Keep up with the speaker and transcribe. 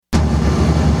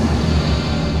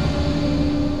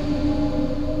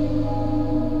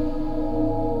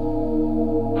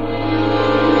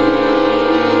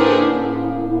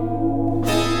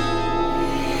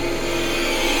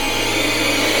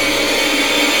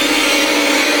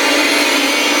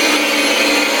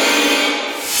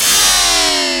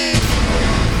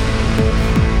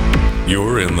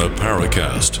the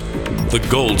Paracast, the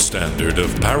gold standard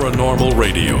of paranormal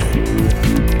radio.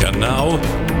 And now,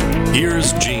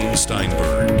 here's Gene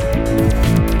Steinberg.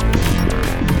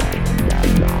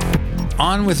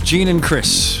 On with Gene and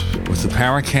Chris with the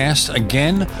Paracast.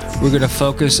 Again, we're going to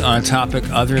focus on a topic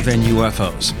other than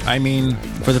UFOs. I mean,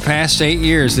 for the past 8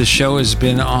 years, this show has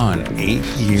been on. 8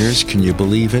 years, can you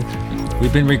believe it?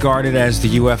 We've been regarded as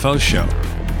the UFO show,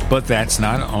 but that's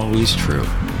not always true.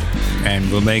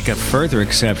 And we'll make a further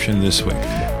exception this week.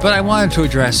 But I wanted to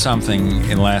address something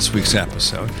in last week's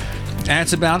episode, and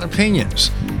it's about opinions.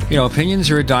 You know,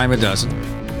 opinions are a dime a dozen.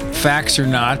 Facts are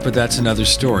not, but that's another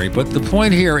story. But the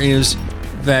point here is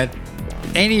that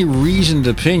any reasoned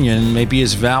opinion may be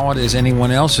as valid as anyone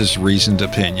else's reasoned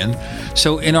opinion.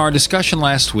 So in our discussion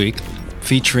last week,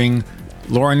 featuring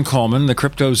Lauren Coleman, the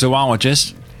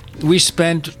cryptozoologist, we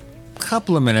spent a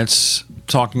couple of minutes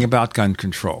talking about gun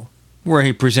control, where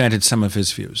he presented some of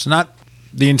his views. Not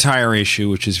the entire issue,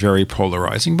 which is very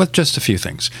polarizing, but just a few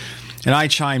things. And I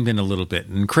chimed in a little bit,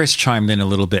 and Chris chimed in a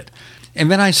little bit. And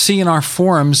then I see in our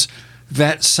forums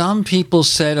that some people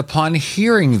said upon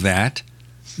hearing that,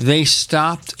 they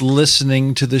stopped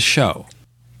listening to the show.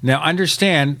 Now,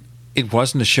 understand, it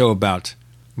wasn't a show about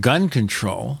gun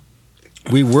control.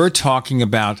 We were talking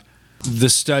about the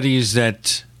studies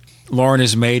that Lauren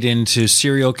has made into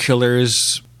serial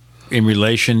killers in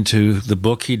relation to the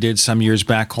book he did some years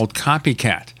back called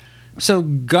Copycat. So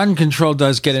gun control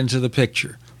does get into the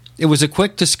picture. It was a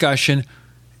quick discussion,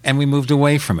 and we moved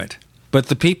away from it. But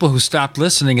the people who stopped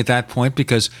listening at that point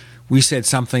because we said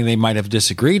something they might have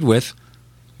disagreed with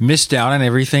missed out on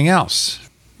everything else.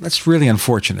 That's really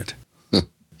unfortunate.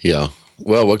 Yeah.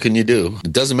 Well, what can you do?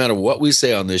 It doesn't matter what we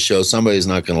say on this show. Somebody's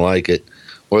not going to like it.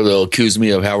 Or they'll accuse me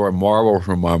of having marble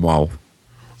from my mouth.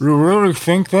 You really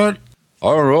think that? I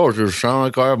don't know. Does it sound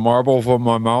like I have marble from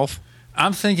my mouth?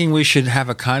 I'm thinking we should have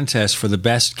a contest for the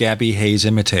best Gabby Hayes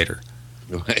imitator.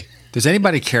 Right. Does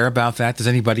anybody care about that? Does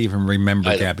anybody even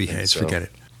remember Gabby Hayes? So. Forget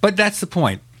it. But that's the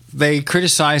point. They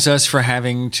criticize us for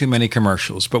having too many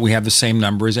commercials, but we have the same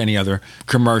number as any other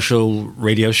commercial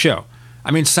radio show.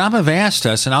 I mean, some have asked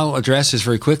us, and I'll address this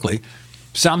very quickly,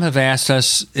 some have asked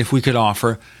us if we could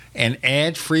offer an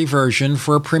ad-free version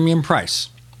for a premium price.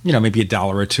 You know, maybe $1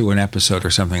 or $2 an episode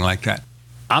or something like that.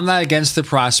 I'm not against the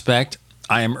prospect.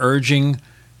 I am urging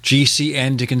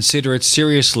GCN to consider it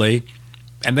seriously.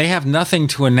 And they have nothing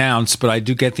to announce, but I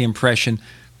do get the impression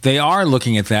they are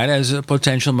looking at that as a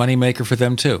potential moneymaker for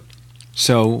them too.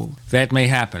 So that may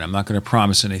happen. I'm not going to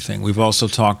promise anything. We've also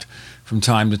talked from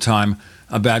time to time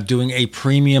about doing a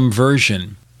premium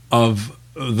version of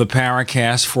the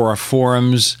Paracast for our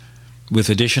forums with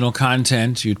additional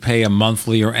content. You'd pay a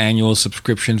monthly or annual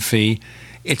subscription fee.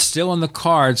 It's still on the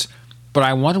cards, but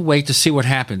I want to wait to see what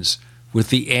happens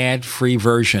with the ad-free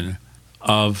version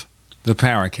of the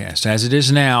Paracast. As it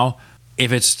is now,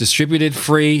 if it's distributed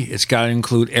free, it's got to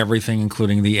include everything,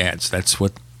 including the ads. That's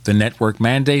what the network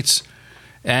mandates,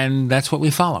 and that's what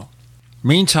we follow.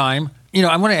 Meantime, you know,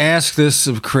 I want to ask this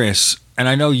of Chris, and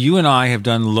I know you and I have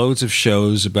done loads of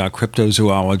shows about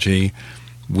cryptozoology.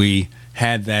 We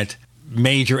had that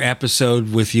major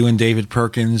episode with you and David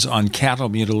Perkins on cattle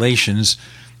mutilations.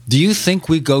 Do you think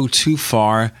we go too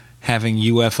far having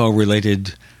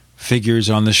UFO-related figures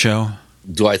on the show?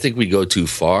 Do I think we go too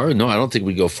far? No, I don't think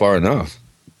we go far enough.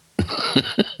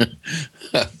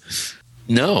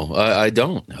 No, I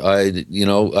don't.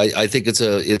 I think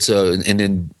it's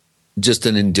just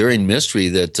an enduring mystery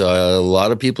that a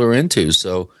lot of people are into.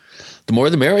 So the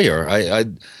more the merrier.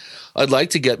 I'd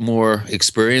like to get more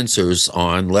experiencers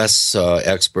on, less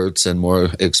experts and more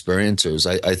experiencers.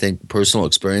 I think personal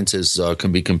experiences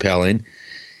can be compelling.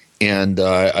 And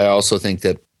I also think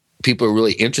that people are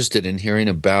really interested in hearing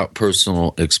about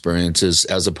personal experiences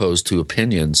as opposed to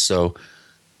opinions. So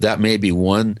that may be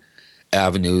one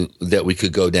avenue that we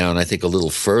could go down, I think, a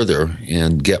little further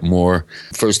and get more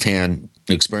firsthand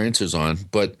experiencers on.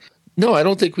 But no, I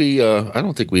don't think we go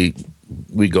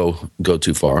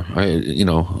too far.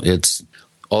 It's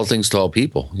all things to all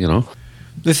people, you know.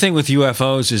 The thing with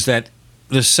UFOs is that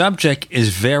the subject is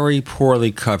very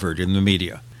poorly covered in the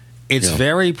media. It's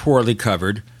very poorly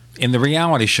covered in the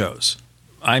reality shows.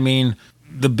 I mean,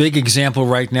 the big example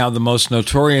right now, the most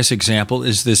notorious example,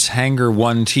 is this Hangar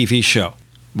 1 TV show,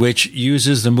 which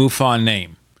uses the MUFON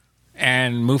name.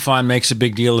 And MUFON makes a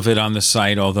big deal of it on the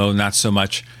site, although not so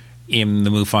much in the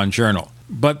MUFON Journal.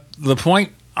 But the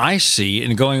point I see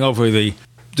in going over the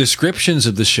descriptions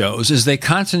of the shows is they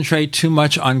concentrate too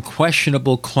much on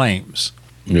questionable claims.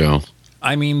 Yeah.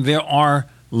 I mean, there are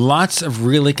lots of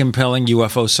really compelling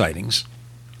UFO sightings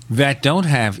that don't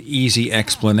have easy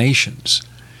explanations.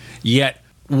 Yet,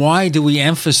 why do we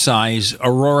emphasize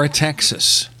Aurora,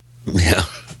 Texas?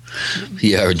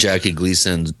 Yeah, or Jackie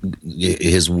Gleason,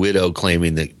 his widow,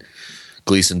 claiming that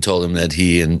Gleason told him that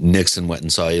he and Nixon went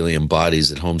and saw alien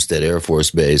bodies at Homestead Air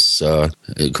Force Base.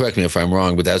 Correct me if I'm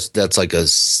wrong, but that's like a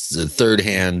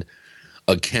third-hand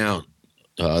account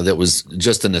that was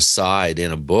just an aside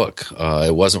in a book.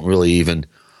 It wasn't really even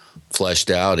fleshed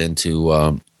out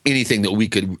into anything that we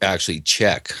could actually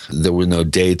check. There were no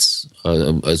dates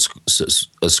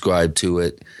ascribed to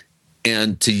it.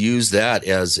 And to use that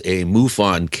as a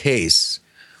MUFON case,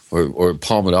 or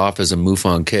palm it off as a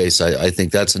MUFON case, I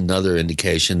think that's another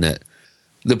indication that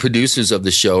the producers of the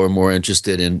show are more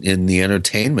interested in the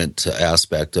entertainment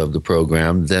aspect of the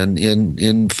program than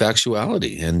in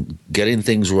factuality and getting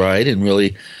things right and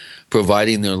really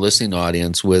providing their listening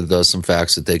audience with some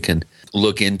facts that they can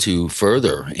look into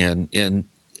further. And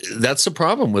that's the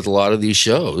problem with a lot of these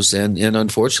shows. And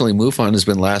unfortunately, MUFON has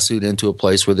been lassoed into a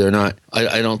place where they're not.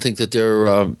 I don't think that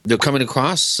they're coming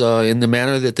across in the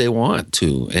manner that they want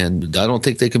to. And I don't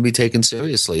think they can be taken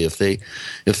seriously if they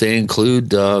include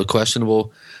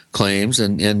questionable claims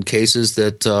and cases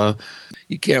that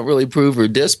you can't really prove or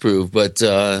disprove. But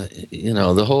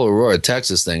the whole Aurora,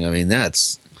 Texas thing. I mean,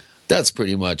 that's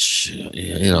pretty much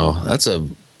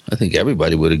I think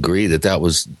everybody would agree that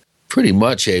was pretty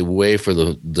much a way for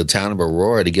the town of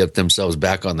Aurora to get themselves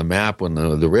back on the map when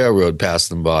the railroad passed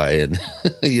them by. And,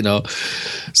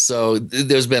 so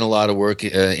there's been a lot of work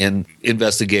and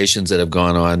investigations that have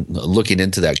gone on looking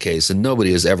into that case, and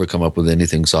nobody has ever come up with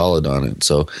anything solid on it.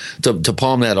 So to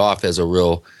palm that off as a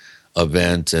real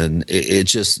event, and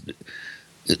it's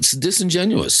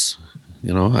disingenuous.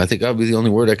 I think that would be the only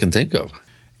word I can think of.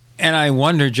 And I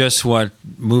wonder just what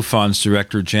MUFON's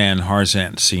director, Jan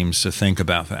Harzant, seems to think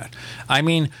about that. I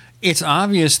mean, it's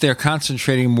obvious they're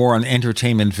concentrating more on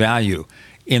entertainment value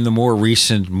in the more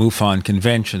recent MUFON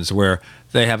conventions, where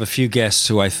they have a few guests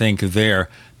who I think are there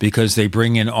because they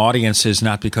bring in audiences,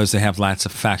 not because they have lots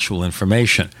of factual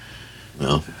information.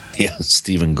 Well, yeah,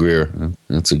 Stephen Greer.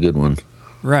 That's a good one.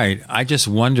 Right. I just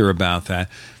wonder about that.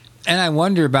 And I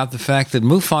wonder about the fact that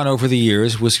MUFON over the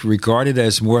years was regarded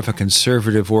as more of a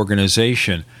conservative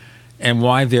organization, and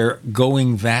why they're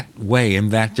going that way, in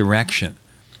that direction.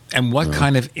 And what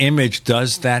kind of image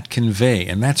does that convey?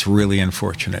 And that's really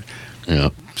unfortunate. Yeah.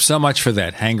 So much for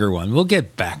that Hanger one. We'll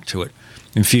get back to it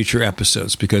in future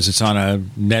episodes because it's on a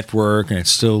network and it's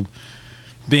still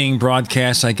being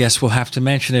broadcast. I guess we'll have to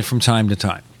mention it from time to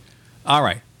time. All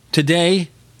right. Today,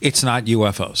 it's not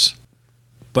UFOs.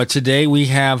 But today we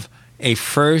have a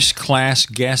first-class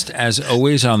guest, as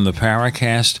always, on the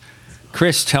Paracast.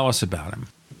 Chris, tell us about him.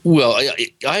 Well,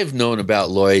 I've known about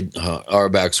Loyd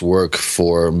Auerbach's work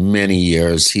for many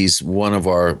years. He's one of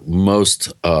our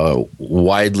most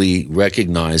widely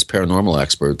recognized paranormal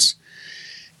experts.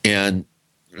 And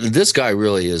this guy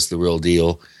really is the real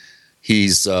deal.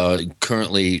 He's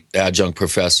currently adjunct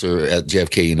professor at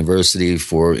JFK University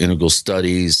for integral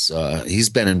studies. He's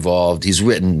been involved. He's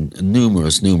written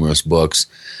numerous books.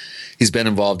 He's been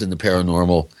involved in the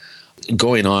paranormal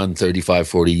going on 35,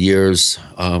 40 years.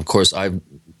 Of course, I've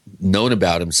known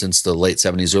about him since the late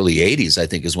 70s, early 80s, I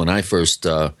think, is when I first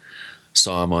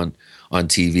saw him on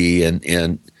TV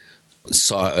and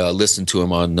listened to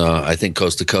him on, I think,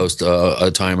 Coast to Coast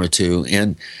a time or two.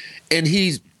 And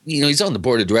he's on the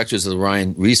board of directors of the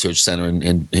Ryan Research Center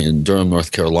in Durham,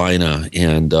 North Carolina.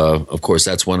 And, of course,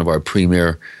 that's one of our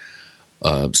premier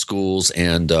schools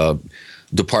and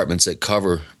departments that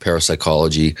cover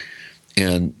parapsychology.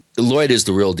 And Loyd is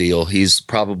the real deal. He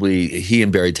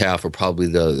and Barry Taff are probably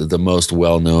the most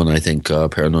well-known, I think,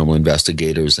 paranormal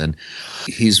investigators. And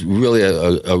he's really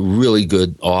a really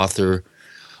good author.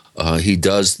 He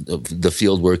does the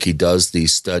field work. He does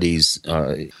these studies.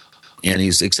 And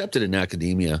he's accepted in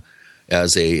academia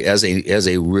as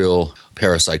a real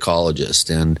parapsychologist,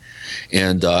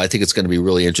 and I think it's going to be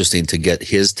really interesting to get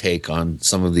his take on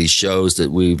some of these shows that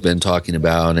we've been talking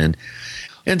about, and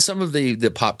some of the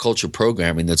pop culture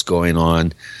programming that's going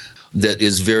on that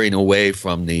is veering away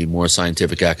from the more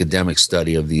scientific academic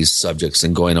study of these subjects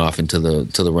and going off into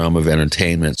the realm of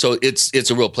entertainment. So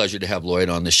it's a real pleasure to have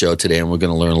Loyd on the show today, and we're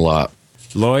going to learn a lot.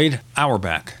 Loyd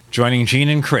Auerbach, joining Gene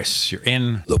and Chris. You're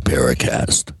in the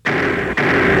Paracast.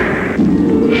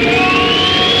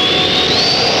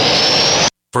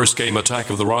 First came Attack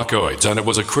of the Rockoids, and it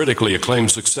was a critically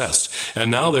acclaimed success. And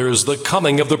now there is The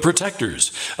Coming of the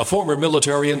Protectors. A former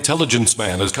military intelligence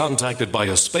man is contacted by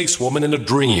a space woman in a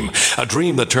dream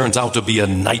that turns out to be a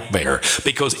nightmare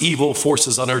because evil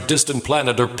forces on her distant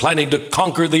planet are planning to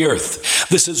conquer the Earth.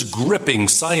 This is gripping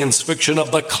science fiction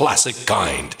of the classic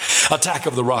kind. Attack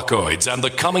of the Rockoids and the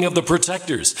Coming of the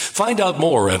Protectors. Find out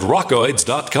more at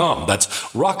rockoids.com. That's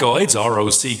Rockoids,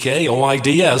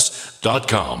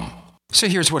 ROCKOIDS.com. So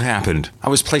here's what happened. I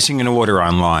was placing an order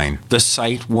online. The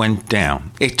site went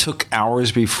down. It took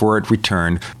hours before it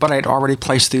returned, but I'd already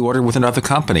placed the order with another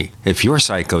company. If your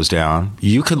site goes down,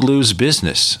 you could lose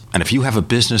business. And if you have a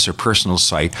business or personal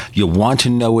site, you'll want to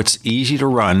know it's easy to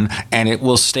run and it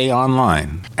will stay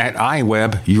online. At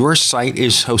iWeb, your site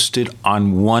is hosted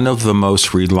on one of the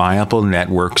most reliable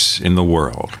networks in the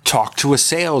world. Talk to a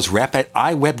sales rep at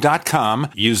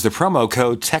iWeb.com. Use the promo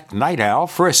code TechNightOwl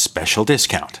for a special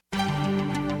discount.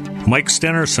 Mike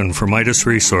Stenerson for Midas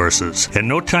Resources. At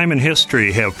no time in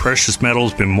history have precious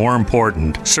metals been more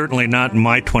important, certainly not in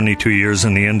my 22 years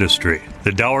in the industry.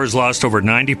 The dollar has lost over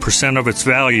 90% of its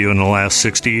value in the last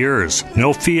 60 years.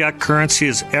 No fiat currency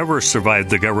has ever survived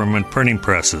the government printing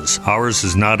presses. Ours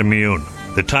is not immune.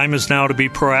 The time is now to be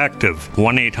proactive.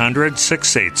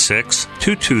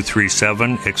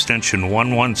 1-800-686-2237, extension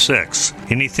 116.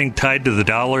 Anything tied to the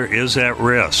dollar is at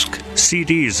risk.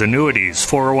 CDs, annuities,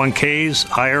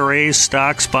 401ks, IRAs,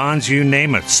 stocks, bonds, you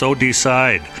name it, so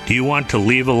decide. Do you want to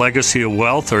leave a legacy of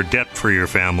wealth or debt for your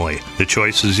family? The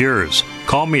choice is yours.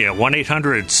 Call me at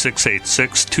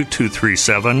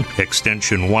 1-800-686-2237,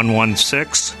 extension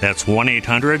 116. That's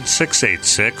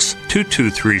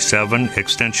 1-800-686-2237,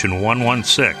 extension 116.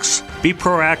 Be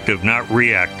proactive, not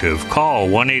reactive. Call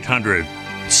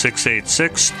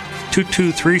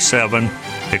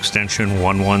 1-800-686-2237, extension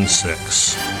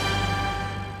 116.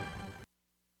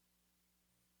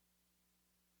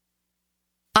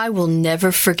 I will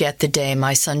never forget the day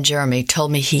my son Jeremy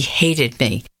told me he hated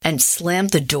me and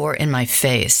slammed the door in my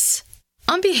face.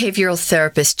 I'm behavioral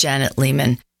therapist Janet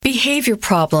Lehman. Behavior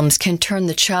problems can turn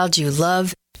the child you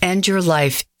love and your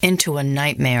life into a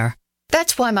nightmare.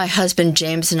 That's why my husband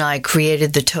James and I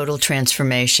created the Total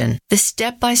Transformation, the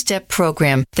step-by-step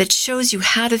program that shows you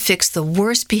how to fix the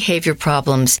worst behavior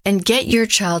problems and get your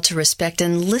child to respect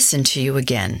and listen to you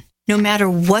again. No matter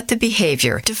what the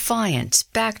behavior, defiance,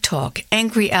 backtalk,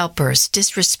 angry outbursts,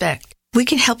 disrespect, we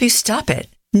can help you stop it.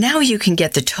 Now you can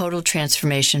get the Total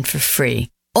Transformation for free.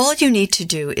 All you need to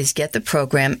do is get the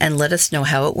program and let us know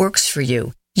how it works for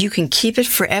you. You can keep it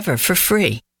forever for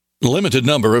free. Limited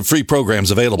number of free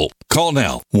programs available. Call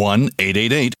now.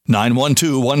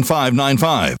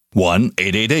 1-888-912-1595.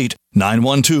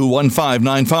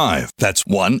 1-888-912-1595. That's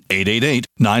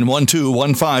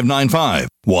 1-888-912-1595.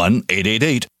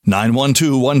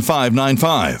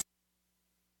 1-888-912-1595.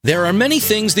 There are many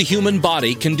things the human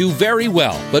body can do very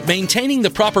well, but maintaining the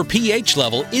proper pH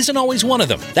level isn't always one of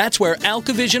them. That's where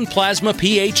AlkaVision Plasma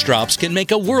pH Drops can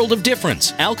make a world of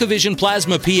difference. AlkaVision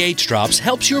Plasma pH Drops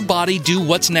helps your body do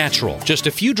what's natural. Just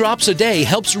a few drops a day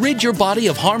helps rid your body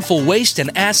of harmful waste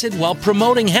and acid while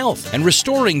promoting health and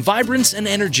restoring vibrance and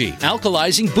energy.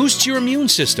 Alkalizing boosts your immune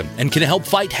system and can help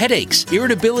fight headaches,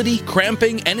 irritability,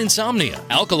 cramping, and insomnia.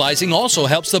 Alkalizing also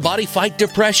helps the body fight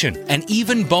depression and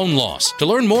even bone loss. To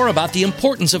learn more about the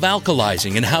importance of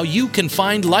alkalizing and how you can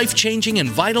find life-changing and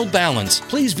vital balance,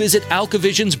 please visit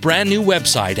AlkaVision's brand new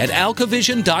website at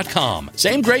alkavision.com.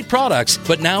 Same great products,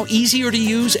 but now easier to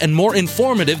use and more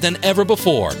informative than ever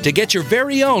before. To get your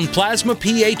very own Plasma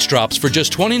pH Drops for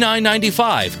just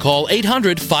 $29.95, call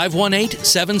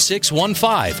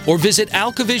 800-518-7615 or visit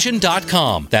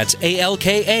alkavision.com. That's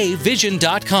ALKA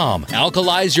vision.com.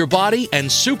 Alkalize your body and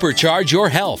supercharge your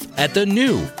health at the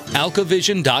new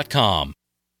alkavision.com.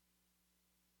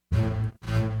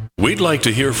 We'd like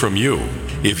to hear from you.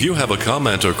 If you have a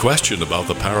comment or question about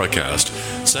the Paracast,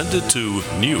 send it to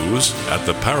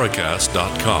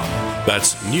news@theparacast.com.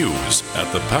 That's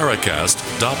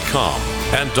news@theparacast.com.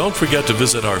 And don't forget to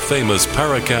visit our famous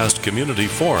Paracast community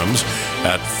forums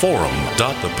at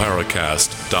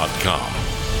forum.theparacast.com.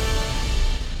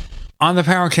 On the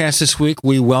Paracast this week,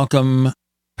 we welcome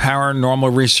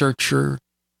paranormal researcher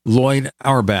Loyd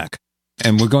Auerbach.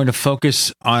 And we're going to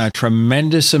focus on a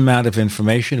tremendous amount of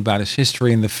information about his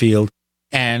history in the field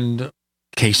and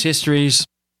case histories,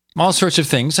 all sorts of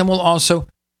things. And we'll also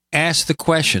ask the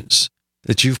questions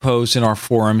that you've posed in our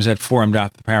forums at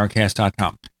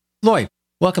forum.theparacast.com. Loyd,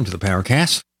 welcome to the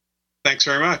Paracast. Thanks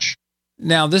very much.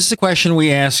 Now, this is a question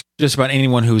we ask just about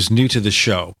anyone who's new to the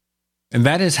show, and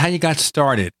that is how you got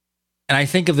started. And I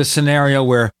think of the scenario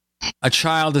where a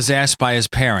child is asked by his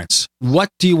parents, what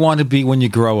do you want to be when you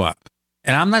grow up?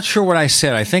 And I'm not sure what I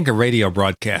said. I think a radio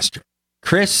broadcaster.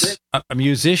 Chris, a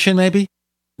musician maybe?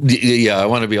 Yeah, I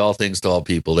want to be all things to all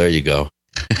people. There you go.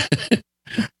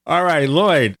 All right,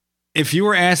 Loyd, if you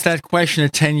were asked that question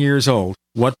at 10 years old,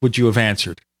 what would you have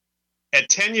answered? At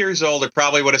 10 years old, I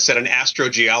probably would have said an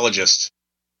astrogeologist.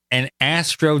 An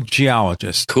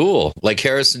astrogeologist. Cool. Like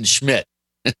Harrison Schmidt.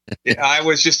 I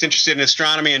was just interested in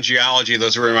astronomy and geology.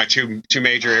 Those were my two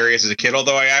major areas as a kid,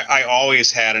 although I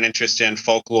always had an interest in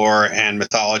folklore and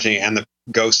mythology and the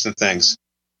ghosts and things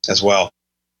as well.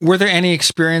 Were there any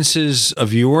experiences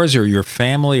of yours or your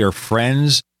family or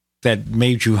friends that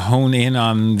made you hone in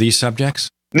on these subjects?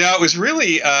 No, it was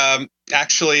really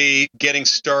actually getting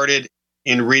started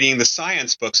in reading the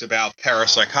science books about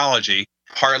parapsychology,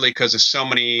 partly because of so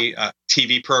many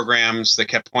TV programs that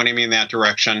kept pointing me in that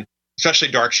direction, especially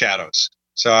Dark Shadows.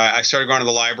 So I started going to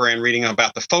the library and reading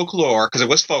about the folklore, because it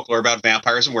was folklore about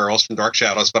vampires and werewolves from Dark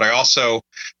Shadows. But I also,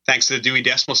 thanks to the Dewey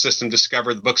Decimal System,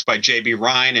 discovered the books by J.B.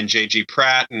 Rhine and J.G.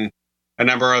 Pratt and a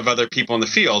number of other people in the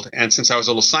field. And since I was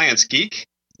a little science geek,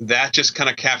 that just kind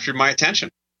of captured my attention.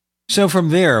 So from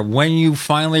there, when you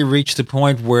finally reached the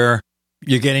point where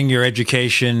you're getting your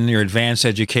education, your advanced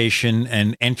education,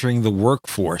 and entering the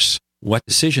workforce, what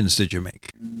decisions did you make?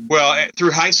 Well,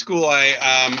 through high school,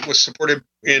 I was supported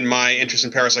in my interest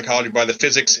in parapsychology by the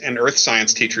physics and earth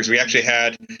science teachers. We actually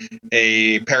had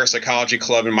a parapsychology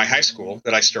club in my high school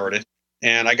that I started,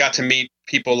 and I got to meet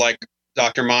people like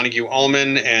Dr. Montague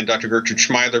Ullman and Dr. Gertrude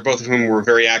Schmeidler, both of whom were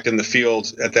very active in the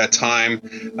field at that time,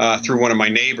 through one of my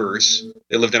neighbors.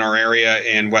 They lived in our area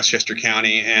in Westchester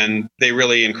County, and they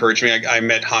really encouraged me. I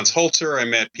met Hans Holzer. I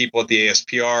met people at the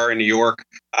ASPR in New York.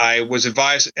 I was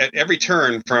advised at every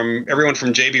turn from everyone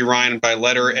from J.B. Rhine by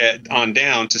letter on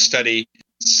down to study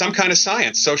some kind of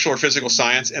science, social or physical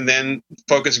science, and then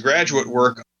focus graduate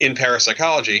work in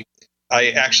parapsychology.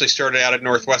 I actually started out at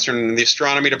Northwestern in the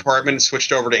astronomy department and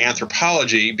switched over to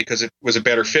anthropology because it was a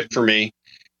better fit for me.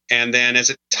 And then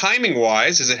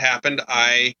timing-wise, as it happened,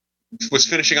 I was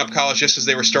finishing up college just as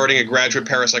they were starting a graduate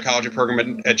parapsychology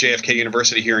program at JFK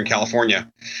University here in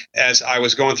California. As I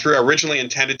was going through, I originally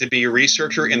intended to be a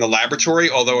researcher in the laboratory,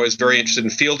 although I was very interested in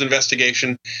field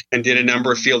investigation and did a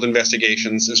number of field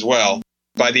investigations as well.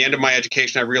 By the end of my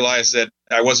education, I realized that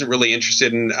I wasn't really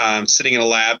interested in sitting in a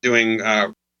lab doing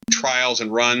trials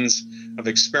and runs of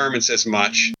experiments as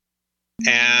much.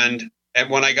 And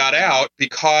when I got out,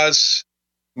 because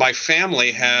my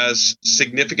family has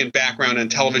significant background in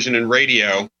television and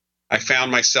radio, I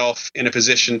found myself in a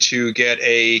position to get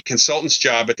a consultant's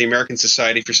job at the American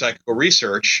Society for Psychical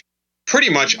Research, pretty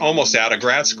much almost out of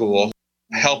grad school,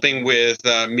 helping with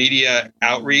media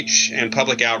outreach and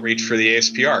public outreach for the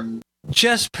ASPR.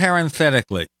 Just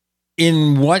parenthetically,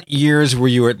 in what years were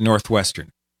you at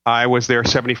Northwestern? I was there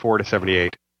 74 to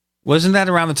 78. Wasn't that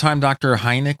around the time Dr.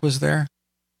 Hynek was there?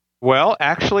 Well,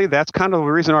 actually, that's kind of the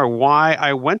reason why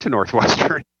I went to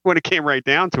Northwestern when it came right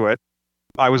down to it.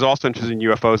 I was also interested in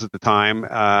UFOs at the time.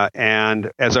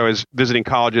 And as I was visiting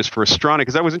colleges for astronomy,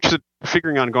 because I was interested in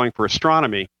figuring on going for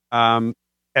astronomy,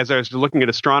 as I was looking at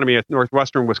astronomy at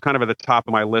Northwestern was kind of at the top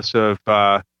of my list of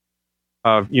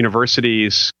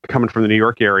universities coming from the New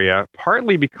York area,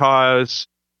 partly because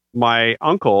my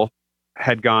uncle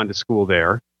had gone to school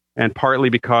there, and partly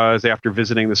because after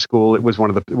visiting the school, it was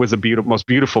most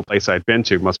beautiful place I'd been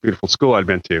to, most beautiful school I'd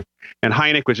been to. And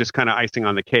Hynek was just kind of icing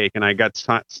on the cake, and I got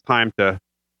time to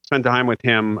spend time with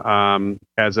him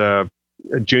as a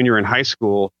junior in high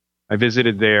school. I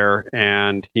visited there,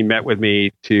 and he met with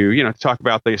me to talk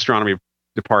about the astronomy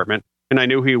department, and I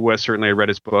knew who he was. Certainly, I read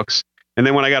his books. And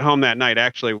then when I got home that night,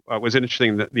 actually, it was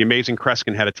interesting that The Amazing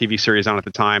Kreskin had a TV series on at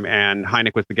the time, and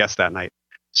Hynek was the guest that night.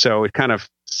 So it kind of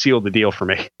sealed the deal for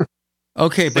me.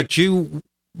 Okay, but you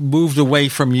moved away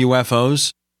from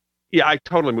UFOs? Yeah, I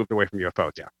totally moved away from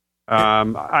UFOs, yeah.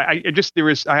 I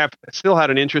still had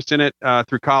an interest in it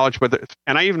through college,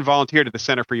 and I even volunteered at the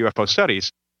Center for UFO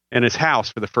Studies in his house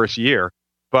for the first year.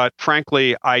 But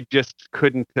frankly, I just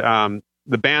couldn't, the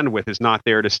bandwidth is not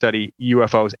there to study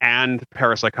UFOs and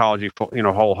parapsychology,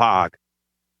 whole hog.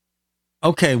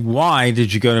 Okay, why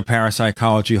did you go to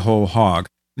parapsychology whole hog?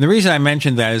 And the reason I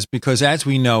mentioned that is because, as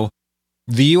we know,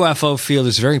 the UFO field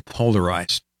is very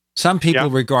polarized. Some people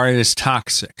regard it as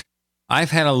toxic.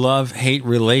 I've had a love-hate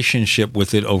relationship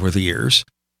with it over the years.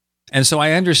 And so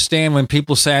I understand when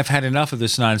people say, I've had enough of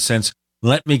this nonsense,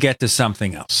 let me get to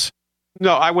something else.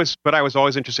 No, I was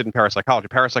always interested in parapsychology.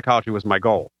 Parapsychology was my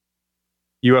goal.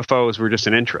 UFOs were just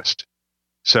an interest.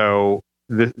 So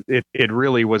it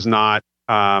really was not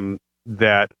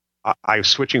that I was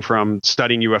switching from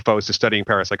studying UFOs to studying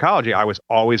parapsychology. I was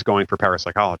always going for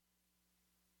parapsychology.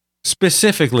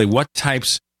 Specifically, what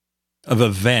types of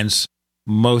events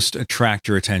most attract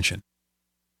your attention?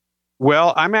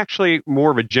 Well, I'm actually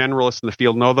more of a generalist in the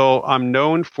field, and although I'm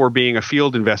known for being a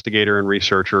field investigator and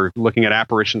researcher, looking at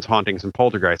apparitions, hauntings, and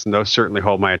poltergeists, and those certainly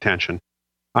hold my attention.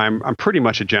 I'm pretty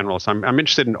much a generalist. I'm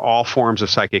interested in all forms of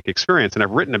psychic experience, and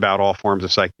I've written about all forms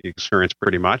of psychic experience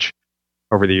pretty much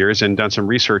over the years and done some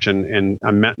research in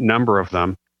a number of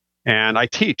them. And I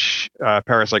teach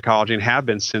parapsychology and have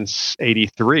been since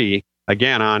 '83,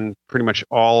 again, on pretty much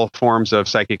all forms of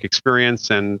psychic experience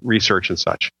and research and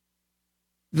such.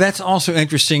 That's also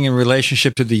interesting in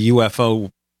relationship to the UFO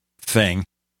thing,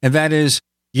 and that is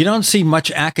you don't see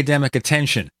much academic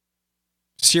attention,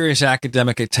 serious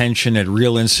academic attention at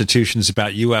real institutions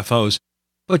about UFOs,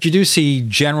 but you do see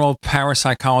general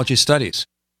parapsychology studies.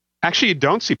 Actually, you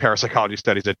don't see parapsychology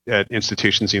studies at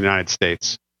institutions in the United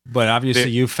States. But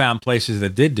obviously, you found places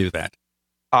that did do that.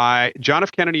 John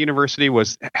F. Kennedy University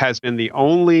has been the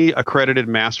only accredited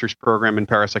master's program in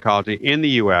parapsychology in the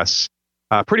U.S.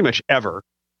 Pretty much ever.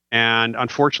 And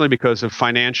unfortunately, because of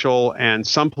financial and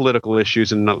some political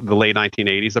issues in the late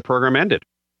 1980s, the program ended.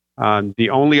 The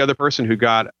only other person who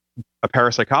got a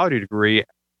parapsychology degree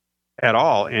at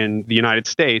all in the United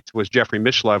States was Jeffrey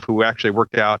Mishlove, who actually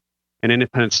worked out an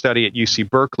independent study at UC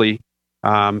Berkeley.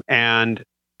 And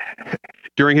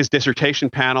during his dissertation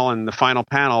panel and the final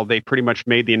panel, they pretty much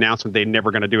made the announcement they're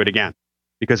never going to do it again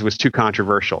because it was too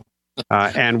controversial.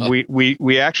 And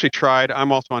we actually tried.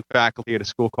 I'm also on faculty at a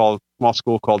small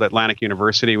school called Atlantic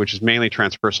University, which is mainly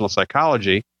transpersonal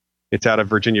psychology. It's out of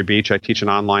Virginia Beach. I teach an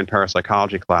online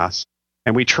parapsychology class.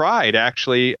 And we tried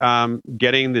actually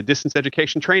getting the Distance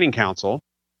Education Training Council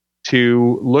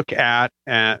to look at,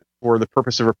 for the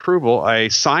purpose of approval, a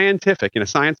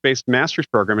science-based master's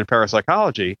program in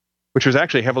parapsychology, which was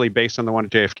actually heavily based on the one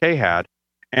JFK had.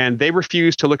 And they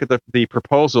refused to look at the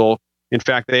proposal. In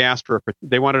fact, they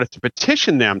wanted us to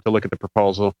petition them to look at the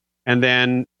proposal. And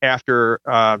then after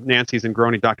Dr. Nancy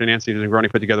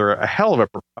Zangroni put together a hell of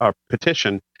a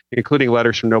petition, including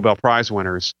letters from Nobel Prize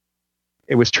winners,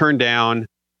 it was turned down.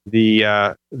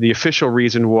 The official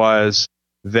reason was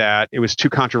that it was too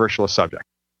controversial a subject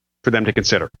for them to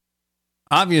consider.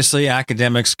 Obviously,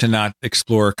 academics cannot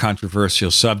explore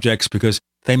controversial subjects because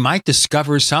they might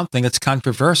discover something that's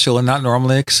controversial and not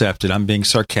normally accepted. I'm being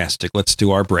sarcastic. Let's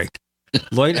do our break.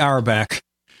 Loyd Auerbach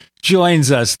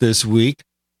joins us this week,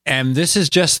 and this is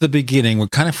just the beginning. We're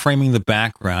kind of framing the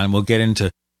background. We'll get into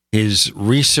his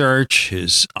research,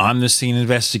 his on-the-scene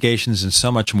investigations, and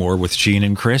so much more with Gene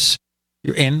and Chris.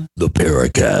 You're in the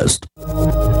Paracast.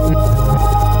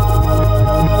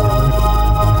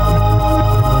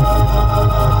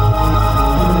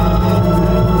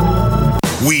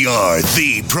 We are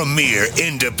the premier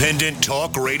independent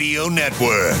talk radio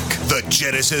network, the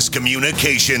Genesis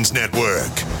Communications Network,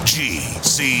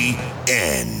 GCN.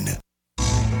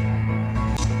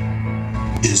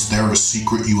 Is there a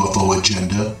secret UFO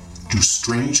agenda? Do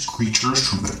strange creatures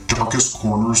from the darkest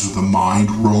corners of the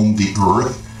mind roam the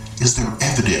earth? Is there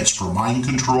evidence for mind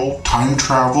control, time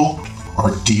travel,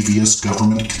 or devious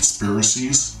government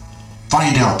conspiracies?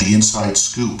 Find out the inside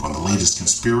scoop on the latest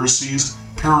conspiracies,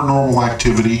 paranormal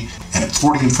activity, and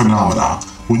Fortean phenomena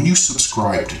when you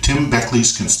subscribe to Tim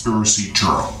Beckley's Conspiracy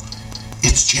Journal.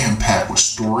 It's jam-packed with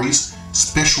stories,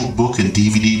 special book and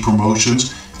DVD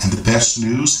promotions, and the best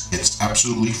news, it's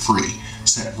absolutely free,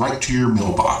 sent right to your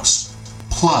mailbox.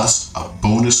 Plus, a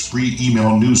bonus free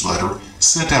email newsletter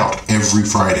sent out every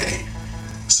Friday.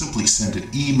 Simply send an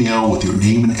email with your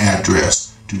name and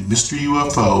address to Mr.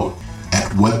 UFO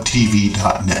at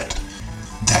webtv.net.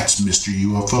 That's Mr.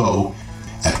 UFO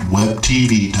at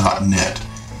webtv.net.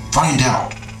 Find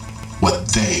out what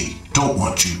they don't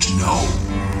want you to know.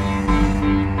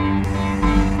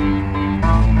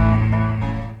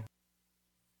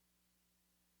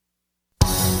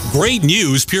 Great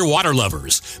news, pure water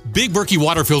lovers.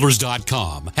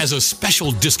 BigBerkeyWaterFilters.com has a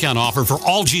special discount offer for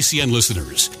all GCN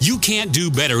listeners. You can't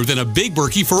do better than a Big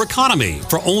Berkey for economy.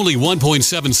 For only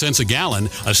 1.7 cents a gallon,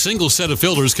 a single set of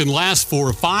filters can last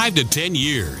for 5 to 10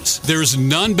 years. There's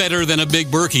none better than a Big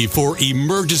Berkey for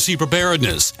emergency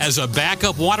preparedness as a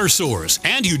backup water source.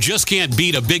 And you just can't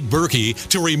beat a Big Berkey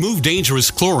to remove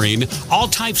dangerous chlorine, all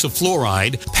types of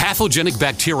fluoride, pathogenic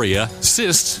bacteria,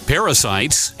 cysts,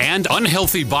 parasites, and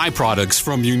unhealthy byproducts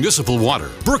from municipal water.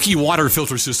 Berkey water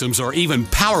filter systems are even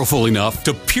powerful enough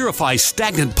to purify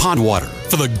stagnant pond water.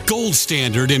 For the gold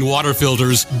standard in water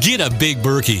filters, get a Big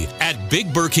Berkey at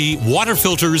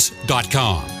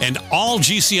BigBerkeyWaterFilters.com. And all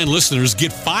GCN listeners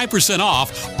get 5%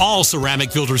 off all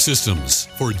ceramic filter systems.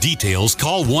 For details,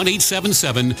 call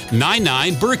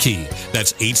 1-877-99-BERKEY.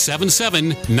 That's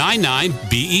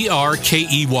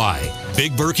 877-99-BERKEY.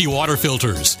 Big Berkey Water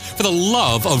Filters, for the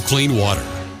love of clean water.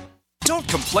 Don't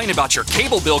complain about your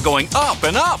cable bill going up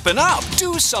and up and up.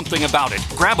 Do something about it.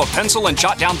 Grab a pencil and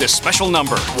jot down this special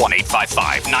number,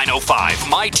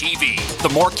 1-855-905-MY-TV. The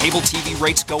more cable TV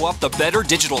rates go up, the better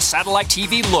digital satellite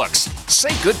TV looks. Say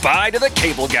goodbye to the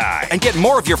cable guy and get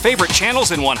more of your favorite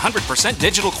channels in 100%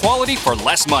 digital quality for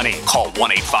less money. Call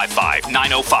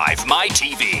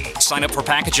 1-855-905-MY-TV. Sign up for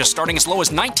packages starting as low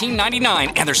as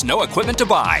 $19.99, and there's no equipment to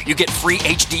buy. You get free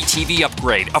HD TV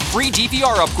upgrade, a free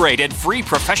DVR upgrade, and free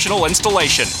professional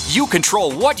installation. You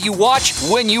control what you watch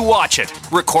when you watch it.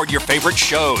 Record your favorite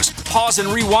shows, pause and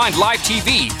rewind live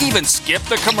TV, even skip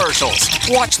the commercials.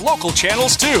 Watch local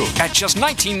channels too. At just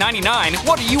 $19.99,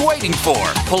 what are you waiting for?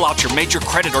 Pull out your major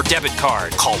credit or debit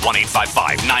card. Call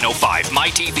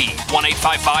 1-855-905-MY-TV.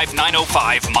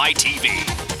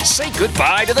 1-855-905-MY-TV. Say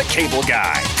goodbye to the cable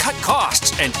guy. Cut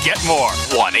costs and get more.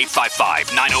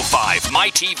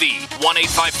 1-855-905-MY-TV.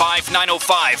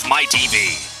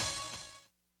 1-855-905-MY-TV.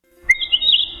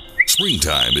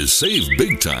 Springtime is save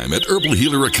big time at Herbal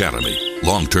Healer Academy.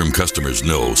 Long-term customers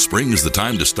know spring is the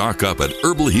time to stock up at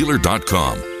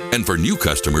herbalhealer.com. And for new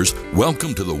customers,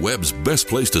 welcome to the web's best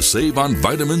place to save on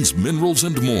vitamins, minerals,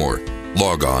 and more.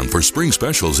 Log on for spring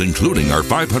specials, including our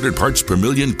 500 parts per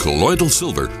million colloidal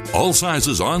silver, all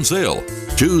sizes on sale.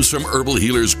 Choose from Herbal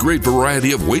Healer's great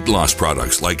variety of weight loss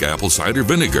products like apple cider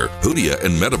vinegar, Hoodia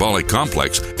and Metabolic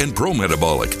Complex, and Pro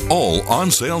Metabolic, all on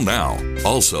sale now.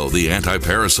 Also, the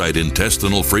Anti-Parasite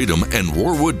Intestinal Freedom and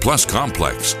Warwood Plus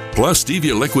Complex, plus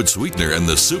Stevia Liquid Sweetener and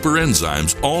the Super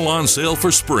Enzymes, all on sale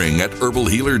for spring at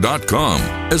herbalhealer.com.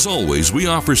 As always, we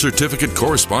offer certificate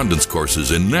correspondence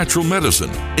courses in natural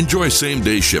medicine. Enjoy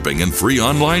same-day shipping and free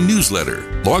online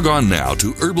newsletter. Log on now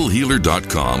to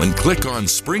herbalhealer.com and click on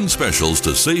Spring Specials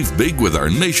to save big with our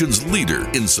nation's leader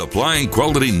in supplying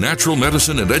quality natural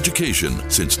medicine and education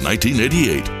since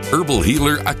 1988, Herbal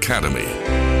Healer Academy.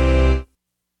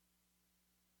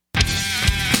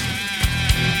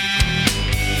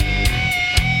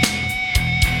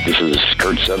 This is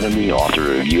Kurt Sotheby,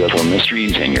 author of UFO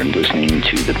Mysteries, and you're listening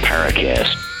to the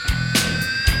Paracast.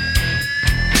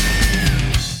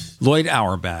 Loyd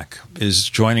Auerbach is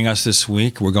joining us this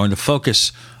week. We're going to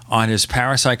focus on his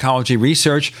parapsychology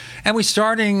research, and we're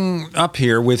starting up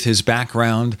here with his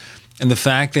background and the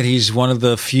fact that he's one of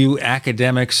the few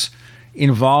academics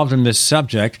involved in this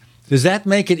subject. Does that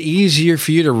make it easier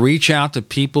for you to reach out to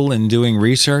people in doing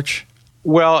research?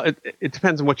 Well, it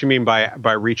depends on what you mean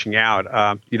by reaching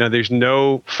out. There's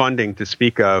no funding to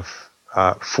speak of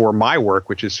for my work,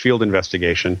 which is field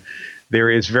investigation. There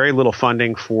is very little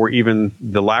funding for even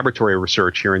the laboratory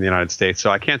research here in the United States. So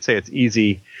I can't say it's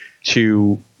easy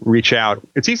to reach out.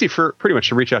 It's easy for pretty much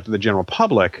to reach out to the general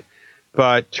public,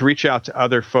 but to reach out to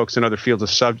other folks in other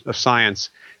fields of science,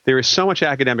 there is so much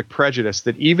academic prejudice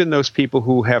that even those people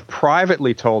who have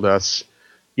privately told us,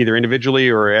 either individually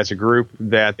or as a group,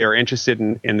 that they're interested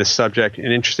in the subject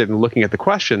and interested in looking at the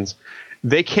questions,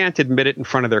 they can't admit it in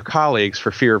front of their colleagues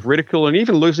for fear of ridicule and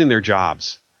even losing their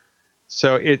jobs.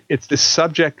 So it's this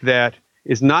subject that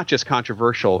is not just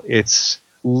controversial, it's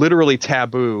literally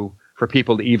taboo for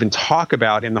people to even talk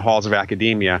about in the halls of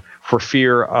academia for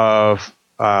fear of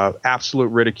absolute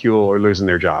ridicule or losing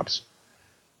their jobs.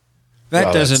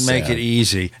 That doesn't make it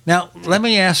easy. Now, let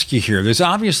me ask you here. There's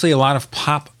obviously a lot of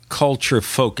pop culture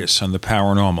focus on the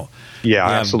paranormal. Yeah,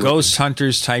 you absolutely. have ghost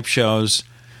hunters type shows.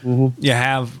 Mm-hmm. You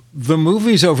have the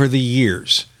movies over the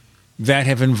years that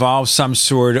have involved some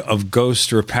sort of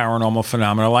ghost or paranormal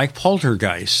phenomena like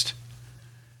Poltergeist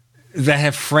that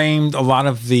have framed a lot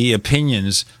of the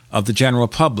opinions of the general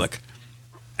public.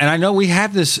 And I know we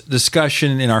had this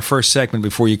discussion in our first segment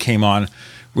before you came on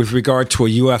with regard to a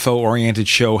UFO-oriented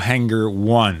show, Hangar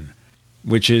 1,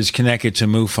 which is connected to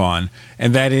MUFON,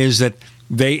 and that is that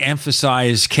they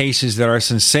emphasize cases that are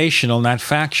sensational, not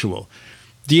factual.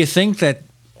 Do you think that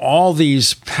all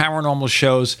these paranormal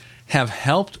shows have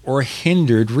helped or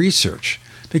hindered research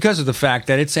because of the fact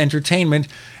that it's entertainment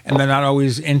and they're not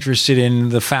always interested in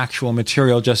the factual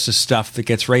material, just the stuff that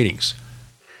gets ratings?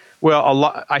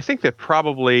 Well, I think that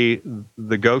probably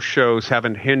the ghost shows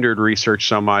haven't hindered research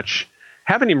so much,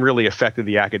 haven't even really affected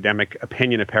the academic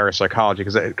opinion of parapsychology,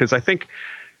 because I think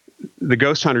the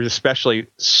ghost hunters especially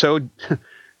so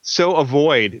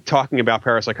avoid talking about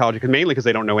parapsychology, mainly because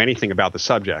they don't know anything about the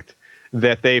subject,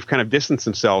 that they've kind of distanced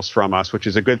themselves from us, which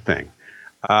is a good thing.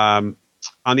 On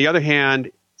the other hand,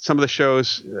 some of the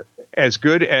shows, as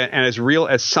good and as real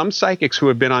as some psychics who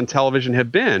have been on television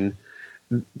have been,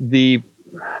 the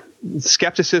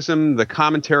skepticism, the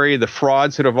commentary, the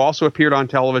frauds that have also appeared on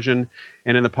television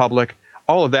and in the public,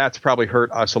 all of that's probably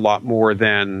hurt us a lot more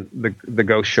than the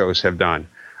ghost shows have done.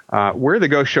 Where the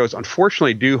ghost shows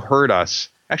unfortunately do hurt us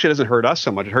actually doesn't hurt us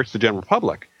so much, it hurts the general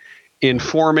public,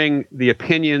 informing the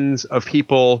opinions of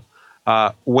people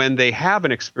when they have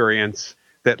an experience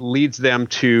that leads them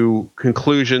to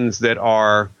conclusions that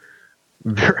are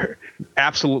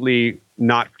absolutely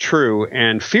not true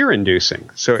and fear-inducing.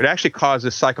 So it actually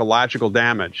causes psychological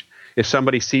damage if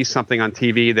somebody sees something on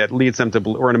TV that leads them to,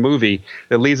 or in a movie,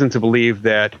 that leads them to believe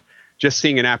that just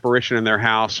seeing an apparition in their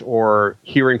house or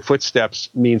hearing footsteps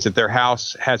means that their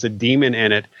house has a demon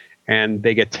in it, and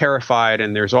they get terrified,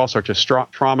 and there's all sorts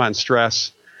of trauma and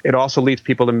stress. It also leads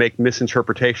people to make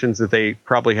misinterpretations that they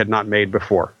probably had not made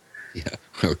before. Yeah,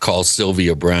 or call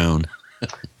Sylvia Brown.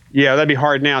 Yeah, that'd be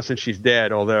hard now since she's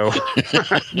dead, although...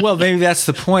 Well, maybe that's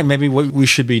the point. Maybe what we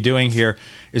should be doing here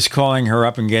is calling her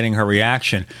up and getting her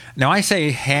reaction. Now, I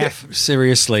say half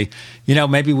seriously,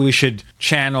 maybe we should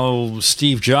channel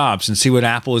Steve Jobs and see what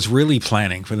Apple is really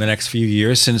planning for the next few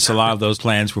years, since a lot of those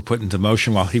plans were put into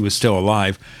motion while he was still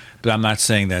alive. But I'm not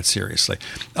saying that seriously.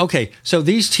 Okay, so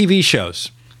these TV shows,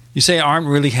 you say aren't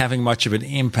really having much of an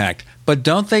impact, but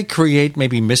don't they create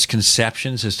maybe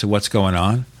misconceptions as to what's going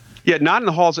on? Yeah, not in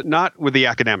the halls, not with the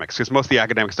academics, because most of the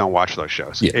academics don't watch those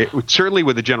shows. Yeah. Certainly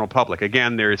with the general public.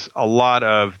 Again, there's a lot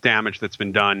of damage that's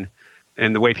been done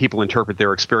in the way people interpret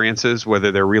their experiences,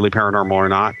 whether they're really paranormal or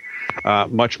not,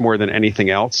 much more than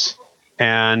anything else.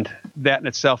 And that in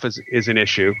itself is an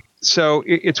issue. So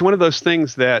it's one of those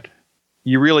things that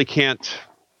you really can't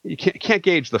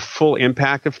gauge the full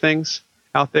impact of things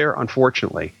out there,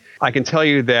 unfortunately. I can tell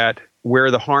you that where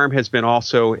the harm has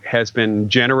been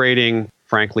generating,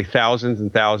 frankly, thousands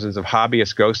and thousands of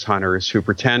hobbyist ghost hunters who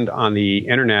pretend on the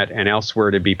internet and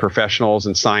elsewhere to be professionals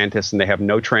and scientists, and they have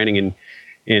no training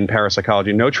in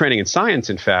parapsychology, no training in science,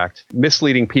 in fact,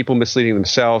 misleading people, misleading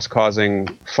themselves, causing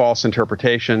false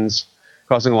interpretations,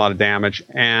 causing a lot of damage,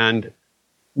 and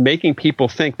making people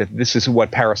think that this is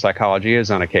what parapsychology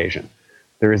is on occasion.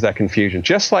 There is that confusion.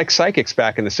 Just like psychics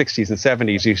back in the 60s and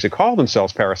 70s used to call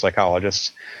themselves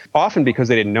parapsychologists, often because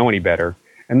they didn't know any better.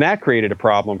 And that created a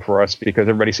problem for us because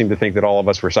everybody seemed to think that all of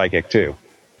us were psychic too.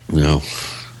 No.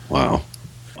 Wow.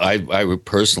 I would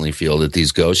personally feel that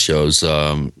these ghost shows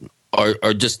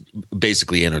are just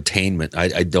basically entertainment.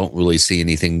 I don't really see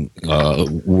anything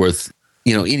worth,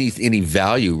 any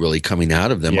value really coming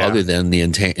out of them other than the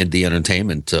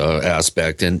entertainment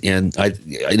aspect. And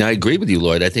I agree with you,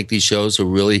 Loyd. I think these shows are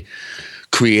really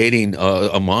creating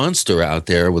a monster out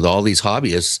there with all these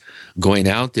hobbyists going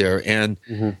out there. And,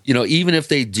 even if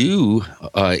they do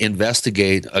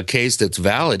investigate a case that's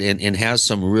valid and has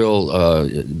some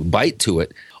real bite to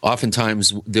it,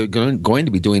 oftentimes they're going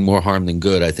to be doing more harm than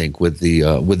good, I think, with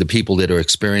the people that are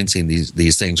experiencing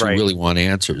these things who really want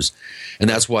answers. And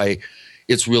that's why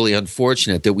it's really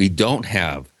unfortunate that we don't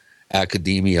have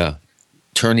academia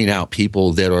turning out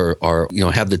people that are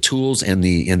have the tools and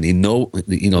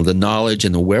the knowledge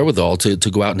and the wherewithal to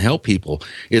go out and help people.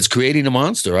 It's creating a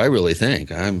monster, I really think.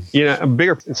 In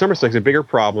some respects, a bigger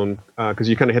problem, because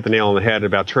you kind of hit the nail on the head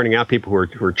about turning out people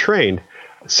who are trained.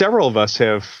 Several of us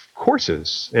have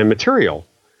courses and material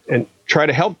and try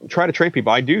to train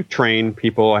people. I do train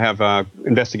people. I have an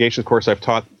investigations course I've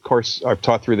taught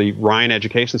through the Ryan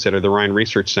Education Center, the Ryan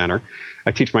Research Center.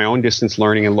 I teach my own distance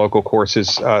learning and local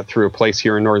courses through a place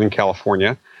here in Northern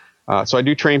California. So I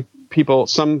do train people,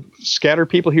 some scattered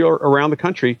people here around the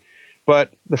country.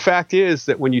 But the fact is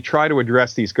that when you try to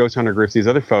address these ghost hunter groups, these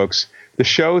other folks, the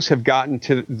shows have gotten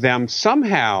to them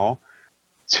somehow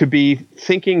to be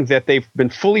thinking that they've been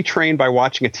fully trained by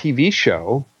watching a TV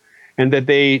show, and that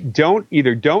they don't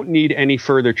need any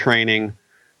further training,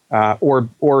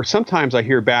 or sometimes I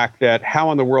hear back that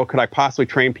how in the world could I possibly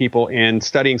train people in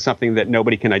studying something that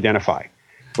nobody can identify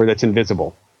or that's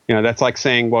invisible? That's like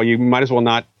saying, well, you might as well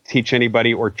not teach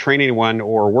anybody or train anyone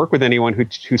or work with anyone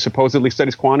who supposedly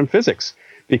studies quantum physics,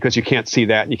 because you can't see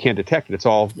that and you can't detect it. It's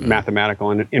all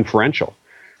mathematical and inferential.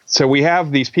 So we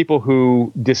have these people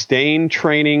who disdain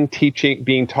training, teaching,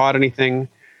 being taught anything.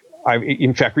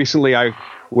 In fact, recently I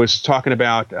was talking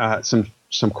about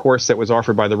some course that was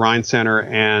offered by the Ryan Center,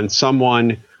 and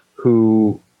someone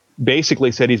who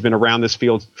basically said he's been around this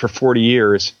field for 40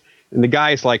 years. And the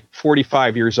guy is like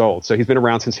 45 years old. So he's been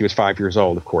around since he was 5 years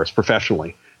old, of course,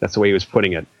 professionally. That's the way he was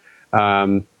putting it.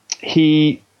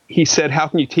 He said, how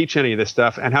can you teach any of this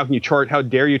stuff? And how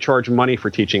dare you charge money for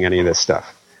teaching any of this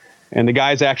stuff? And the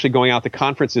guy's actually going out to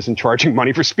conferences and charging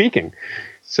money for speaking.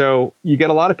 So you get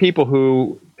a lot of people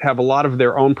who have a lot of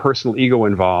their own personal ego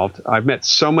involved. I've met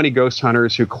so many ghost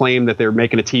hunters who claim that they're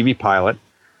making a TV pilot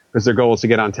because their goal is to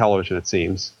get on television, it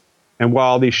seems. And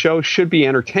while these shows should be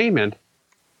entertainment,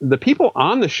 the people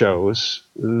on the shows,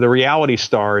 the reality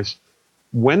stars,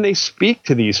 when they speak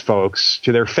to these folks,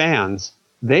 to their fans,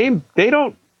 they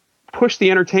don't push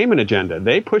the entertainment agenda.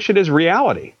 They push it as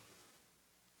reality.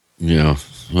 Yeah.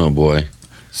 Oh, boy.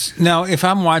 Now, if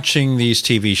I'm watching these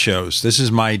TV shows, this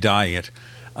is my diet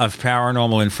of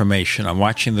paranormal information. I'm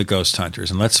watching The Ghost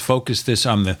Hunters, and let's focus this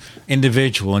on the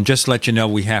individual. And just let you know,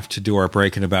 we have to do our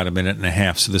break in about a minute and a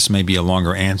half, so this may be a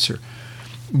longer answer.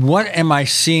 What am I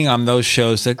seeing on those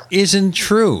shows that isn't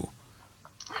true?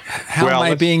 How am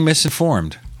I being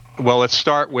misinformed? Well, let's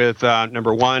start with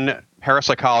number one.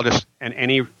 Parapsychologists and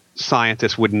any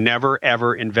scientist would never,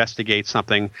 ever investigate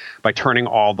something by turning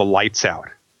all the lights out.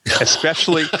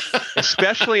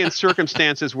 Especially in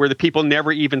circumstances where the people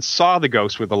never even saw the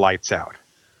ghost with the lights out.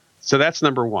 So that's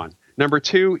number one. Number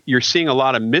two, you're seeing a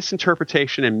lot of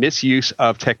misinterpretation and misuse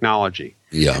of technology.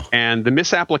 Yeah. And the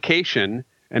misapplication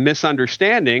and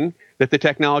misunderstanding that the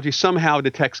technology somehow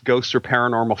detects ghosts or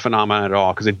paranormal phenomena at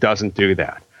all, because it doesn't do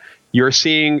that. You're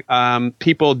seeing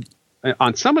people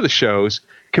on some of the shows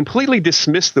completely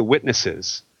dismiss the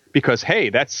witnesses because, hey,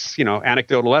 that's,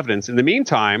 anecdotal evidence. In the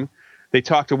meantime, they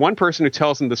talk to one person who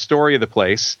tells them the story of the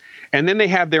place, and then they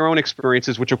have their own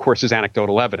experiences, which, of course, is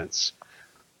anecdotal evidence.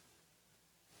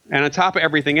 And on top of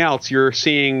everything else, you're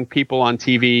seeing people on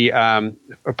TV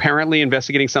apparently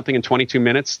investigating something in 22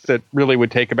 minutes that really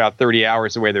would take about 30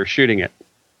 hours the way they're shooting it.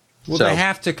 Well, they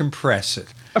have to compress it.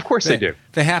 Of course they do.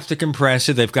 They have to compress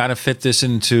it. They've got to fit this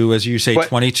into, as you say,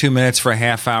 22 minutes for a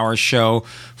half-hour show,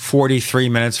 43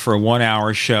 minutes for a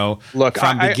 1-hour show. Look,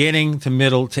 from beginning to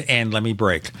middle to end. Let me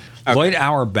break. Okay. Loyd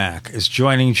Auerbach is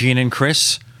joining Gene and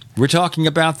Chris. We're talking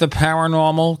about the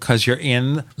paranormal because you're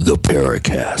in the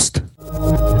Paracast.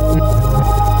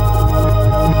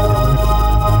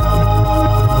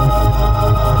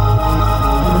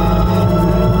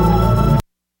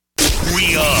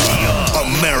 We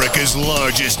are America's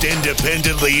largest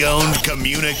independently owned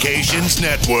communications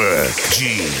network,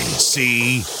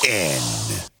 GCN.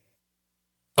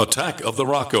 Attack of the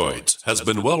Rockoids has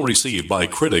been well received by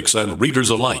critics and readers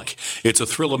alike. It's a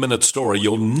thrill-a-minute story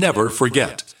you'll never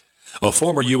forget. A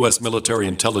former U.S. military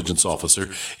intelligence officer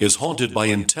is haunted by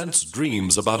intense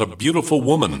dreams about a beautiful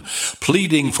woman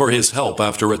pleading for his help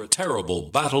after a terrible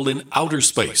battle in outer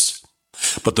space.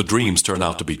 But the dreams turn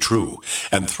out to be true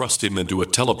and thrust him into a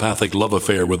telepathic love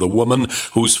affair with a woman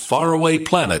whose faraway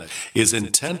planet is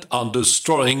intent on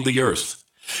destroying the Earth.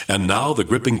 And now the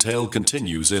gripping tale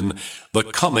continues in The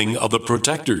Coming of the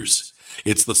Protectors.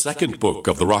 It's the second book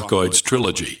of the Rockoids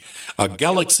trilogy, a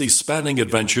galaxy-spanning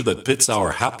adventure that pits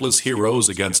our hapless heroes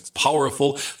against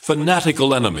powerful,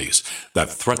 fanatical enemies that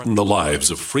threaten the lives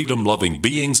of freedom-loving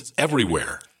beings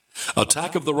everywhere.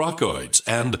 Attack of the Rockoids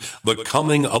and The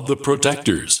Coming of the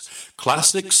Protectors.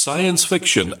 Classic science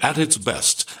fiction at its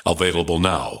best, available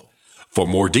now. For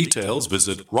more details,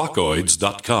 visit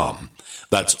rockoids.com.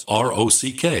 That's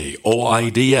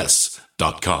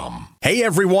ROCKOIDS.com. Hey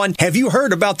everyone, have you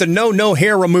heard about the No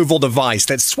hair removal device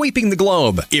that's sweeping the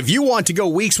globe? If you want to go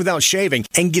weeks without shaving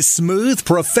and get smooth,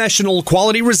 professional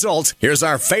quality results, here's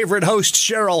our favorite host,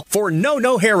 Cheryl, for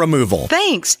No hair removal.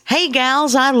 Thanks. Hey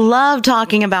gals, I love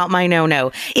talking about my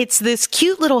No. It's this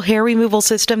cute little hair removal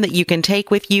system that you can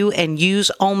take with you and use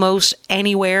almost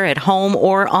anywhere at home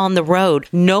or on the road.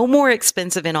 No more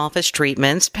expensive in-office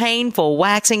treatments, painful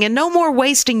waxing, and no more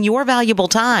wasting your valuable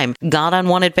time. Got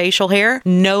unwanted facial hair?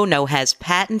 No has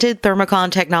patented thermocon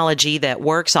technology that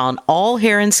works on all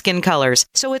hair and skin colors,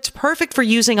 so it's perfect for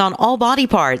using on all body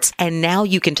parts. And now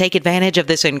you can take advantage of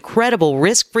this incredible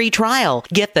risk-free trial.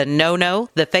 Get the No,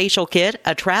 the facial kit,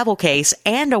 a travel case,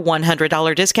 and a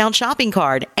 $100 discount shopping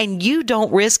card, and you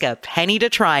don't risk a penny to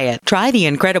try it. Try the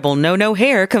incredible No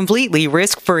hair completely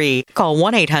risk-free. Call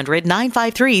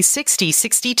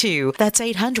 1-800-953-6062. That's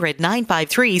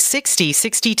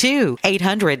 800-953-6062.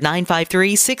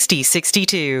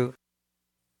 800-953-6062.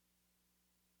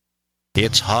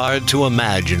 It's hard to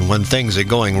imagine when things are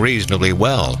going reasonably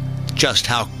well, just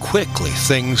how quickly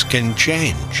things can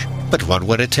change. But what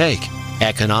would it take?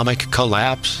 Economic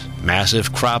collapse?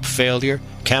 Massive crop failure?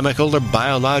 Chemical or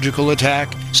biological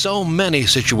attack? So many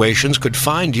situations could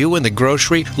find you in the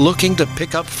grocery looking to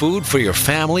pick up food for your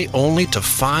family only to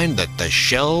find that the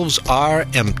shelves are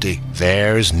empty.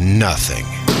 There's nothing.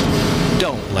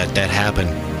 Don't let that happen.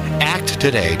 Act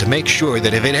today to make sure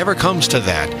that if it ever comes to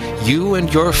that, you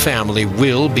and your family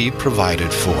will be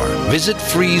provided for. Visit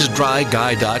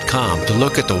freezedryguy.com to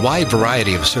look at the wide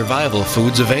variety of survival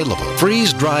foods available.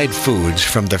 Freeze-dried foods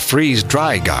from the Freeze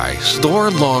Dry Guy store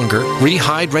longer,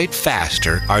 rehydrate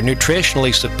faster, are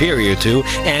nutritionally superior to,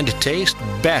 and taste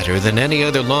better than any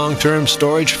other long-term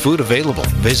storage food available.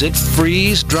 Visit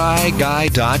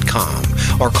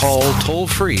freezedryguy.com or call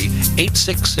toll-free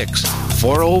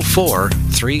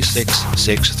 866-404-3663.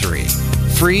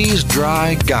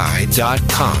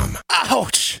 freezedryguy.com.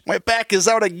 Ouch! My back is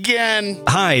out again.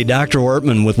 Hi, Dr.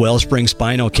 Ortman with Wellspring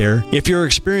Spinal Care. If you're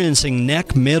experiencing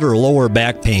neck, mid, or lower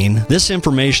back pain, this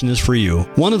information is for you.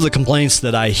 One of the complaints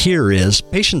that I hear is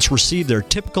patients receive their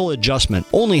typical adjustment,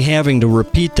 only having to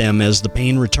repeat them as the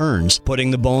pain returns.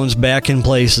 Putting the bones back in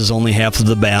place is only half of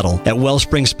the battle. At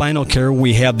Wellspring Spinal Care,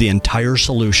 we have the entire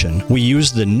solution. We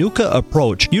use the NUCA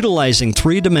approach, utilizing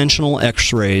three-dimensional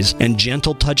x-rays and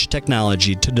gentle touch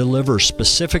technology to deliver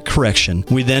specific correction.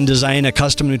 We then design a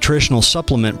custom nutritional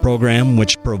supplement program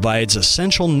which provides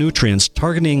essential nutrients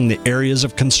targeting the areas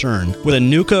of concern. With a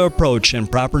NUCA approach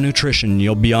and proper nutrition,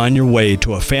 you'll be on your way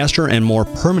to a faster and more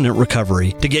permanent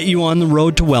recovery. To get you on the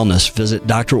road to wellness, visit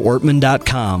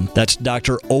drortman.com. That's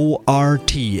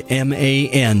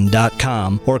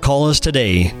drortman.com, or call us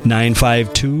today,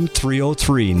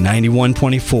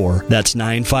 952-303-9124. That's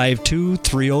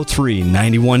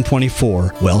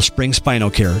 952-303-9124. Wellspring Spinal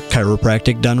Care,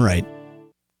 chiropractic done right.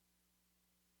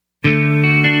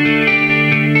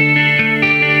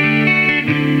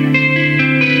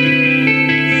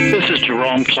 This is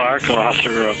Jerome Clark,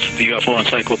 author of the UFO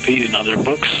Encyclopedia and other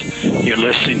books. You're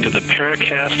listening to the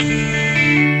Paracast.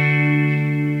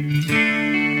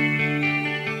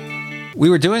 We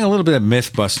were doing a little bit of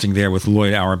myth busting there with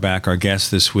Loyd Auerbach, our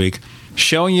guest this week,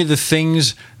 showing you the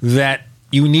things that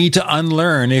you need to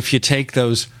unlearn if you take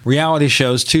those reality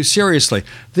shows too seriously.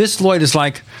 This, Loyd, is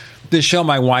like this show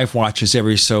my wife watches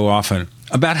every so often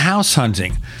about house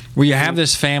hunting, where you have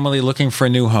this family looking for a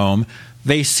new home.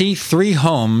 They see 3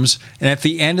 homes, and at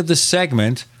the end of the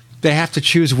segment, they have to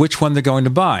choose which one they're going to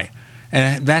buy.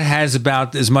 And that has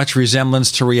about as much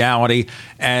resemblance to reality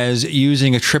as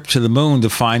using a trip to the moon to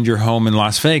find your home in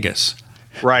Las Vegas.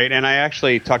 Right, and I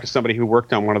actually talked to somebody who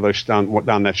worked on one of those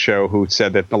on that show who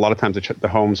said that a lot of times the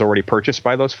home's already purchased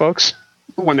by those folks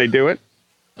when they do it.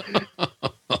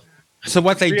 So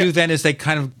what they do then is they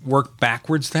kind of work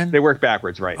backwards then? They work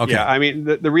backwards, right. Okay. Yeah, I mean,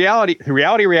 the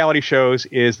reality shows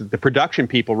is that the production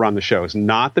people run the shows,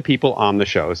 not the people on the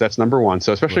shows. That's number one.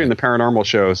 So especially in the paranormal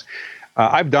shows,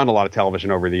 I've done a lot of television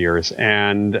over the years,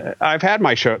 and I've had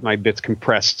my bits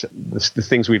compressed, the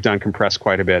things we've done compressed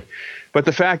quite a bit. But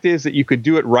the fact is that you could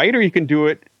do it right, or you can do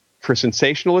it for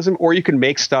sensationalism, or you can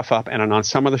make stuff up, and on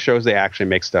some of the shows they actually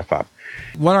make stuff up.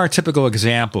 What are typical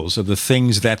examples of the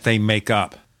things that they make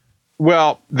up?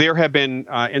 Well, there have been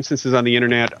instances on the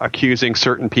internet accusing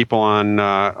certain people on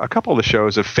a couple of the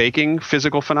shows of faking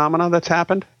physical phenomena that's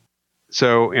happened.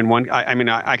 So in one,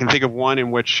 I can think of one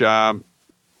in which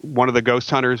one of the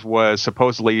ghost hunters was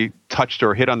supposedly touched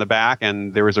or hit on the back,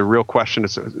 and there was a real question.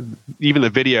 Even the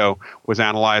video was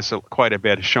analyzed quite a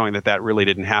bit, showing that really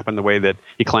didn't happen the way that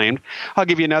he claimed. I'll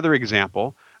give you another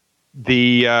example.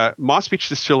 The Moss Beach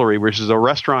Distillery, which is a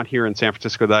restaurant here in San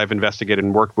Francisco that I've investigated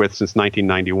and worked with since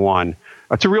 1991,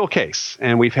 it's a real case.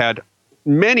 And we've had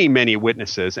many, many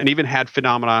witnesses and even had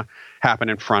phenomena happen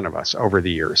in front of us over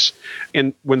the years.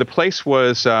 And when the place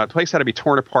had to be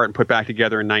torn apart and put back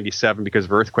together in 97 because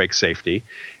of earthquake safety.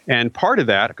 And part of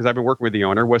that, because I've been working with the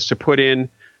owner, was to put in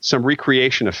some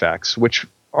recreation effects, which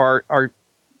are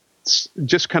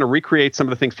just kind of recreate some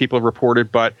of the things people have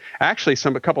reported, but actually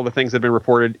a couple of the things that have been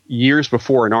reported years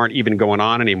before and aren't even going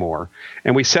on anymore.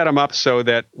 And we set them up so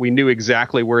that we knew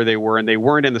exactly where they were, and they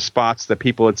weren't in the spots that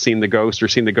people had seen the ghost or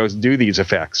seen the ghost do these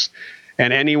effects.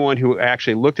 And anyone who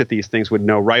actually looked at these things would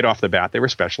know right off the bat they were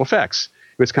special effects.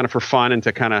 It was kind of for fun and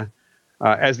to kind of,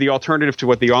 as the alternative to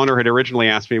what the owner had originally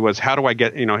asked me was, how do I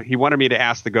get, he wanted me to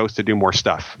ask the ghost to do more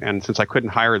stuff. And since I couldn't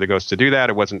hire the ghost to do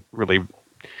that, it wasn't really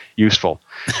useful.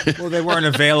 Well, they weren't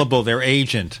available. Their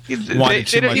agent wanted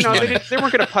too much money. They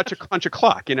weren't going to punch a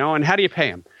clock, and how do you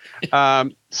pay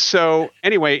them? So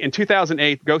anyway, in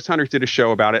 2008, Ghost Hunters did a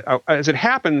show about it. As it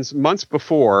happens, months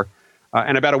before,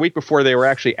 and about a week before they were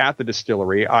actually at the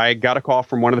distillery, I got a call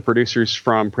from one of the producers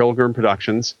from Pilgrim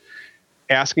Productions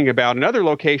asking about another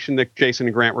location that Jason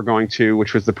and Grant were going to,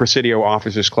 which was the Presidio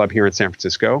Officers Club here in San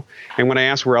Francisco. And when I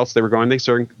asked where else they were going, they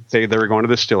say they were going to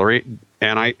the distillery.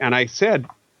 And I said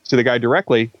to the guy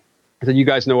directly, I said, you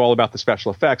guys know all about the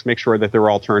special effects. Make sure that they're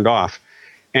all turned off.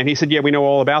 And he said, yeah, we know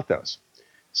all about those.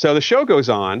 So the show goes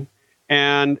on,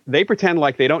 and they pretend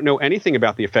like they don't know anything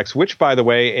about the effects, which, by the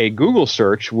way, a Google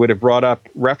search would have brought up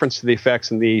reference to the effects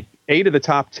in the 8 of the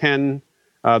top 10,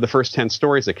 the first 10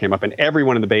 stories that came up, and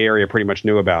everyone in the Bay Area pretty much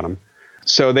knew about them.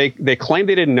 So they claimed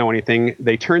they didn't know anything.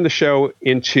 They turned the show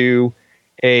into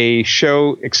a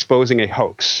show exposing a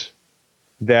hoax,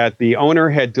 that the owner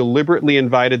had deliberately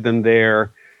invited them there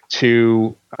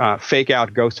to fake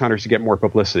out ghost hunters to get more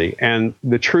publicity. And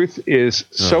the truth is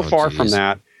so far from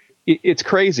that. It's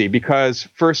crazy because,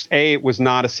 first, A, it was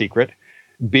not a secret.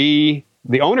 B,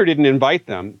 The owner didn't invite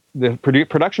them. The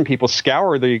production people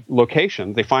scour the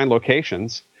locations. They find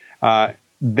locations.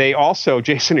 They also,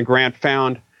 Jason and Grant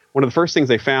found, one of the first things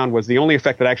they found was the only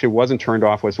effect that actually wasn't turned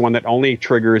off was one that only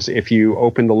triggers if you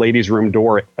open the ladies' room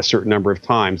door a certain number of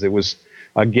times. It was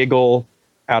a giggle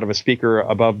out of a speaker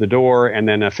above the door and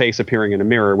then a face appearing in a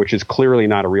mirror, which is clearly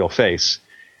not a real face.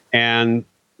 And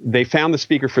they found the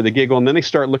speaker for the giggle, and then they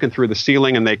start looking through the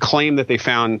ceiling, and they claim that they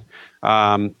found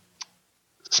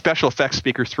special effects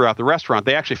speakers throughout the restaurant.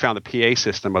 They actually found the PA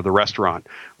system of the restaurant,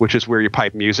 which is where you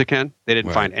pipe music in. They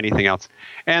didn't find anything else.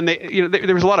 And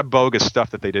there was a lot of bogus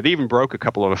stuff that they did. They even broke a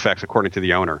couple of effects, according to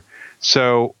the owner.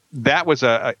 So that was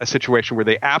a situation where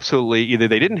they absolutely, either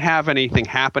they didn't have anything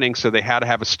happening, so they had to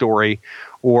have a story,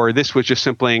 or this was just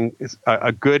simply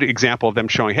a good example of them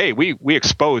showing, hey, we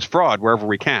expose fraud wherever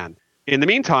we can. In the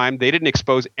meantime, they didn't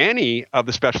expose any of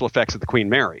the special effects of the Queen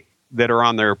Mary that are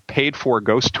on their paid-for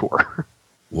ghost tour.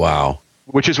 Wow.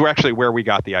 Which is actually where we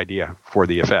got the idea for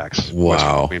the effects.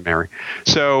 Wow. Queen Mary.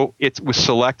 So it was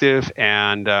selective,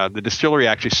 and the distillery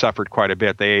actually suffered quite a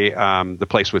bit. The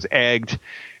place was egged.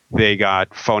 They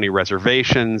got phony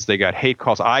reservations. They got hate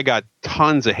calls. I got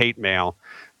tons of hate mail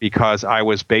because I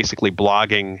was basically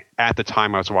blogging at the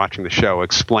time I was watching the show,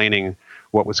 explaining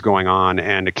what was going on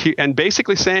and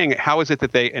basically saying, how is it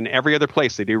that they, in every other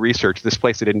place they do research, this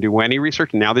place they didn't do any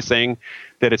research, and now they're saying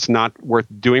that it's not worth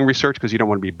doing research because you don't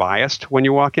want to be biased when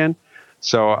you walk in.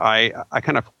 So I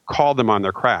kind of called them on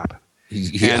their crap.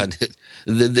 Yeah,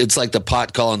 it's like the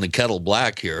pot calling the kettle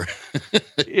black here.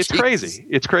 It's crazy.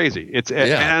 It's crazy.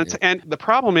 And the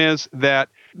problem is that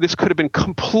this could have been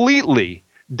completely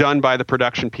done by the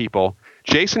production people.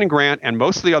 Jason and Grant and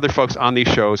most of the other folks on these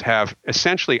shows have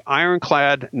essentially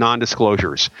ironclad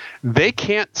non-disclosures. They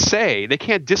can't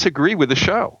disagree with the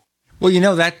show.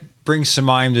 Well, that brings to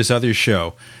mind this other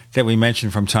show that we mention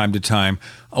from time to time,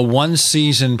 a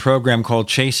one-season program called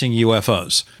Chasing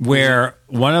UFOs, where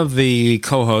one of the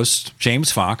co-hosts,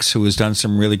 James Fox, who has done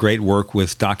some really great work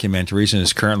with documentaries and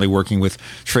is currently working with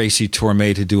Tracy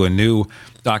Torme to do a new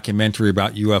documentary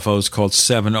about UFOs called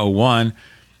 701,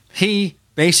 he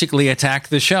basically attacked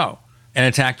the show and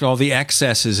attacked all the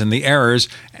excesses and the errors,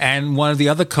 and one of the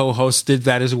other co-hosts did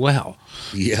that as well.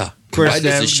 Yeah. Right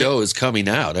as the show is coming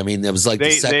out. I mean, it was like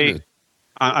the second...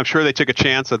 I'm sure they took a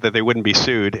chance that they wouldn't be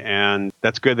sued, and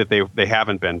that's good that they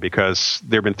haven't been, because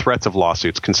there have been threats of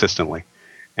lawsuits consistently.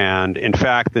 And in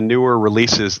fact, the newer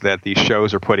releases that these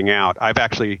shows are putting out, I've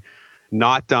actually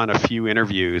not done a few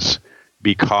interviews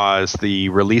because the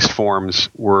release forms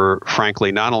were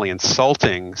frankly not only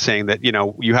insulting, saying that,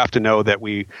 you have to know that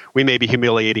we may be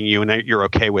humiliating you and that you're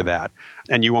okay with that.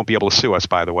 And you won't be able to sue us,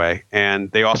 by the way. And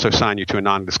they also sign you to a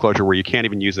non-disclosure where you can't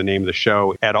even use the name of the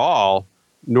show at all,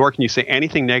 nor can you say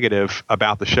anything negative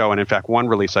about the show. And in fact, one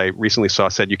release I recently saw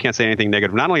said you can't say anything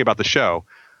negative, not only about the show,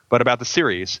 but about the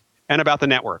series and about the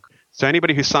network. So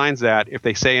anybody who signs that, if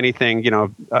they say anything,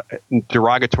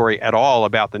 derogatory at all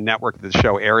about the network that the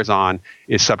show airs on,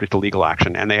 is subject to legal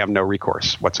action, and they have no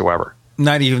recourse whatsoever.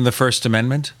 Not even the First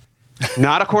Amendment?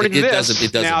 Not according to this.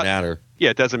 It doesn't matter.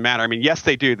 Yeah, it doesn't matter. I mean, yes,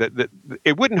 they do.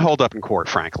 It wouldn't hold up in court,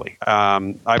 frankly.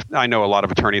 I know a lot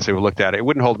of attorneys who have looked at it. It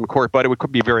wouldn't hold up in court, but it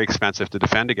could be very expensive to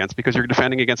defend against because you're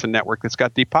defending against a network that's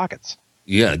got deep pockets.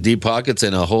 Yeah, deep pockets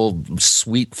and a whole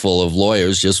suite full of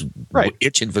lawyers just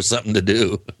itching for something to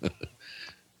do.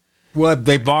 Well,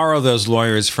 they borrow those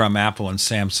lawyers from Apple and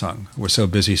Samsung. We're so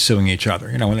busy suing each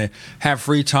other. When they have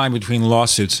free time between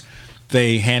lawsuits,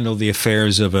 they handle the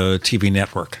affairs of a TV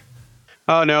network.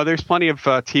 Oh, no, there's plenty of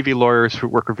TV lawyers who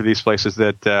work for these places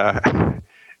that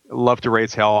love to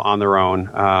raise hell on their own.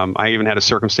 I even had a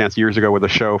circumstance years ago with a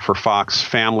show for Fox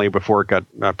Family before it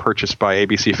got purchased by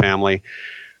ABC Family,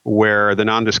 where the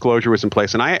non-disclosure was in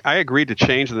place. And I agreed to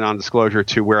change the non-disclosure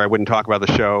to where I wouldn't talk about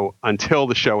the show until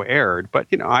the show aired. But,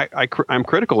 I'm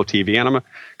critical of TV,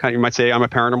 and you might say I'm a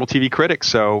paranormal TV critic.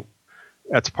 So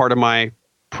that's part of my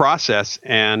process.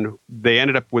 And I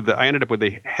ended up with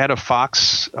the head of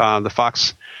Fox, the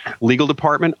Fox legal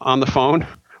department on the phone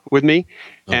with me.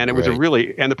 And it was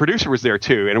and the producer was there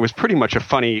too. And it was pretty much a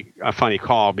funny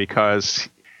call because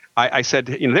I said,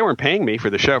 they weren't paying me for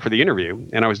the show, for the interview,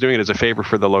 and I was doing it as a favor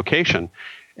for the location.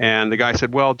 And the guy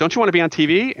said, well, don't you want to be on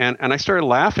TV? And I started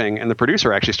laughing, and the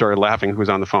producer actually started laughing, who was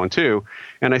on the phone too.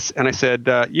 And I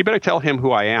said, you better tell him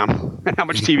who I am and how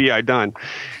much TV I've done.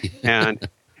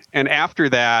 And after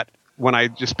that, when I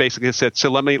just basically said, so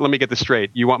let me get this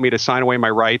straight. You want me to sign away my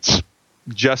rights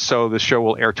just so the show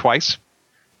will air twice?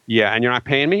 Yeah, and you're not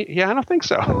paying me? Yeah, I don't think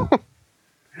so.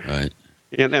 Right.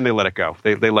 And they let it go.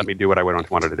 They let me do what I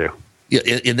wanted to do.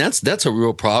 Yeah, and that's a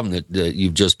real problem that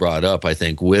you've just brought up, I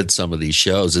think, with some of these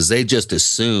shows, is they just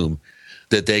assume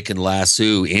that they can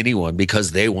lasso anyone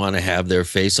because they want to have their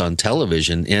face on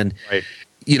television. And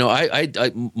you know,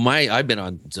 I've been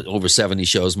on over 70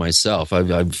 shows myself.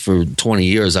 I've for 20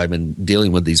 years I've been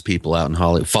dealing with these people out in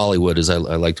Follywood, as I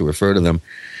like to refer to them.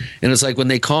 And it's like when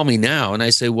they call me now, and I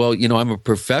say, well, you know, I'm a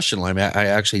professional. I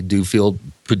actually do field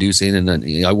producing, and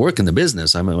you know, I work in the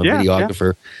business. I'm a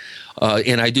videographer,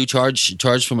 and I do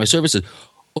charge for my services.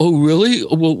 Oh, really?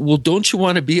 Well, don't you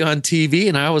want to be on TV?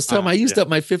 And I always tell them I used up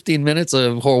my 15 minutes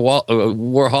of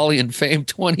Warholian fame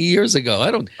 20 years ago.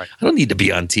 I don't need to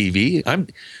be on TV.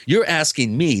 You're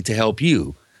asking me to help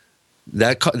you.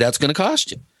 That's going to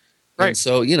cost you. Right. And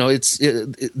so, you know,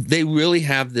 they really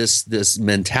have this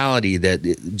mentality that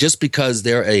just because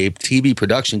they're a TV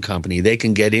production company, they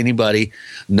can get anybody,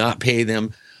 not pay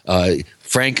them.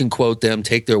 Frank can quote them,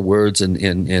 take their words,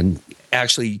 and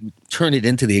actually turn it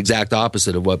into the exact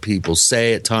opposite of what people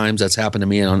say at times. That's happened to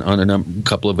me on a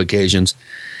couple of occasions.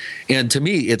 And to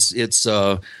me, it's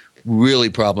really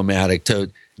problematic to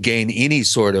gain any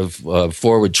sort of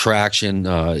forward traction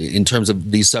in terms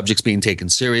of these subjects being taken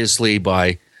seriously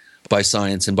by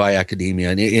science and by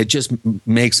academia. And it just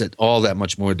makes it all that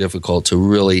much more difficult to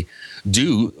really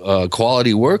do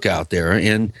quality work out there.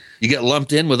 And you get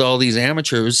lumped in with all these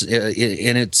amateurs,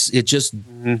 and it's just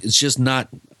not,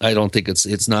 I don't think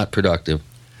it's not productive.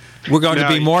 We're going to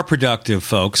be more productive,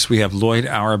 folks. We have Loyd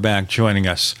Auerbach joining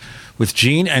us. With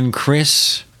Gene and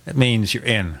Chris, that means you're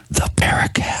in the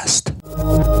Paracast.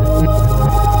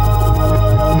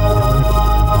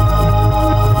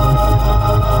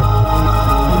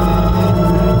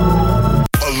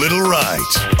 A little right,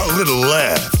 a little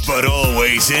left, but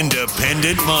always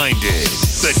independent-minded.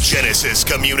 The Genesis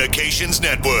Communications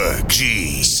Network,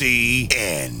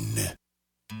 GCN.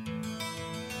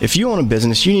 If you own a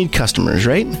business, you need customers,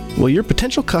 right? Well, your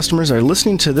potential customers are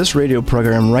listening to this radio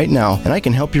program right now, and I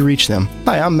can help you reach them.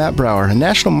 Hi, I'm Matt Brower, a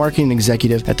national marketing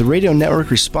executive at the radio network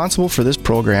responsible for this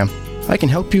program. I can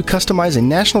help you customize a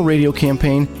national radio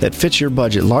campaign that fits your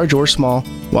budget, large or small,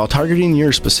 while targeting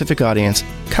your specific audience.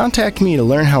 Contact me to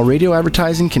learn how radio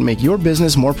advertising can make your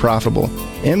business more profitable.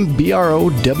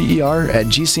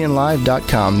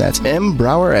 mbrower@gcnlive.com. That's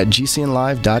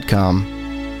mbrower@gcnlive.com.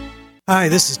 Hi,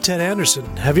 this is Ted Anderson.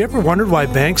 Have you ever wondered why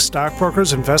banks,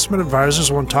 stockbrokers, investment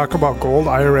advisors won't talk about gold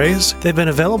IRAs? They've been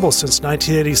available since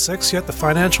 1986, yet the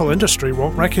financial industry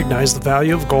won't recognize the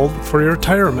value of gold for your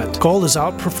retirement. Gold has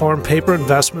outperformed paper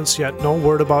investments, yet no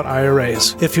word about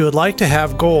IRAs. If you would like to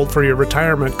have gold for your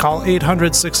retirement, call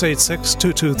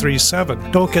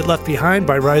 800-686-2237. Don't get left behind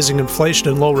by rising inflation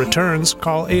and low returns.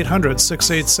 Call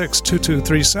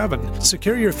 800-686-2237.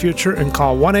 Secure your future and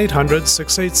call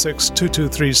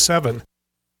 1-800-686-2237.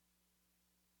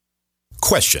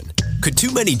 Question: could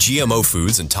too many GMO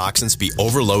foods and toxins be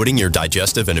overloading your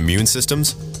digestive and immune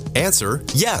systems? Answer: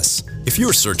 yes. If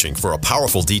you're searching for a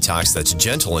powerful detox that's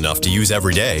gentle enough to use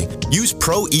every day, use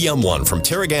Pro EM1 from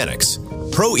Terraganics.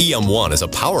 Pro EM1 is a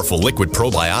powerful liquid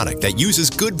probiotic that uses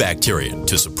good bacteria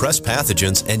to suppress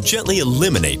pathogens and gently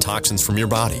eliminate toxins from your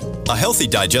body. A healthy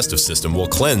digestive system will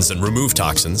cleanse and remove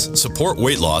toxins, support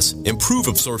weight loss, improve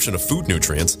absorption of food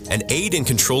nutrients, and aid in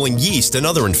controlling yeast and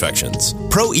other infections.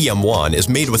 Pro EM1 is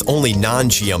made with only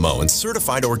non-GMO and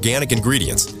certified organic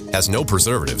ingredients, has no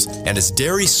preservatives, and is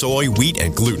dairy, soy, wheat,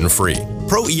 and gluten-free.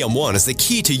 Pro EM1 is the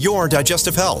key to your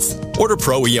digestive health. Order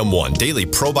Pro EM1 Daily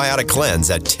Probiotic Cleanse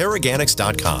at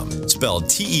Terraganics.com, spelled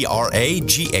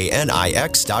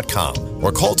Terraganix.com,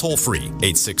 or call toll-free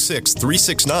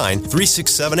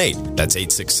 866-369-3678. That's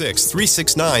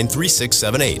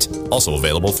 866-369-3678. Also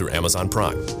available through Amazon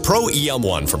Prime. Pro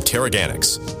EM1 from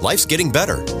Terraganics. Life's getting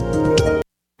better.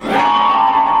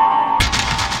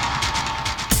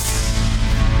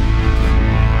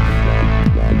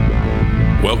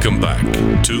 Welcome back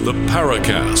to the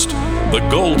Paracast, the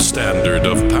gold standard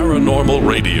of paranormal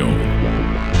radio.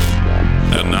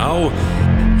 And now,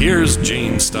 here's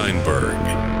Gene Steinberg.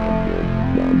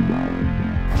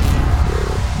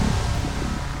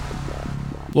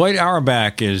 Loyd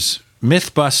Auerbach is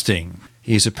myth-busting.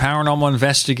 He's a paranormal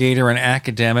investigator and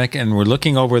academic, and we're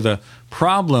looking over the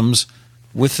problems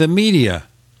with the media,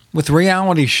 with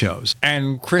reality shows.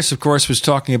 And Chris, of course, was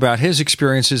talking about his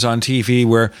experiences on TV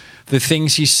where the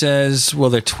things he says, well,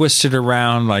 they're twisted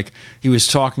around. Like he was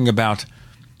talking about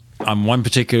on one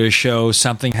particular show,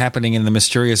 something happening in the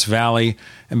mysterious valley.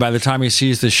 And by the time he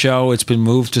sees the show, it's been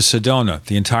moved to Sedona,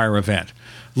 the entire event.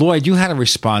 Loyd, you had a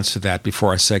response to that before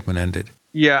our segment ended.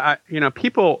 Yeah,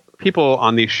 people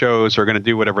on these shows are going to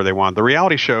do whatever they want. The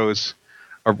reality shows,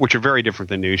 which are very different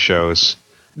than news shows,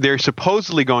 they're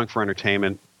supposedly going for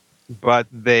entertainment, but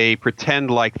they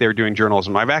pretend like they're doing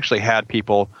journalism. I've actually had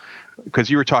people because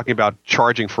you were talking about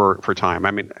charging for time.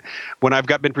 I mean, when I've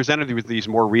been presented with these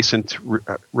more recent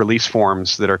release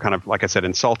forms that are kind of, like I said,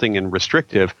 insulting and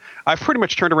restrictive, I've pretty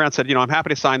much turned around and said, I'm happy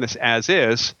to sign this as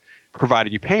is,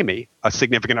 provided you pay me a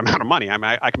significant amount of money. I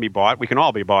mean, I can be bought. We can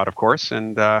all be bought, of course.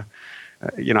 And, I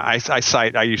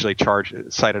usually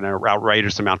cite an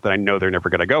outrageous amount that I know they're never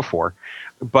going to go for.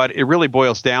 But it really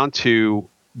boils down to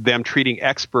them treating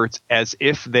experts as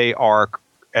if they are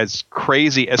as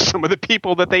crazy as some of the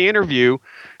people that they interview.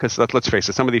 Because let's face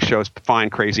it, some of these shows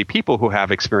find crazy people who have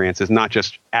experiences, not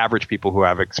just average people who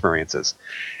have experiences.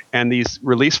 And these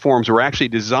release forms were actually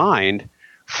designed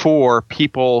for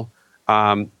people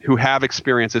who have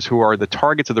experiences, who are the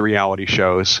targets of the reality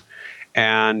shows,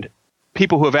 and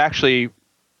people who have actually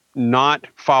not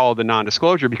followed the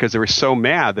non-disclosure because they were so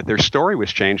mad that their story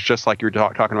was changed, just like you were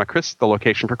talking about Chris, the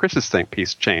location for Chris's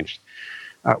piece changed.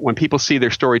 When people see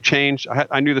their story changed,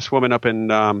 I knew this woman up in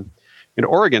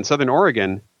Oregon, Southern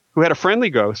Oregon, who had a friendly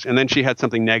ghost, and then she had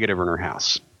something negative in her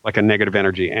house, like a negative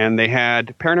energy, and they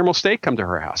had Paranormal State come to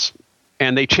her house,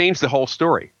 and they changed the whole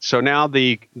story. So now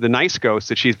the nice ghost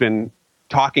that she's been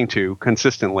talking to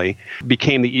consistently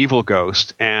became the evil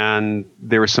ghost, and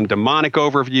there was some demonic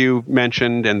overview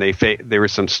mentioned, and there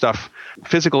was some stuff,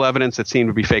 physical evidence that seemed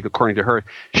to be fake according to her.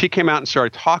 She came out and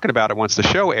started talking about it once the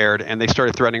show aired, and they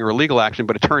started threatening her legal action,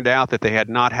 but it turned out that they had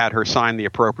not had her sign the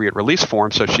appropriate release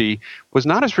form, so she was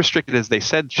not as restricted as they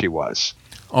said she was.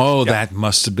 Oh, yeah. That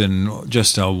must have been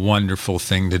just a wonderful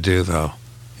thing to do, though.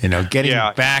 Getting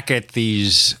back at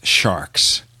these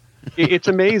sharks. It's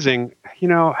amazing.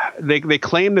 They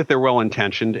claim that they're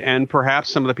well-intentioned, and perhaps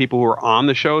some of the people who are on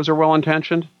the shows are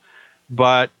well-intentioned,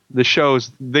 but the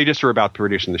shows, they just are about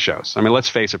producing the shows. I mean, let's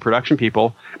face it, production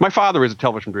people. My father was a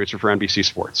television producer for NBC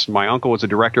Sports. My uncle was a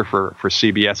director for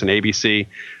CBS and ABC.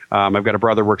 I've got a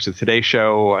brother who works at the Today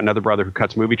Show, another brother who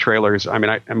cuts movie trailers. I mean,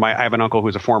 I have an uncle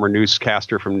who's a former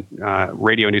newscaster from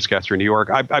radio newscaster in New York.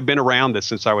 I've been around this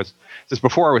since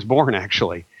before I was born,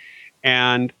 actually.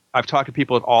 And I've talked to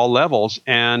people at all levels,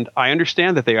 and I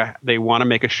understand that they want to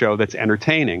make a show that's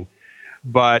entertaining,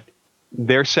 but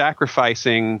they're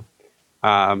sacrificing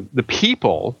the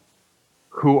people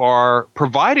who are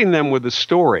providing them with the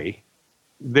story.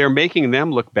 They're making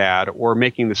them look bad, or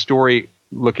making the story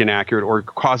look inaccurate, or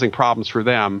causing problems for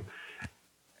them,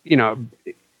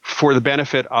 for the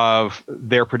benefit of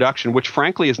their production, which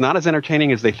frankly is not as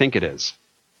entertaining as they think it is.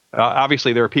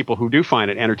 Obviously, there are people who do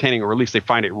find it entertaining, or at least they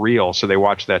find it real, so they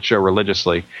watch the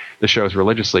shows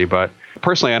religiously. But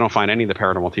personally, I don't find any of the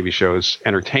paranormal TV shows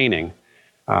entertaining.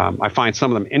 I find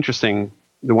some of them interesting.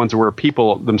 The ones where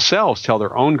people themselves tell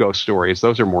their own ghost stories,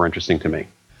 those are more interesting to me.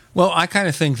 Well, I kind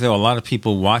of think, though, a lot of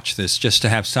people watch this just to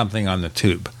have something on the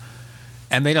tube,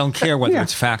 and they don't care whether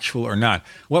it's factual or not.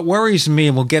 What worries me,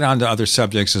 and we'll get on to other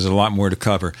subjects, there's a lot more to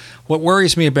cover. What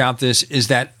worries me about this is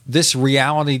that this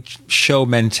reality show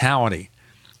mentality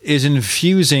is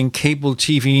infusing cable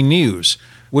TV news,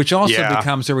 which also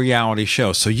becomes a reality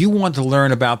show. So you want to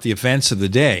learn about the events of the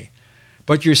day,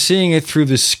 but you're seeing it through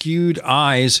the skewed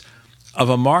eyes of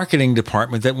a marketing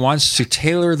department that wants to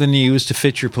tailor the news to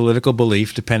fit your political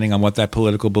belief, depending on what that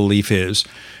political belief is,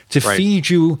 to feed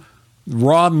you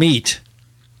raw meat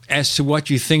as to what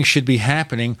you think should be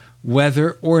happening,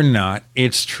 whether or not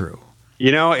it's true.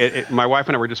 My wife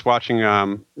and I were just watching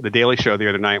The Daily Show the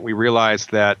other night. We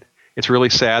realized that it's really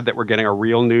sad that we're getting our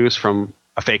real news from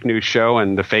a fake news show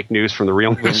and the fake news from the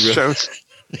real news shows.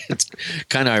 It's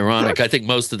kind of ironic. I think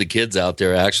most of the kids out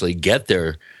there actually get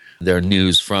their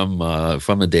news from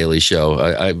The Daily Show.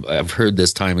 I've heard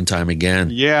this time and time again.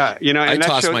 Yeah, I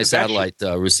tossed my satellite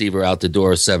receiver out the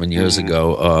door 7 years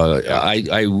ago.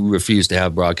 I refuse to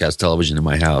have broadcast television in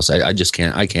my house. I just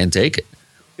can't. I can't take it.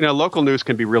 Local news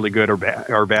can be really good or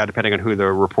bad depending on who the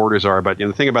reporters are. But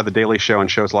the thing about The Daily Show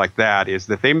and shows like that is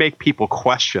that they make people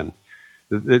question.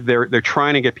 They're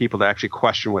trying to get people to actually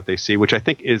question what they see, which I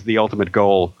think is the ultimate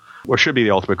goal, or should be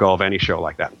the ultimate goal of any show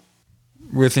like that.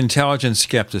 With intelligent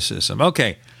skepticism.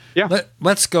 Okay. Yeah.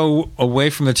 Let's go away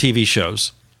from the TV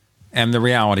shows and the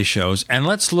reality shows, and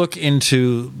let's look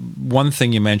into one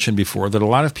thing you mentioned before, that a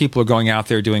lot of people are going out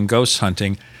there doing ghost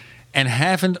hunting and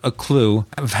haven't a clue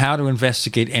of how to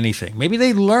investigate anything. Maybe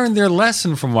they learned their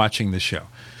lesson from watching the show.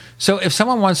 So if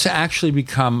someone wants to actually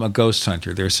become a ghost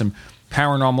hunter, there's some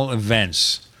paranormal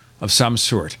events of some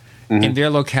sort in their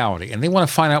locality, and they want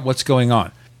to find out what's going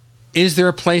on. Is there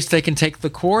a place they can take the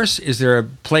course? Is there a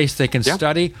place they can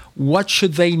study? What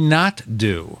should they not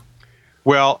do?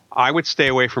 Well, I would stay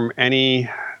away from any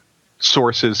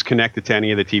sources connected to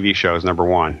any of the TV shows, number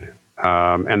one.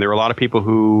 And there are a lot of people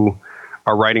who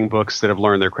are writing books that have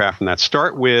learned their craft from that.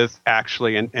 Start with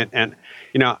actually, and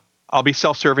I'll be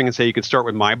self-serving and say you can start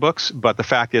with my books, but the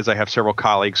fact is I have several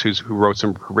colleagues who've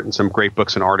written some great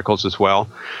books and articles as well.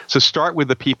 So start with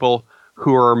the people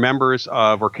who are members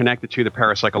of or connected to the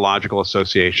Parapsychological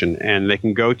Association, and they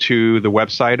can go to the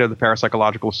website of the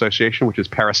Parapsychological Association, which is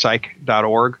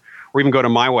parapsych.org, or even go to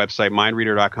my website,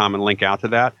 mindreader.com, and link out to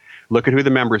that. Look at who the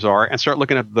members are and start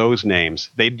looking at those names.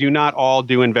 They do not all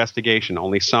do investigation.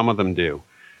 Only some of them do.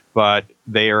 But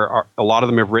a lot of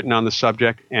them have written on the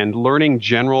subject, and learning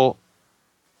general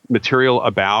material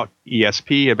about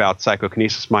ESP, about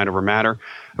psychokinesis, mind over matter,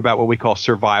 about what we call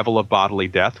survival of bodily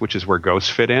death, which is where ghosts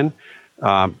fit in.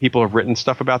 People have written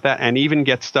stuff about that and even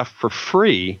get stuff for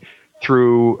free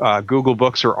through Google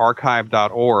Books or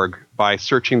archive.org by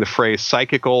searching the phrase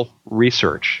psychical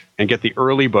research and get the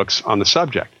early books on the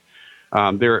subject.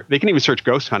 They can even search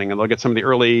ghost hunting, and they'll get some of the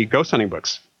early ghost hunting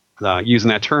books using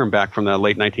that term back from the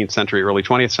late 19th century, early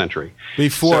 20th century.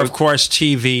 Before, of course,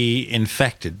 TV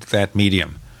infected that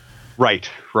medium. Right.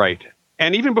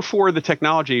 And even before the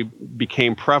technology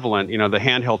became prevalent, the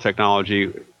handheld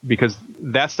technology, because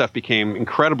that stuff became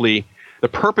incredibly, the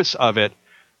purpose of it,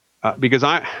 because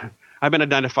I've been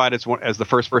identified as the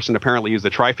first person to apparently use the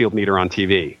tri-field meter on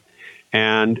TV.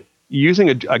 And using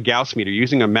a Gauss meter,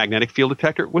 using a magnetic field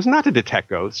detector, was not to detect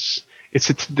ghosts. It's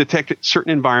to detect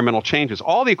certain environmental changes.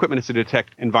 All the equipment is to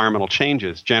detect environmental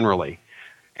changes generally.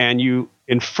 And you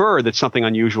infer that something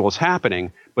unusual is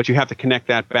happening, but you have to connect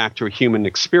that back to a human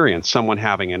experience, someone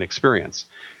having an experience.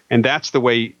 And that's the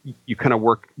way you kind of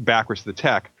work backwards to the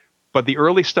tech. But the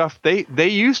early stuff, they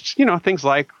used, things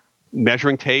like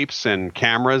measuring tapes and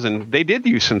cameras, and they did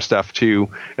use some stuff to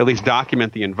at least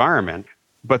document the environment.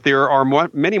 But there are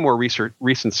many more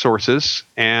recent sources,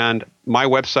 and my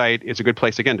website is a good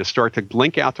place, again, to start to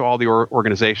link out to all the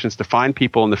organizations, to find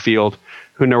people in the field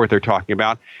who know what they're talking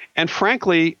about. And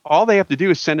frankly, all they have to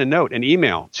do is send a note, an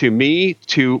email to me,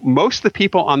 to most of the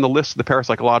people on the list of the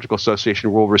Parapsychological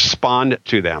Association will respond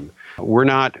to them. We're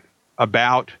not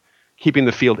about keeping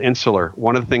the field insular.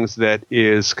 One of the things that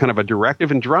is kind of a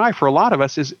directive and drive for a lot of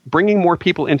us is bringing more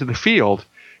people into the field,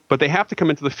 but they have to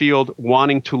come into the field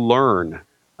wanting to learn.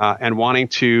 And wanting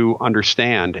to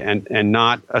understand and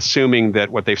not assuming that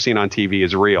what they've seen on TV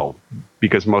is real,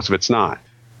 because most of it's not.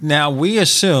 Now, we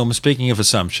assume, speaking of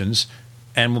assumptions,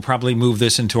 and we'll probably move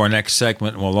this into our next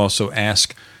segment, and we'll also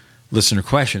ask listener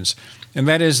questions, and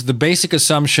that is the basic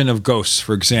assumption of ghosts,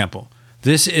 for example.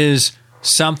 This is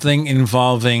something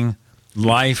involving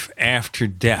life after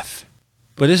death.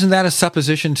 But isn't that a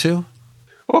supposition, too?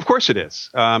 Well, of course it is.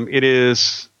 It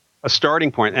is a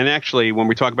starting point. And actually, when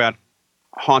we talk about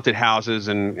haunted houses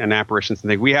and apparitions and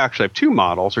things, we actually have two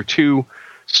models or two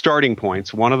starting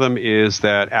points. One of them is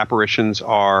that apparitions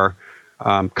are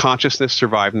consciousness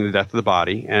surviving the death of the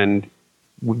body, and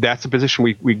that's the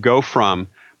position we go from,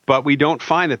 but we don't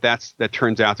find that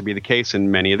turns out to be the case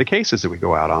in many of the cases that we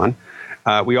go out on.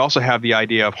 We also have the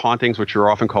idea of hauntings, which are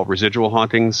often called residual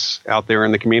hauntings out there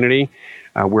in the community,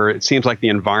 where it seems like the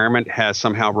environment has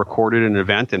somehow recorded an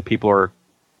event and people are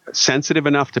sensitive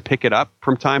enough to pick it up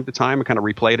from time to time and kind of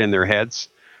replay it in their heads,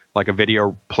 like a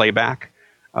video playback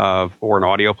or an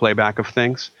audio playback of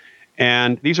things.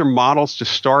 And these are models to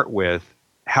start with.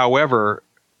 However,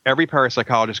 every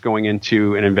parapsychologist going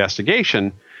into an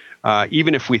investigation,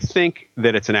 even if we think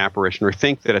that it's an apparition or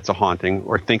think that it's a haunting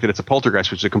or think that it's a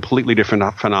poltergeist, which is a completely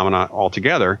different phenomenon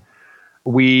altogether,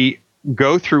 we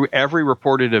go through every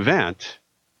reported event,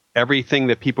 everything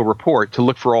that people report, to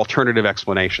look for alternative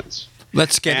explanations.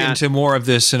 Let's get into more of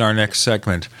this in our next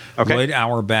segment. Okay. Loyd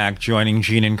Auerbach joining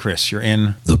Gene and Chris. You're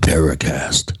in the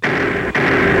Paracast.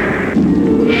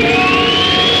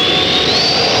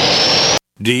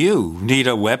 Do you need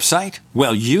a website?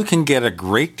 Well, you can get a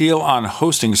great deal on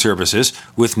hosting services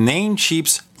with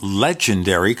Namecheap's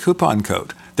legendary coupon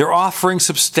code. They're offering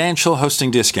substantial hosting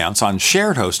discounts on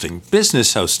shared hosting,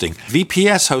 business hosting,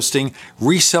 VPS hosting,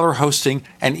 reseller hosting,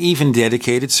 and even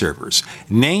dedicated servers.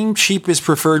 Namecheap is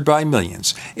preferred by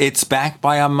millions. It's backed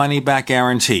by a money-back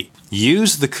guarantee.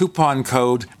 Use the coupon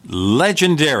code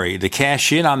LEGENDARY to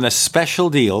cash in on the special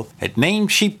deal at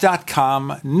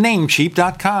Namecheap.com,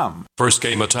 Namecheap.com. First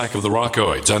came Attack of the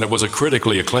Rockoids, and it was a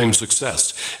critically acclaimed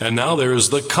success. And now there's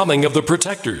The Coming of the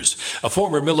Protectors. A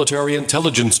former military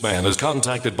intelligence man is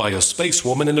contacted by a space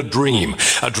woman in a dream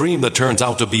that turns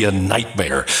out to be a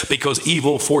nightmare because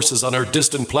evil forces on her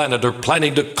distant planet are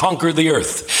planning to conquer the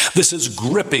Earth. This is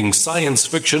gripping science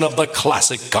fiction of the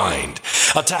classic kind.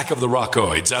 Attack of the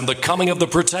Rockoids and The Coming of the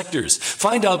Protectors.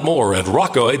 Find out more at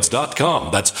rockoids.com.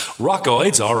 That's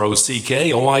rockoids,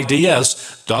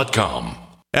 ROCKOIDS.com.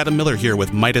 Adam Miller here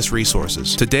with Midas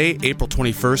Resources. Today, April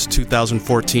 21st,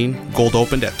 2014, gold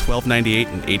opened at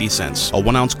 $12.9880. A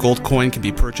 1-ounce gold coin can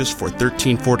be purchased for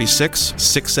 $13.46,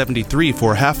 $6.73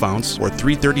 for a half ounce, or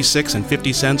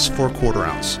 $3.36.50 for a quarter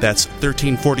ounce. That's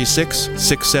 $13.46,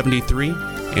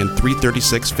 $6.73, and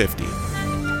 $3.36.50.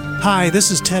 Hi,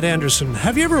 this is Ted Anderson.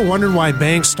 Have you ever wondered why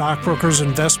banks, stockbrokers,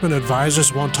 investment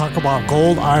advisors won't talk about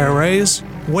gold IRAs?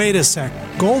 Wait a sec.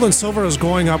 Gold and silver is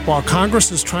going up while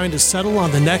Congress is trying to settle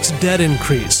on the next debt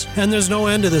increase. And there's no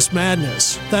end to this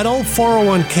madness. That old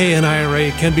 401k and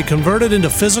IRA can be converted into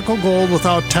physical gold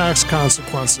without tax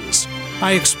consequences.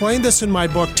 I explained this in my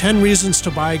book, 10 Reasons to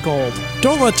Buy Gold.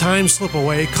 Don't let time slip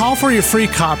away. Call for your free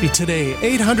copy today,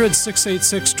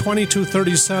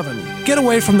 800-686-2237. Get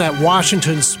away from that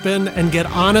Washington spin and get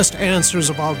honest answers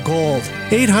about gold.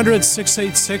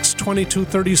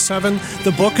 800-686-2237.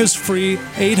 The book is free,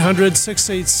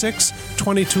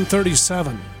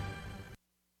 800-686-2237.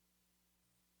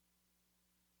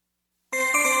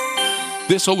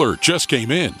 This alert just came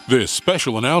in. This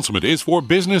special announcement is for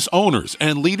business owners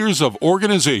and leaders of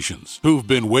organizations who've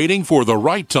been waiting for the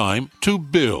right time to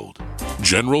build.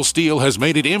 General Steel has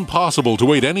made it impossible to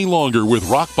wait any longer with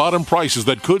rock-bottom prices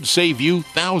that could save you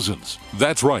thousands.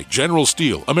 That's right, General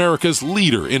Steel, America's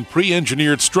leader in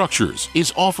pre-engineered structures,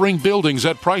 is offering buildings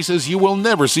at prices you will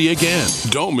never see again.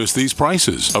 Don't miss these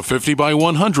prices. A 50 by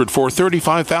 100 for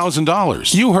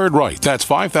 $35,000. You heard right, that's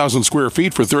 5,000 square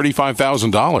feet for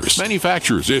 $35,000.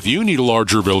 Manufacturers, if you need a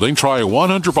larger building, try a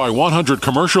 100 by 100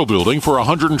 commercial building for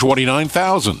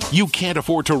 $129,000. You can't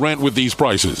afford to rent with these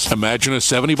prices. Imagine a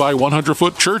 70 by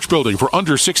 100-foot church building for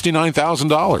under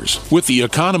 $69,000. With the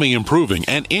economy improving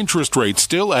and interest rates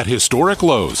still at historic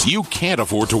lows, you can't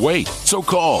afford to wait. So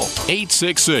call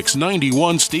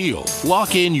 866-91-STEEL.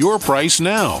 Lock in your price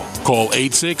now. Call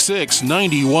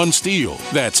 866-91-STEEL.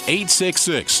 That's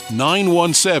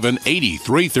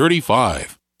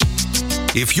 866-917-8335.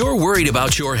 If you're worried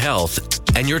about your health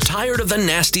and you're tired of the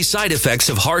nasty side effects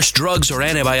of harsh drugs or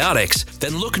antibiotics,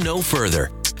 then look no further.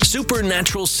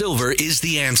 Supernatural Silver is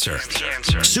the answer.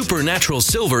 Supernatural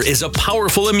Silver is a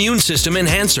powerful immune system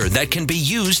enhancer that can be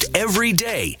used every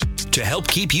day to help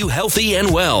keep you healthy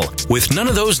and well with none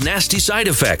of those nasty side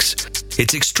effects.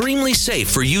 It's extremely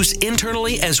safe for use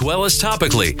internally as well as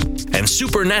topically. And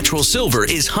Supernatural Silver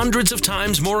is hundreds of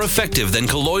times more effective than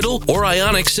colloidal or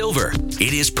ionic silver.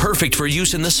 It is perfect for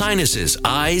use in the sinuses,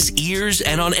 eyes, ears,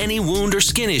 and on any wound or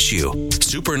skin issue.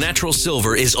 Supernatural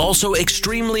Silver is also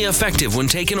extremely effective when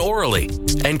taken orally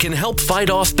and can help fight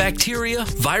off bacteria,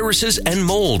 viruses, and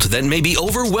mold that may be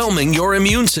overwhelming your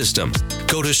immune system.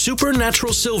 Go to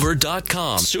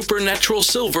supernaturalsilver.com,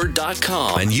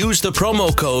 supernaturalsilver.com, and use the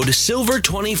promo code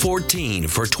SILVER2014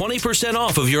 for 20%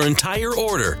 off of your entire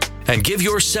order and give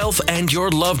yourself and your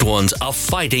loved ones a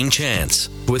fighting chance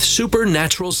with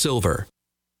Supernatural Silver.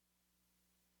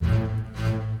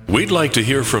 We'd like to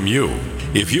hear from you.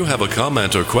 If you have a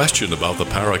comment or question about the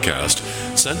Paracast,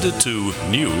 send it to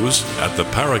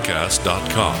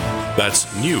news@theparacast.com.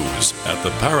 That's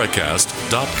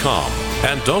news@theparacast.com.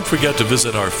 And don't forget to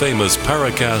visit our famous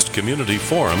Paracast community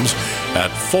forums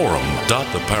at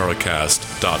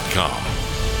forum.theparacast.com.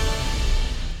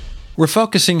 We're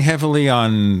focusing heavily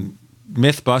on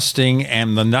myth-busting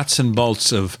and the nuts and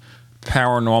bolts of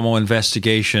paranormal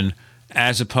investigation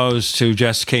as opposed to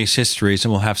just case histories,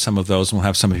 and we'll have some of those, and we'll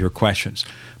have some of your questions.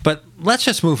 But let's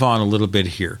just move on a little bit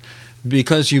here,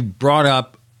 because you brought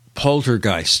up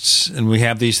poltergeists, and we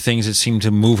have these things that seem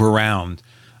to move around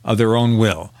of their own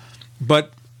will.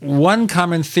 But one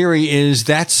common theory is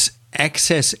that's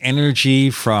excess energy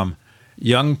from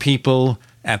young people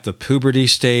at the puberty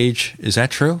stage. Is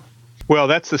that true? Well,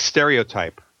 that's the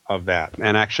stereotype of that.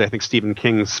 And actually, I think Stephen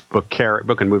King's book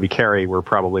and movie Carrie were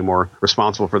probably more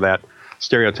responsible for that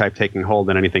stereotype taking hold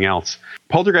than anything else.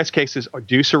 Poltergeist cases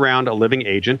do surround a living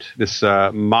agent. This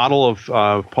model of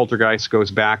poltergeist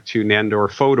goes back to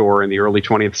Nandor Fodor in the early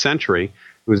 20th century,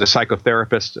 who was a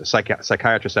psychotherapist,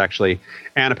 psychiatrist actually,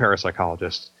 and a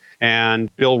parapsychologist.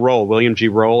 And William G.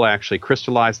 Roll actually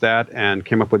crystallized that and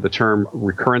came up with the term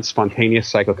recurrent spontaneous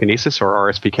psychokinesis, or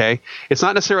RSPK. It's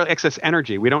not necessarily excess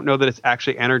energy. We don't know that it's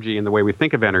actually energy in the way we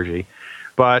think of energy,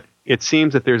 but it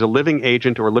seems that there's a living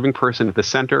agent or a living person at the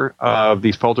center of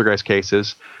these poltergeist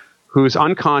cases whose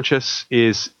unconscious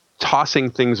is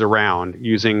tossing things around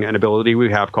using an ability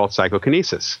we have called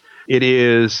psychokinesis. It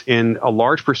is, in a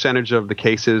large percentage of the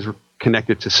cases,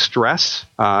 connected to stress,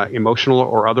 emotional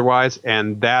or otherwise,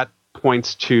 and that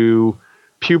points to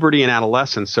puberty and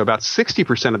adolescence. So about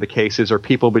 60% of the cases are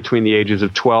people between the ages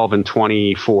of 12 and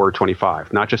 24,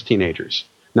 25, not just teenagers,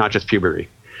 not just puberty.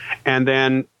 And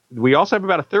then we also have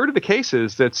about a third of the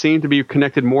cases that seem to be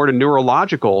connected more to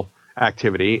neurological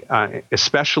activity,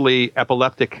 especially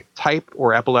epileptic type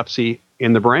or epilepsy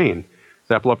in the brain.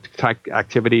 The epileptic type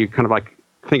activity, kind of like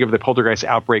think of the poltergeist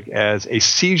outbreak as a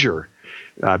seizure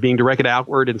being directed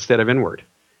outward instead of inward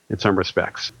in some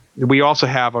respects. We also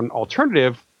have an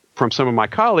alternative from some of my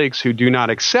colleagues who do not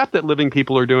accept that living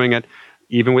people are doing it.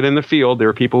 Even within the field, there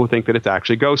are people who think that it's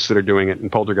actually ghosts that are doing it in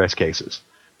poltergeist cases.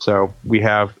 So we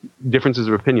have differences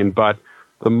of opinion, but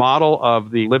the model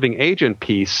of the living agent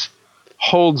piece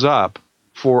holds up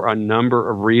for a number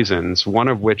of reasons, one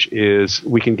of which is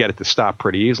we can get it to stop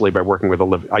pretty easily by working with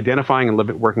identifying and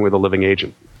working with a living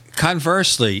agent.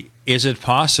 Conversely, is it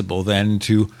possible then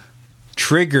to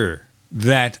trigger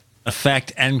that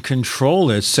effect and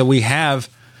control it so we have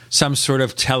some sort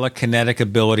of telekinetic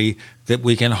ability that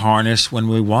we can harness when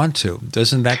we want to?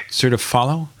 Doesn't that sort of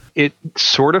follow? It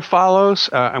sort of follows,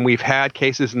 and we've had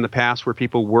cases in the past where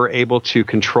people were able to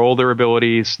control their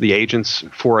abilities, the agents,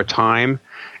 for a time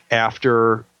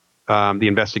after the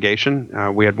investigation.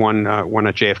 We had one at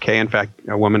JFK, in fact,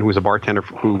 a woman who was a bartender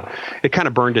who it kind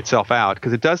of burned itself out,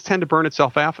 because it does tend to burn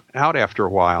itself out after a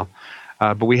while.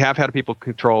 But we have had people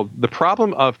control. The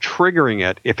problem of triggering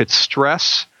it, if it's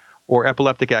stress or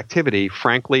epileptic activity,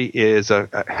 frankly, is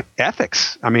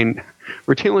ethics. I mean,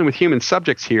 we're dealing with human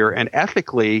subjects here, and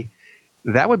ethically,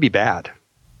 that would be bad.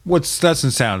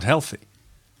 Doesn't sound healthy.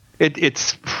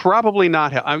 It's probably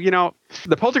not.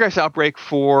 The poltergeist outbreak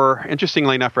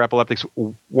interestingly enough, for epileptics,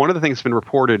 one of the things that's been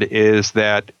reported is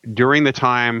that during the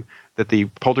time that the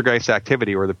poltergeist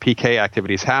activity or the PK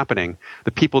activity is happening,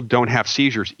 the people don't have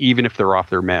seizures, even if they're off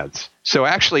their meds. So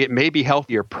actually, it may be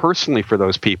healthier personally for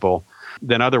those people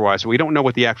than otherwise. We don't know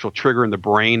what the actual trigger in the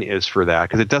brain is for that,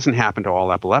 because it doesn't happen to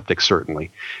all epileptics,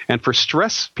 certainly. And for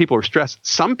people who are stressed,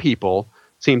 some people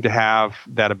seem to have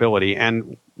that ability.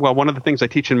 And, well, one of the things I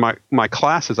teach in my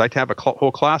classes, I have a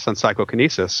whole class on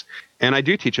psychokinesis, and I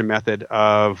do teach a method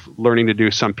of learning to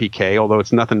do some PK, although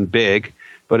it's nothing big,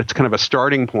 but it's kind of a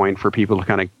starting point for people to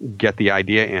kind of get the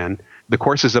idea in. The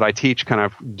courses that I teach kind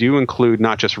of do include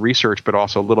not just research, but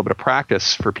also a little bit of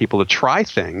practice for people to try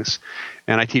things.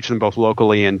 And I teach them both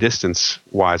locally and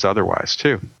distance-wise otherwise,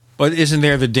 too. But isn't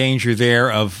there the danger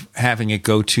there of having it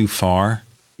go too far?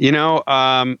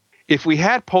 If we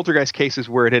had poltergeist cases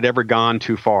where it had ever gone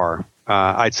too far,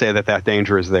 I'd say that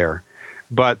danger is there.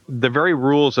 But the very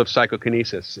rules of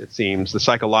psychokinesis, it seems, the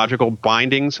psychological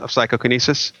bindings of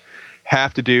psychokinesis,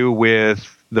 have to do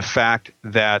with the fact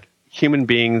that human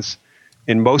beings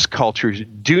in most cultures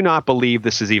do not believe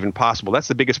this is even possible. That's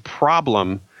the biggest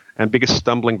problem and biggest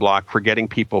stumbling block for getting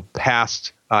people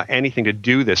past anything to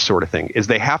do this sort of thing, is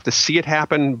they have to see it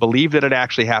happen, believe that it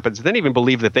actually happens, then even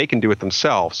believe that they can do it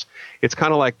themselves. It's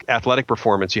kind of like athletic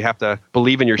performance. You have to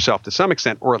believe in yourself to some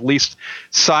extent, or at least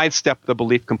sidestep the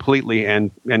belief completely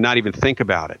and not even think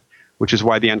about it, which is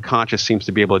why the unconscious seems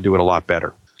to be able to do it a lot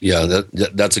better. Yeah,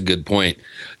 that's a good point.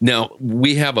 Now,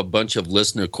 we have a bunch of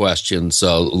listener questions,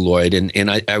 Loyd, and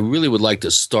I really would like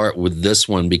to start with this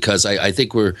one, because I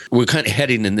think we're kind of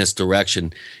heading in this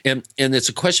direction. And it's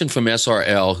a question from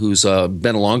SRL, who's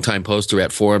been a longtime poster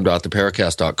at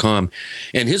forum.theparacast.com.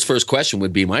 And his first question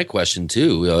would be my question,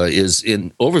 too, is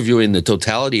in overviewing the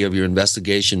totality of your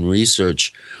investigation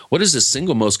research, what is the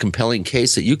single most compelling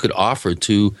case that you could offer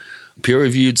to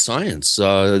peer-reviewed science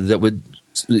that would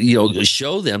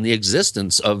show them the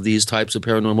existence of these types of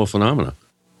paranormal phenomena?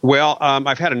 Well,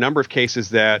 I've had a number of cases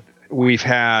that we've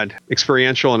had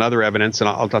experiential and other evidence, and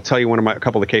I'll tell you a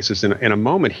couple of the cases in a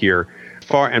moment here.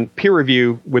 And peer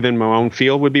review within my own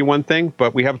field would be one thing,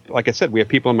 but we have, like I said, we have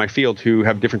people in my field who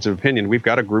have difference of opinion. We've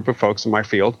got a group of folks in my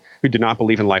field who do not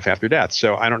believe in life after death,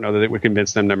 so I don't know that it would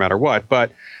convince them no matter what,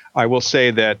 but I will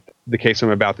say that the case I'm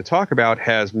about to talk about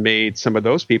has made some of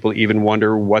those people even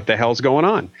wonder what the hell's going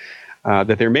on.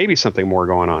 That there may be something more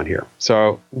going on here.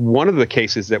 So one of the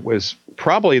cases that was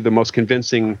probably the most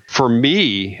convincing for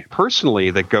me personally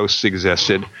that ghosts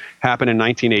existed happened in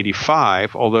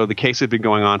 1985, although the case had been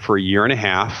going on for a year and a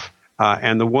half.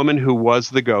 And the woman who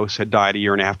was the ghost had died a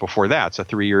year and a half before that, so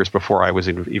 3 years before I was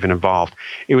even involved.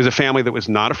 It was a family that was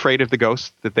not afraid of the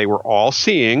ghost that they were all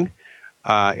seeing.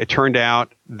 It turned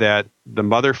out that the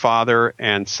mother, father,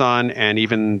 and son, and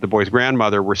even the boy's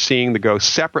grandmother were seeing the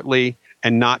ghost separately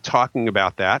and not talking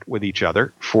about that with each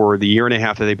other for the year and a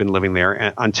half that they've been living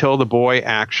there, until the boy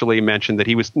actually mentioned that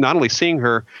he was not only seeing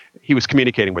her, he was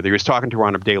communicating with her. He was talking to her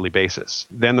on a daily basis.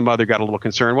 Then the mother got a little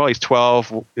concerned. Well, he's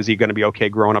 12. Is he going to be okay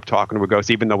growing up talking to a ghost,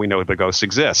 even though we know the ghost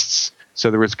exists? So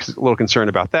there was a little concern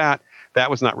about that. That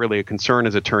was not really a concern,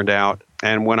 as it turned out.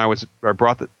 And when I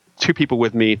brought the two people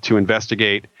with me to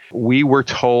investigate, we were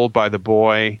told by the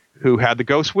boy, who had the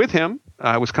ghost with him.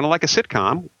 It was kind of like a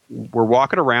sitcom. We're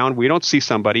walking around. We don't see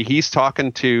somebody. He's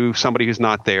talking to somebody who's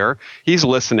not there. He's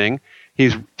listening.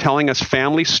 He's telling us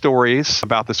family stories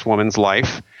about this woman's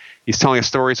life. He's telling us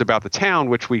stories about the town,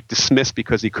 which we dismissed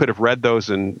because he could have read those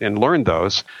and learned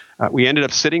those. We ended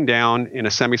up sitting down in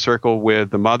a semicircle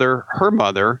with the mother, her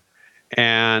mother,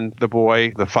 and the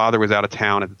boy. The father was out of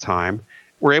town at the time.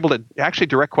 We're able to actually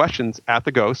direct questions at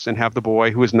the ghosts and have the boy,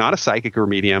 who is not a psychic or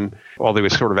medium, although he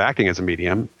was sort of acting as a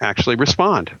medium, actually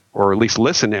respond, or at least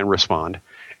listen and respond.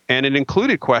 And it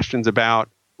included questions about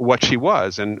what she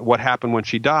was and what happened when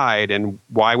she died and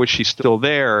why was she still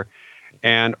there.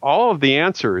 And all of the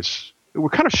answers were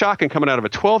kind of shocking coming out of a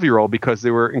 12-year-old because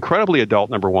they were incredibly adult,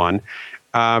 number one,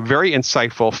 very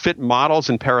insightful, fit models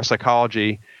in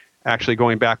parapsychology, actually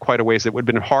going back quite a ways that would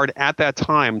have been hard at that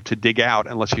time to dig out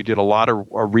unless you did a lot of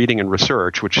reading and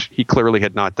research, which he clearly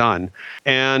had not done.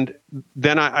 And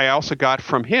then I also got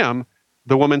from him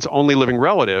the woman's only living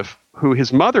relative, who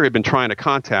his mother had been trying to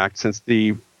contact since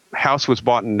the house was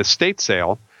bought in an estate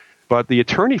sale. But the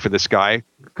attorney for this guy,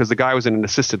 because the guy was in an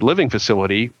assisted living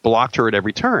facility, blocked her at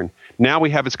every turn. Now we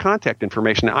have his contact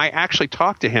information. I actually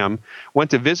talked to him,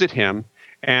 went to visit him,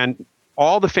 and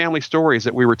all the family stories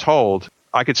that we were told,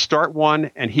 I could start one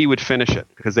and he would finish it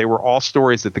because they were all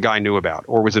stories that the guy knew about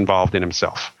or was involved in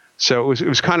himself. So it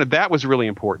was kind of, that was really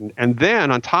important. And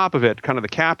then on top of it, kind of the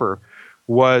capper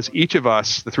was each of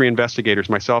us, the three investigators,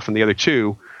 myself and the other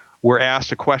two, were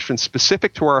asked a question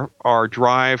specific to our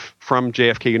drive from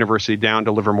JFK University down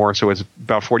to Livermore. So it was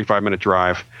about a 45-minute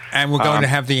drive. And we're going to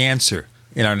have the answer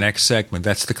in our next segment.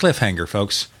 That's the cliffhanger,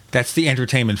 folks. That's the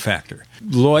entertainment factor.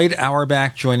 Loyd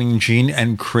Auerbach joining Gene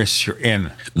and Chris. You're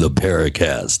in the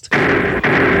Paracast.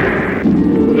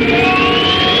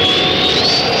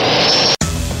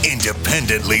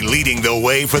 Independently leading the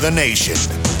way for the nation.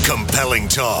 Compelling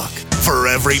talk for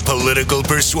every political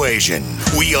persuasion.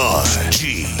 We are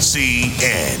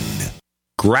GCN.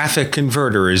 Graphic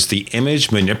Converter is the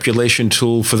image manipulation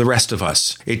tool for the rest of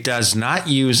us. It does not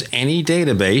use any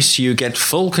database. You get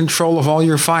full control of all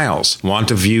your files. Want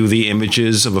to view the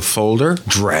images of a folder?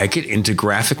 Drag it into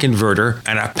Graphic Converter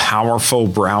and a powerful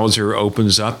browser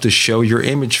opens up to show your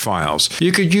image files.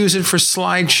 You could use it for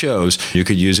slideshows. You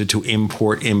could use it to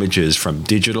import images from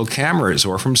digital cameras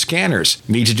or from scanners.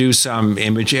 Need to do some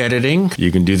image editing?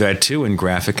 You can do that too in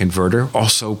Graphic Converter.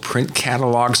 Also print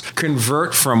catalogs.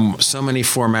 Convert from so many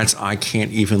formats I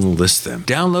can't even list them.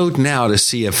 Download now to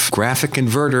see if Graphic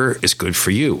Converter is good for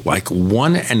you, like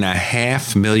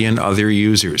 1.5 million other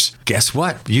users. Guess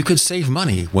what? You could save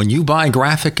money when you buy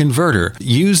Graphic Converter.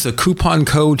 Use the coupon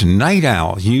code Night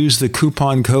Owl. Use the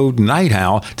coupon code Night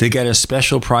Owl to get a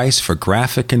special price for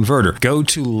Graphic Converter. Go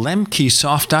to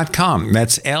lemkesoft.com.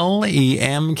 That's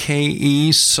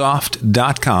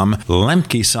LEMKEsoft.com.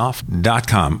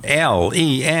 lemkesoft.com.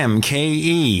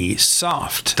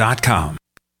 LEMKEsoft.com.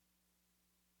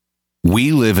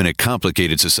 We live in a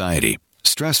complicated society.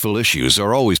 Stressful issues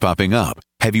are always popping up.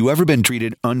 Have you ever been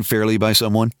treated unfairly by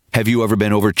someone? Have you ever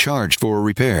been overcharged for a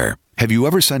repair? Have you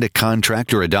ever signed a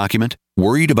contract or a document?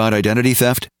 Worried about identity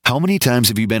theft? How many times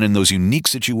have you been in those unique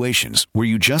situations where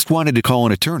you just wanted to call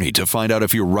an attorney to find out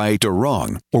if you're right or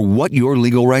wrong, or what your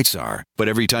legal rights are? But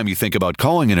every time you think about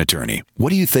calling an attorney,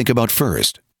 what do you think about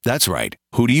first? That's right.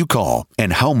 Who do you call,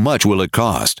 and how much will it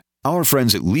cost? Our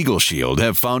friends at Legal Shield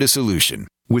have found a solution.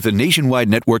 With a nationwide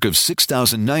network of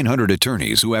 6,900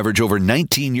 attorneys who average over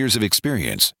 19 years of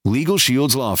experience, Legal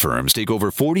Shield's law firms take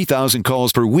over 40,000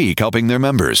 calls per week helping their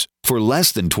members. For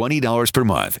less than $20 per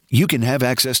month, you can have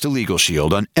access to Legal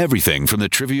Shield on everything from the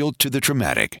trivial to the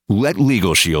traumatic. Let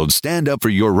Legal Shield stand up for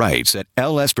your rights at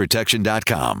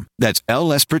lsprotection.com. That's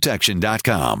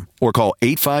lsprotection.com. Or call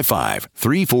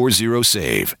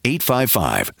 855-340-SAVE,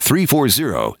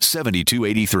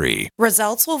 855-340-7283.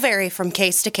 Results will vary from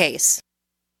case to case.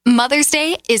 Mother's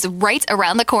Day is right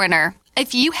around the corner.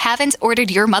 If you haven't ordered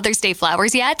your Mother's Day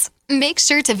flowers yet, make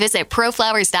sure to visit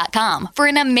proflowers.com for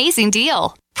an amazing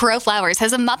deal. ProFlowers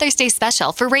has a Mother's Day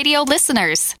special for radio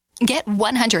listeners. Get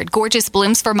 100 gorgeous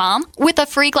blooms for mom with a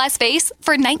free glass vase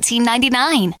for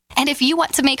 $19.99. And if you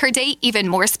want to make her day even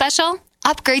more special,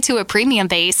 upgrade to a premium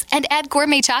vase and add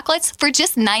gourmet chocolates for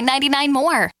just $9.99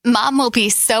 more. Mom will be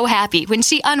so happy when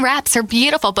she unwraps her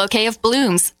beautiful bouquet of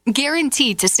blooms,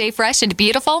 guaranteed to stay fresh and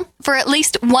beautiful for at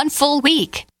least one full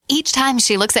week. Each time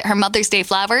she looks at her Mother's Day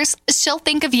flowers, she'll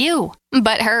think of you.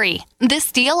 But hurry,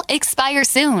 this deal expires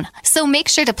soon, so make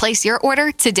sure to place your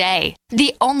order today.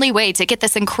 The only way to get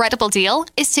this incredible deal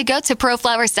is to go to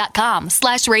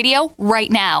proflowers.com/radio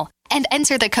right now. and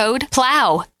enter the code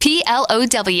PLOW,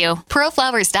 P-L-O-W.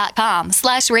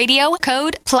 Proflowers.com/radio,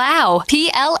 code PLOW,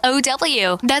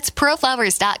 P-L-O-W. That's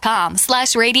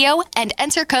proflowers.com/radio and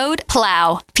enter code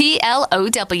PLOW,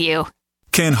 P-L-O-W.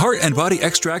 Can Heart and Body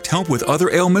Extract help with other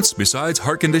ailments besides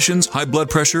heart conditions, high blood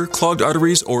pressure, clogged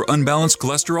arteries, or unbalanced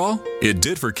cholesterol? It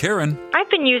did for Karen. I've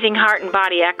been using Heart and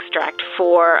Body Extract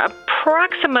for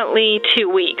approximately 2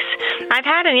 weeks. I've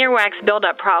had an earwax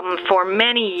buildup problem for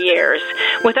many years,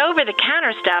 with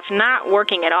over-the-counter stuff not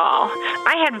working at all.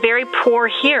 I had very poor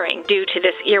hearing due to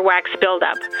this earwax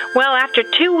buildup. Well, after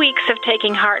 2 weeks of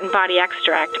taking Heart and Body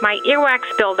Extract, my earwax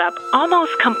buildup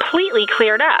almost completely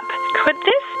cleared up. Could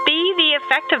this be the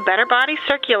effect of better body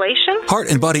circulation? Heart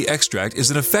and Body Extract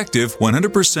is an effective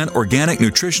 100% organic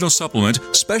nutritional supplement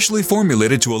specially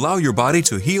formulated to allow your body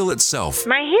to heal itself.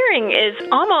 My hearing is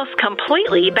almost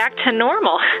completely back to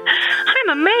normal. I'm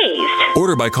amazed.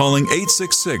 Order by calling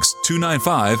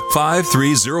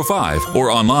 866-295-5305 or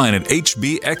online at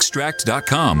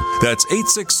hbextract.com. That's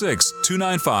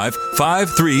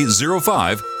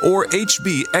 866-295-5305 or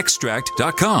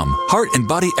hbextract.com. Heart and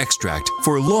Body Extract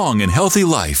for long and healthy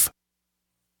life.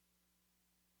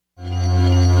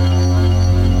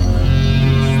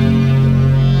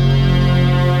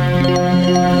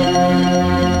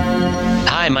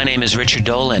 Hi, my name is Richard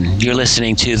Dolan. You're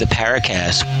listening to the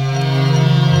Paracast.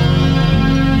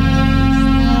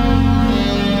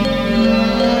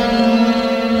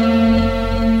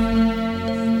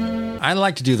 I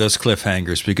like to do those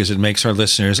cliffhangers because it makes our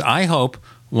listeners, I hope,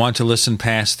 want to listen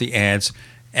past the ads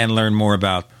and learn more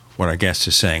about what our guest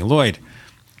is saying. Loyd,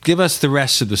 give us the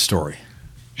rest of the story.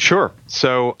 Sure.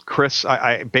 So, Chris,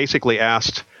 I basically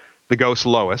asked the ghost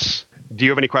Lois, do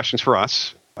you have any questions for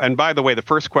us? And by the way, the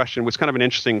first question was kind of an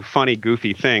interesting, funny,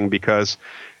 goofy thing because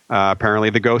apparently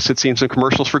the ghost had seen some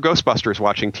commercials for Ghostbusters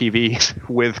watching TV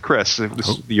with Chris. It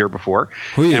was the year before.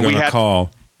 Who are you going to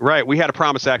call? Right. We had a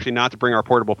promise actually not to bring our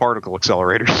portable particle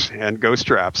accelerators and ghost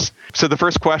traps. So the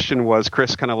first question was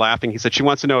Chris kind of laughing. He said she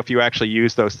wants to know if you actually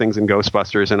use those things in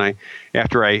Ghostbusters. And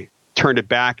after I turned it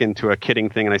back into a kidding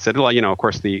thing, and I said, well, of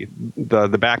course, the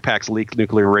backpacks leak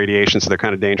nuclear radiation, so they're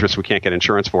kind of dangerous. We can't get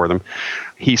insurance for them.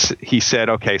 He said,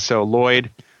 okay, so Loyd,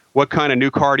 what kind of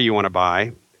new car do you want to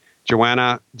buy?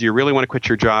 Joanna, do you really want to quit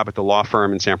your job at the law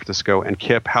firm in San Francisco? And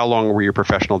Kip, how long were you a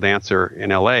professional dancer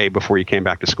in L.A. before you came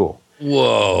back to school?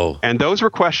 Whoa. And those were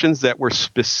questions that were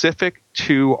specific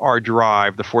to our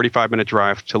drive, the 45-minute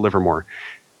drive to Livermore.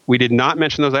 We did not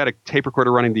mention those. I had a tape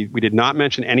recorder running. We did not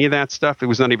mention any of that stuff. It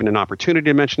was not even an opportunity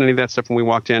to mention any of that stuff when we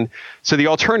walked in. So the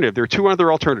alternative, there are two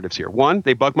other alternatives here. One,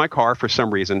 they bugged my car for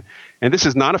some reason. And this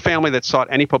is not a family that sought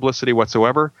any publicity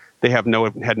whatsoever. They had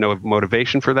no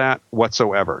motivation for that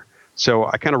whatsoever. So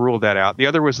I kind of ruled that out. The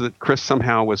other was that Chris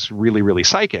somehow was really, really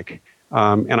psychic.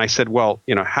 And I said, well,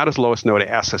 how does Lois know to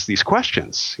ask us these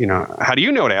questions? How do you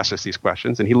know to ask us these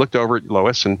questions? And he looked over at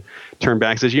Lois and turned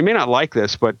back and says, you may not like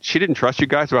this, but she didn't trust you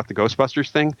guys about the Ghostbusters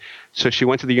thing. So she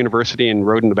went to the university and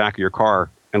rode in the back of your car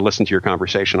and listened to your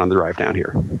conversation on the drive down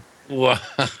here. Wow.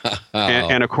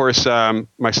 And of course,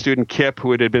 my student Kip,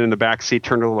 who had been in the back seat,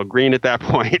 turned a little green at that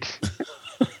point.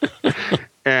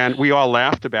 And we all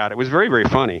laughed about it. It was very, very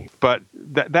funny. But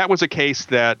that was a case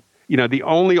that, the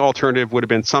only alternative would have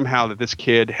been somehow that this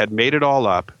kid had made it all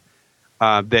up,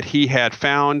 that he had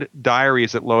found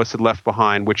diaries that Lois had left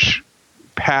behind, which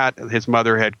Pat, his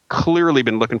mother, had clearly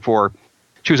been looking for.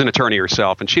 She was an attorney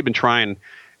herself, and she'd been trying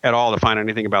at all to find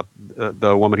anything about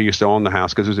the woman who used to own the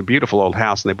house, because it was a beautiful old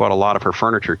house, and they bought a lot of her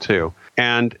furniture, too.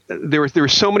 And there were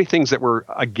so many things that were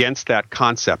against that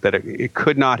concept that it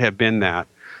could not have been that.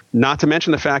 Not to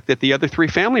mention the fact that the other three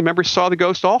family members saw the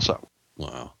ghost also.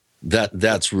 Wow.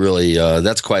 That's really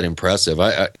that's quite impressive.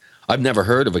 I've never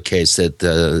heard of a case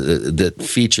that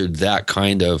featured that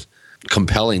kind of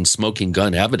compelling smoking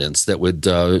gun evidence that would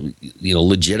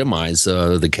legitimize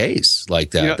the case like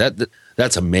that.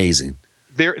 That's amazing.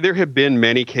 There have been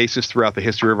many cases throughout the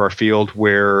history of our field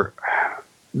where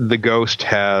the ghost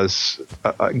has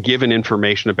given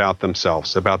information about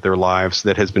themselves, about their lives,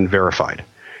 that has been verified,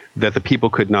 that the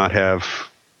people could not have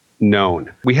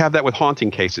known. We have that with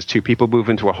haunting cases too. People move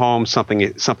into a home,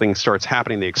 something starts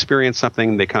happening, they experience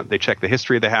something, they check the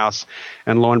history of the house,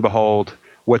 and lo and behold,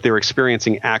 what they're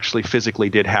experiencing actually physically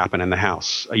did happen in the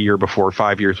house a year before,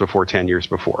 5 years before, 10 years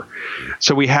before.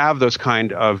 So we have those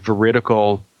kind of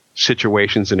veridical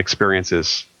situations and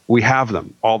experiences. We have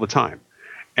them all the time.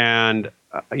 And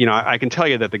I can tell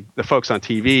you that the folks on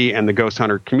TV and the ghost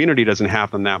hunter community doesn't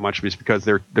have them that much, just because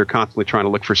they're constantly trying to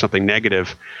look for something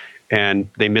negative, and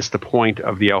they miss the point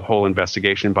of the whole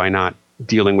investigation by not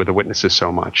dealing with the witnesses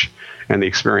so much and the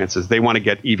experiences. They want to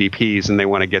get EVPs and they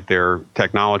want to get their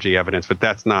technology evidence, but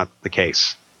that's not the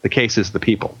case. The case is the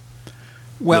people,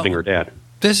 living or dead.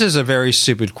 This is a very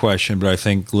stupid question, but I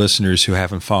think listeners who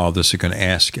haven't followed this are going to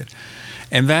ask it.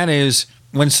 And that is,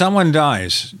 when someone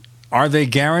dies, are they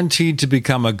guaranteed to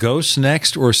become a ghost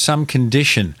next, or some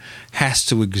condition has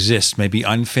to exist, maybe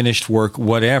unfinished work,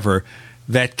 whatever,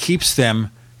 that keeps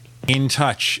them in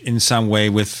touch in some way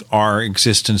with our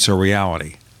existence or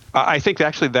reality? I think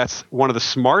actually that's one of the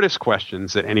smartest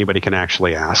questions that anybody can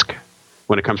actually ask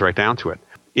when it comes right down to it.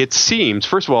 It seems,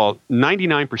 first of all,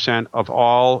 99% of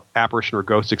all apparition or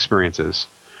ghost experiences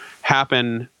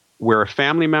happen where a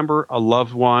family member, a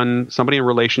loved one, somebody in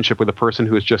relationship with a person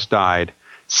who has just died,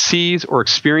 sees or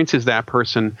experiences that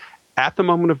person at the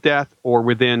moment of death or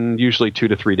within usually 2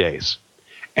 to 3 days.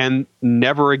 And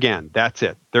never again. That's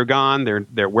it. They're gone.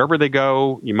 They're wherever they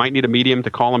go. You might need a medium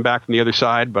to call them back from the other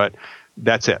side, but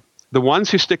that's it. The ones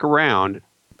who stick around,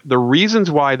 the reasons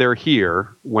why they're here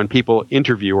when people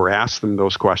interview or ask them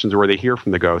those questions or they hear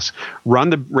from the ghosts run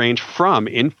the range from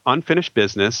unfinished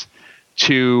business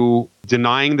to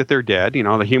denying that they're dead,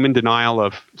 the human denial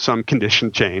of some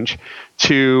condition change,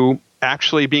 to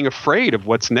actually being afraid of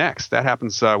what's next. That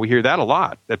happens. We hear that a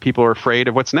lot, that people are afraid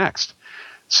of what's next.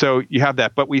 So you have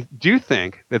that. But we do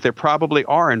think that there probably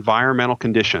are environmental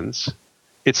conditions.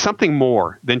 It's something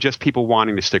more than just people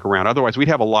wanting to stick around. Otherwise, we'd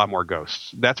have a lot more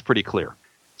ghosts. That's pretty clear.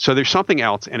 So there's something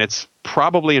else, and it's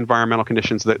probably environmental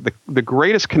conditions. The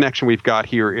greatest connection we've got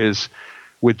here is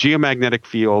with geomagnetic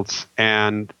fields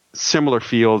and similar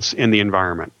fields in the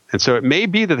environment. And so it may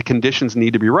be that the conditions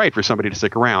need to be right for somebody to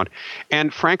stick around.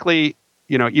 And frankly,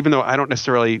 even though I don't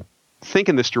necessarily think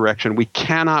in this direction, we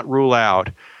cannot rule out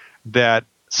that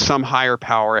some higher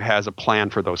power has a plan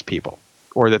for those people,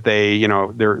 or that they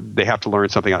have to learn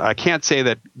something. I can't say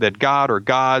that God or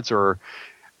gods or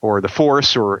the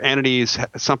force or entities,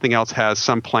 something else has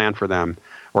some plan for them,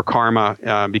 or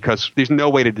karma, because there's no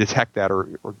way to detect that or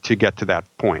to get to that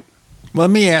point. Well,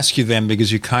 let me ask you then,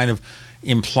 because you kind of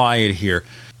imply it here.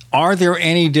 Are there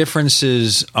any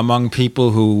differences among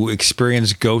people who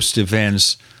experience ghost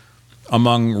events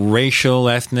among racial,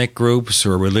 ethnic groups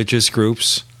or religious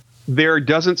groups? There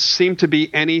doesn't seem to be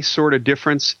any sort of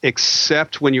difference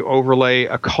except when you overlay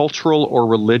a cultural or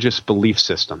religious belief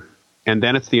system, and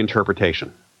then it's the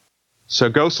interpretation. So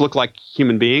ghosts look like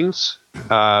human beings,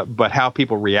 but how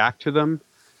people react to them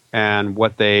and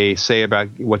what they say about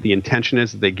what the intention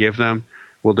is that they give them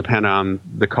will depend on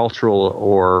the cultural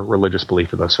or religious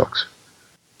belief of those folks.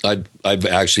 I've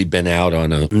actually been out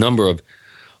on a number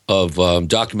of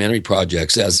documentary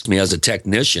projects as a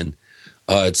technician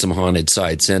at some haunted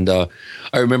sites, and I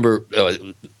remember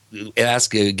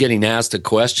getting asked a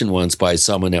question once by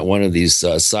someone at one of these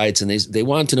sites, and they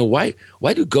wanted to know why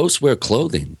do ghosts wear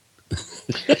clothing?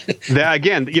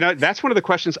 Again, that's one of the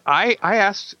questions I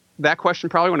asked. That question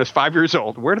probably when I was 5 years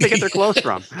old. Where do they get their clothes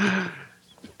from?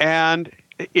 And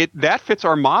that fits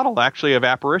our model actually of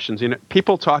apparitions.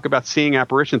 People talk about seeing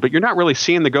apparitions, but you're not really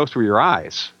seeing the ghost with your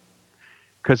eyes.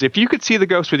 Because if you could see the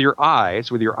ghost with your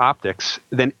eyes, with your optics,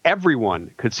 then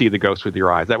everyone could see the ghost with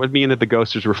your eyes. That would mean that the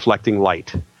ghost is reflecting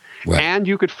light. Right. And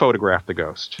you could photograph the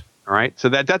ghost. All right. So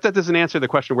that doesn't answer the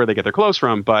question where they get their clothes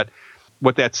from, but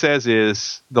what that says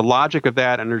is the logic of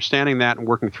that, understanding that and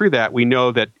working through that, we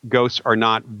know that ghosts are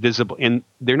not visible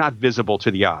they're not visible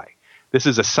to the eye. This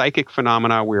is a psychic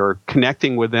phenomena. We're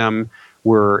connecting with them.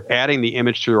 We're adding the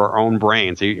image to our own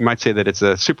brains. You might say that it's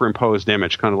a superimposed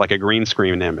image, kind of like a green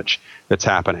screen image that's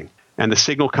happening. And the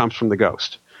signal comes from the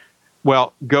ghost.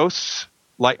 Well, ghosts,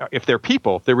 if they're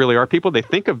people, if they really are people, they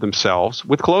think of themselves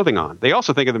with clothing on. They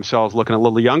also think of themselves looking a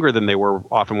little younger than they were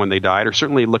often when they died, or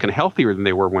certainly looking healthier than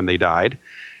they were when they died.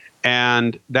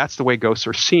 And that's the way ghosts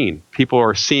are seen. People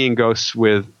are seeing ghosts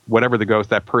with whatever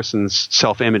that person's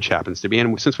self-image happens to be.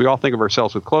 And since we all think of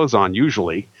ourselves with clothes on,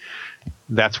 usually,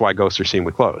 that's why ghosts are seen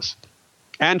with clothes.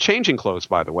 And changing clothes,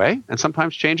 by the way, and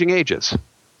sometimes changing ages.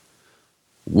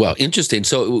 Well, interesting.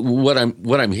 So what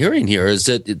I'm hearing here is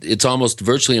that it's almost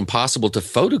virtually impossible to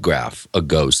photograph a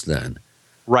ghost then.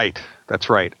 Right. That's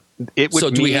right.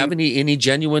 Do we have any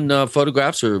genuine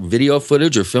photographs or video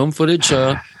footage or film footage?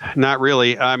 Not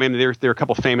really. I mean, there are a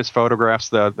couple famous photographs.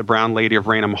 The Brown Lady of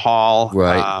Raynham Hall.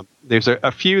 Right. There's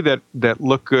a few that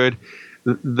look good.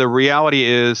 The reality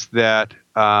is that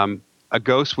a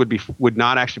ghost would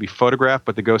not actually be photographed,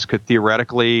 but the ghost could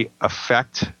theoretically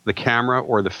affect the camera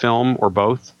or the film or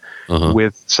both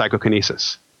with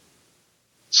psychokinesis.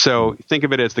 So think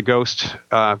of it as the ghost,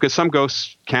 because some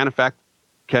ghosts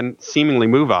can seemingly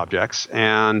move objects,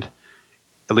 and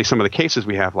at least some of the cases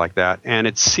we have like that. And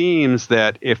it seems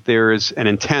that if there is an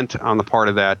intent on the part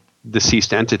of that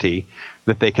deceased entity,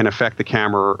 that they can affect the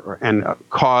camera and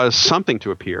cause something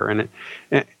to appear. And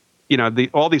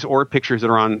all these orb pictures that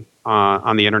are on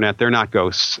the internet, they're not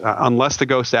ghosts, unless the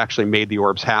ghosts actually made the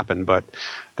orbs happen. But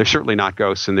they're certainly not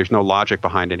ghosts, and there's no logic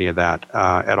behind any of that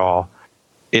at all.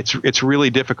 It's really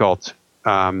difficult.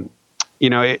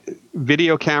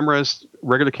 Video cameras,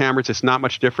 regular cameras, it's not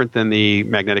much different than the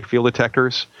magnetic field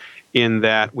detectors in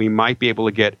that we might be able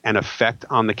to get an effect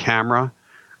on the camera,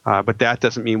 but that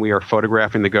doesn't mean we are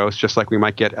photographing the ghost. Just like we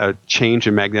might get a change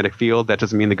in magnetic field, that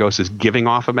doesn't mean the ghost is giving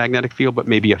off a magnetic field, but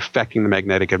maybe affecting the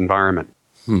magnetic environment.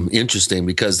 Interesting,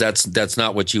 because that's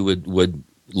not what you would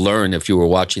learn if you were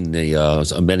watching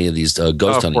the many of these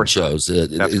ghost hunting shows.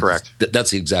 That's correct.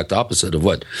 That's the exact opposite of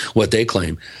what they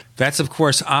claim. That's, of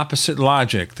course, opposite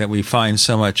logic that we find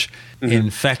so much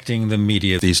infecting the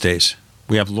media these days.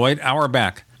 We have Loyd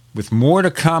Auerbach with more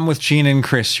to come with Gene and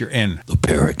Chris. You're in the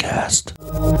Paracast.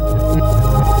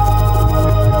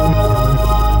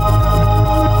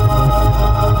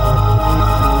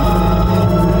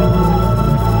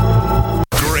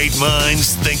 Great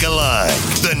minds think alike.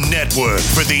 The network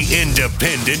for the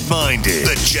independent-minded.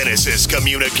 The Genesis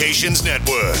Communications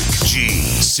Network.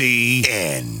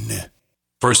 GCN.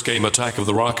 First came Attack of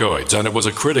the Rockoids, and it was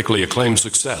a critically acclaimed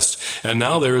success. And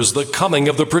now there is The Coming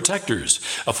of the Protectors.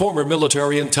 A former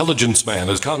military intelligence man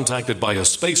is contacted by a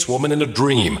space woman in a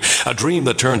dream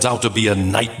that turns out to be a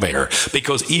nightmare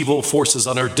because evil forces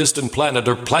on her distant planet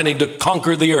are planning to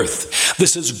conquer the Earth.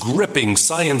 This is gripping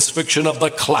science fiction of the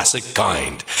classic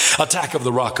kind. Attack of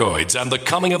the Rockoids and The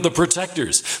Coming of the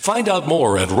Protectors. Find out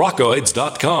more at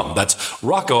rockoids.com. That's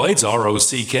Rockoids,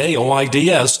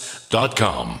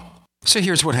 ROCKOIDS.com. So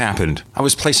here's what happened. I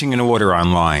was placing an order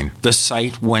online. The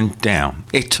site went down.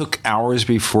 It took hours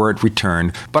before it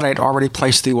returned, but I'd already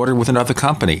placed the order with another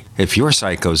company. If your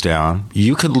site goes down,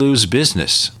 you could lose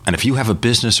business. And if you have a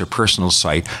business or personal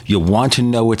site, you'll want to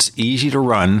know it's easy to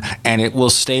run and it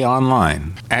will stay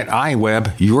online. At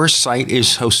iWeb, your site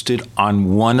is hosted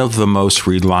on one of the most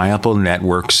reliable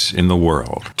networks in the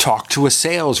world. Talk to a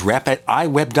sales rep at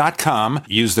iWeb.com.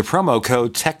 Use the promo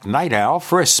code TechNightOwl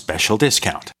for a special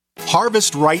discount.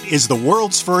 Harvest Right is the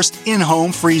world's first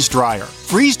in-home freeze dryer.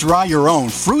 Freeze dry your own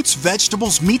fruits,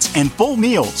 vegetables, meats, and full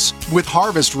meals. With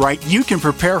Harvest Right, you can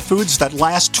prepare foods that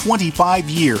last 25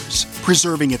 years,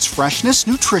 preserving its freshness,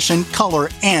 nutrition, color,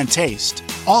 and taste.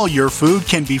 All your food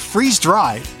can be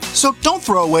freeze-dried. So don't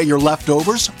throw away your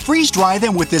leftovers. Freeze-dry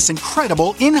them with this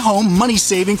incredible in-home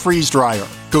money-saving freeze dryer.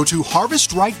 Go to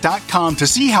HarvestRight.com to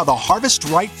see how the Harvest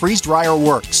Right freeze dryer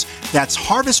works. That's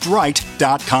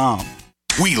HarvestRight.com.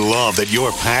 We love that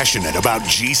you're passionate about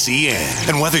GCN.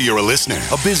 And whether you're a listener,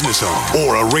 a business owner,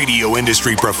 or a radio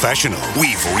industry professional,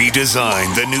 we've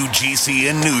redesigned the new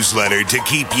GCN newsletter to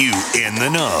keep you in the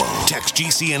know. Text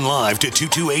GCN Live to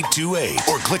 22828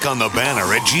 or click on the banner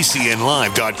at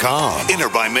GCNlive.com. Enter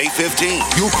by May 15th.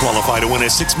 You'll qualify to win a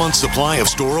 6-month supply of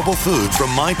storable food from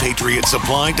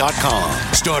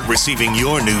MyPatriotSupply.com. Start receiving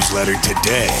your newsletter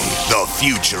today. The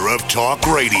future of talk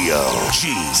radio.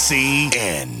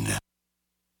 GCN.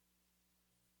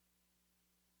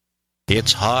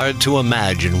 It's hard to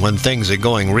imagine when things are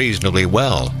going reasonably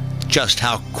well, just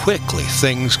how quickly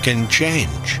things can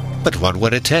change. But what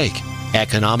would it take?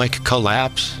 Economic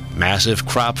collapse? Massive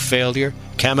crop failure?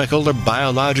 Chemical or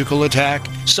biological attack?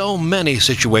 So many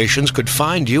situations could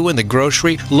find you in the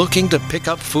grocery looking to pick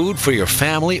up food for your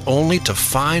family only to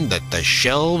find that the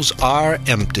shelves are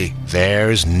empty.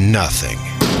 There's nothing.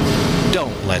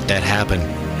 Don't let that happen.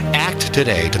 Act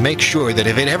today to make sure that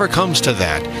if it ever comes to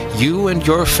that, you and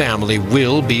your family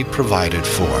will be provided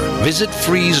for. Visit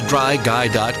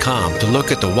freezedryguy.com to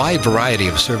look at the wide variety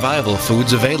of survival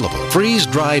foods available.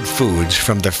 Freeze-dried foods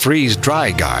from the Freeze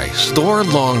Dry Guy store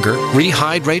longer,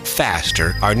 rehydrate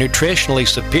faster, are nutritionally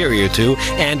superior to,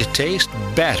 and taste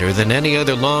better than any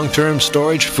other long-term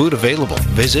storage food available.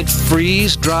 Visit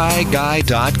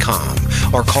freezedryguy.com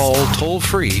or call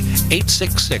toll-free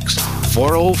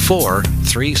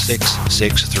 866-404-3663.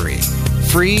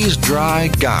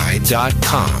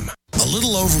 freezedryguy.com. A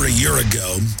little over a year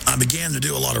ago, I began to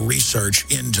do a lot of research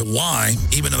into why,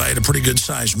 even if I had a pretty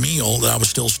good-sized meal, that I was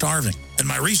still starving. And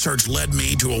my research led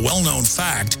me to a well-known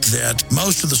fact that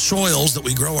most of the soils that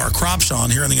we grow our crops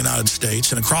on here in the United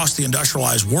States and across the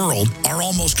industrialized world are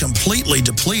almost completely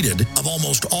depleted of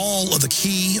almost all of the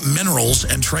key minerals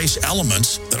and trace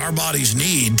elements that our bodies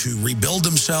need to rebuild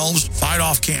themselves, fight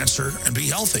off cancer, and be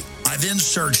healthy. I then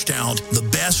searched out the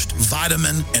best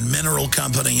vitamin and mineral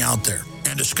company out there.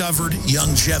 and discovered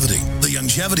Youngevity. The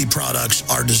Youngevity products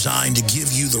are designed to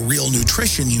give you the real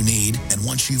nutrition you need, and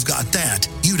once you've got that,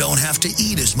 you don't have to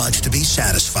eat as much to be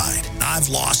satisfied. I've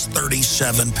lost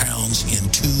 37 pounds in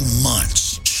 2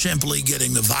 months, simply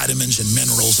getting the vitamins and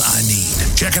minerals I need.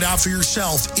 Check it out for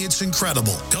yourself. It's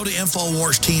incredible. Go to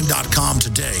InfoWarsTeam.com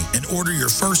today and order your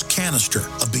first canister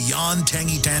of Beyond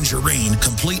Tangy Tangerine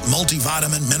Complete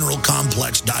Multivitamin Mineral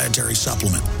Complex Dietary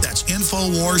Supplement. That's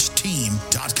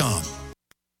InfoWarsTeam.com.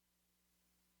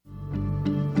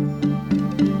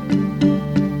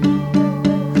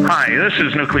 Hi, this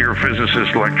is nuclear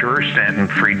physicist lecturer Stanton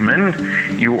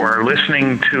Friedman. You are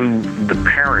listening to the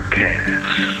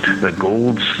Paracast, the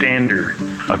gold standard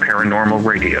of paranormal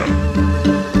radio.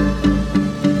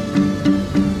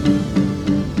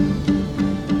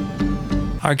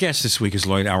 Our guest this week is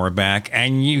Loyd Auerbach,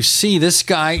 and you see this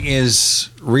guy is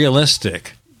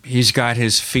realistic. He's got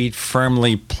his feet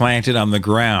firmly planted on the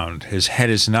ground. His head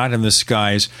is not in the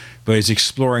skies, but he's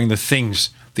exploring the things,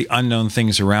 the unknown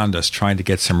things around us, trying to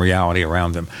get some reality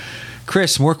around them.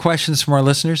 Chris, more questions from our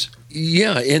listeners?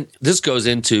 Yeah, and this goes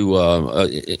into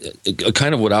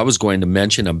kind of what I was going to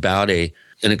mention about an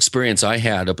experience I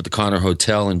had up at the Connor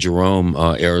Hotel in Jerome,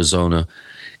 Arizona.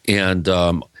 And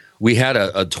we had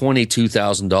a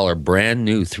 $22,000 brand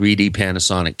new 3D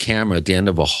Panasonic camera at the end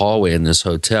of a hallway in this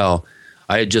hotel.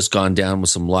 I had just gone down with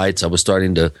some lights. I was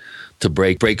starting to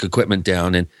break equipment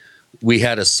down, and we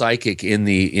had a psychic in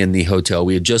the hotel.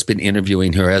 We had just been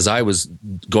interviewing her. As I was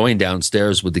going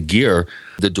downstairs with the gear,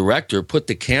 the director put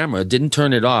the camera, didn't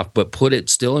turn it off, but put it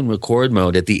still in record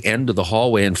mode at the end of the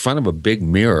hallway in front of a big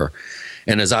mirror.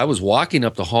 And as I was walking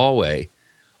up the hallway,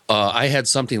 I had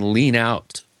something lean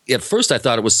out. At first, I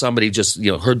thought it was somebody just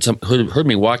heard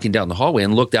me walking down the hallway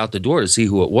and looked out the door to see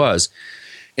who it was.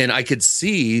 And I could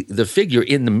see the figure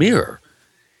in the mirror.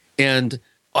 And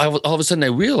all of a sudden I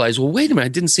realized, well, wait a minute, I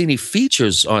didn't see any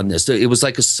features on this. It was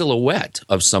like a silhouette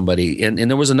of somebody, and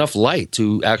there was enough light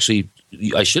to actually,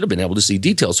 I should have been able to see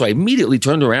details. So I immediately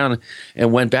turned around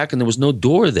and went back, and there was no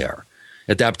door there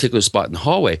at that particular spot in the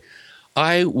hallway.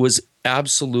 I was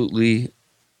absolutely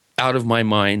out of my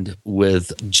mind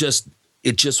with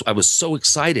I was so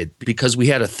excited because we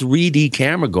had a 3D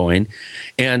camera going,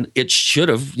 and it should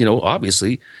have,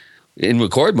 obviously, in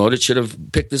record mode, it should have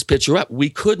picked this picture up.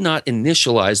 We could not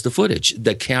initialize the footage.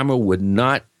 The camera would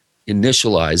not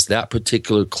initialize that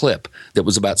particular clip that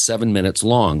was about 7 minutes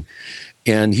long.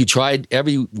 And he tried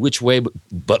every which way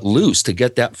but loose to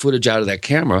get that footage out of that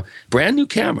camera. Brand new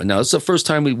camera. Now, it's the first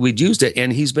time we'd used it,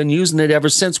 and he's been using it ever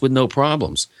since with no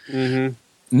problems. Mm-hmm.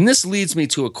 And this leads me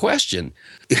to a question.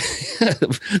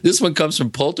 This one comes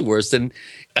from Polterworst, and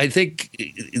I think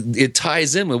it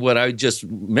ties in with what I just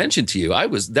mentioned to you.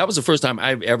 That was the first time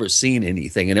I've ever seen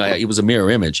anything, and it was a mirror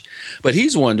image. But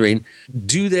he's wondering,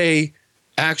 do they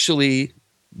actually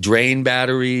drain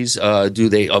batteries? Do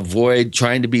they avoid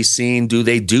trying to be seen? Do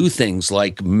they do things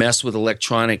like mess with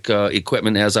electronic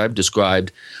equipment, as I've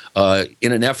described,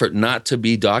 in an effort not to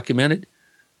be documented?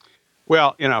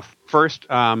 Well, first,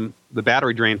 the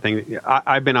battery drain thing,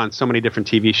 I've been on so many different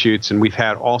TV shoots, and we've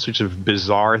had all sorts of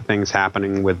bizarre things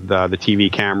happening with the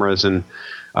TV cameras. And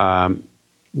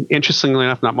interestingly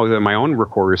enough, not with my own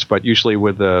recorders, but usually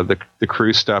with the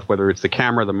crew stuff, whether it's the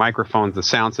camera, the microphones, the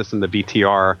sound system, the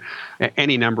VTR,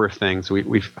 any number of things.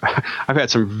 I've had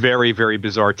some very, very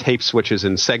bizarre tape switches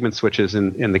and segment switches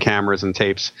in the cameras and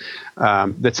tapes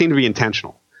that seem to be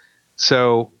intentional.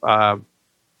 So,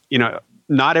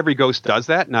 not every ghost does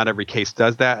that. Not every case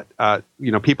does that.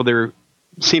 People there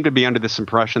seem to be under this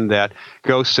impression that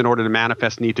ghosts, in order to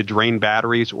manifest, need to drain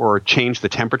batteries or change the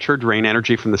temperature, drain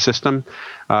energy from the system.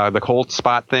 The cold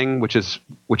spot thing, which is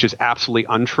absolutely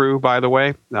untrue, by the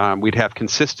way. We'd have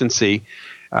consistency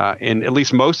in at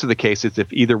least most of the cases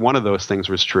if either one of those things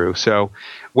was true. So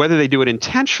whether they do it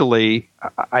intentionally,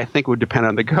 I think would depend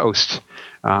on the ghost.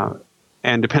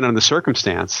 And depend on the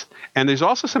circumstance. And there's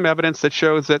also some evidence that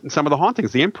shows that in some of the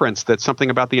hauntings, the imprints, that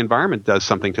something about the environment does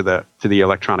something to the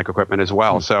electronic equipment as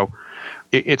well. So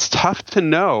it's tough to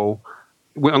know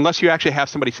unless you actually have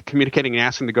somebody communicating and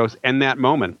asking the ghost in that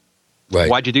moment, right,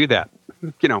 why'd you do that?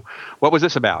 What was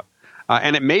this about?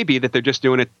 And it may be that they're just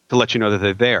doing it to let you know that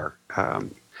they're there.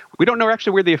 We don't know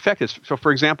actually where the effect is. So,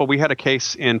 for example, we had a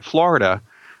case in Florida,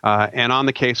 and on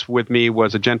the case with me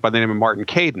was a gent by the name of Martin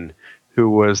Caden, who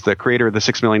was the creator of the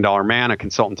 $6 Million Man, a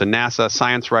consultant to NASA,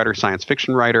 science writer, science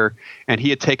fiction writer, and he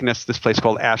had taken us to this place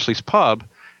called Ashley's Pub,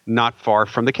 not far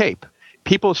from the Cape.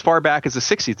 people as far back as the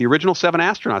 60s, the original 7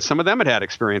 astronauts, some of them had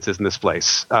experiences in this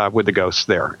place with the ghosts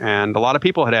there. And a lot of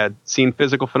people had seen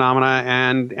physical phenomena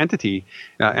and entity,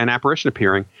 an apparition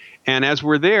appearing. And as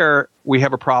we're there, we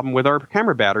have a problem with our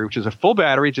camera battery, which is a full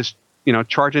battery, just,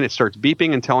 charging. It starts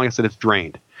beeping and telling us that it's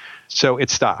drained. So it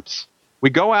stops. We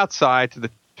go outside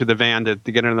to the van to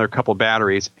get another couple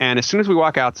batteries. And as soon as we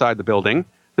walk outside the building,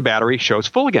 the battery shows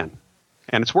full again.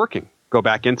 And it's working. Go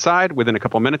back inside. Within a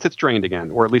couple of minutes, it's drained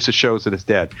again, or at least it shows that it's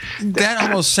dead. That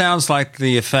almost sounds like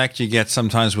the effect you get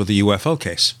sometimes with a UFO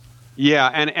case. Yeah,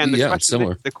 and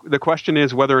the question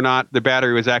is whether or not the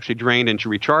battery was actually drained and should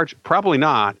recharge. Probably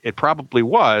not. It probably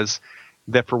was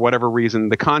that for whatever reason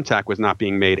the contact was not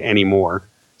being made anymore,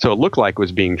 so it looked like it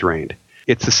was being drained.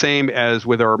 It's the same as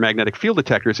with our magnetic field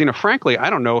detectors. Frankly, I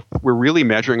don't know if we're really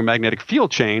measuring a magnetic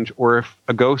field change or if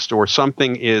a ghost or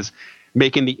something is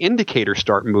making the indicator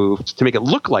start move to make it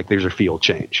look like there's a field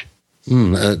change.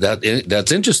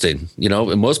 That's interesting.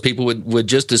 And most people would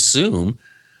just assume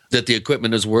that the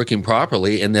equipment is working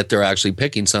properly and that they're actually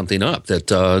picking something up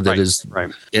that is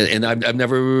right. And I've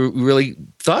never really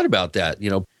thought about that.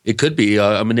 It could be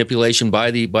a manipulation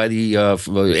by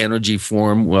the energy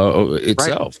form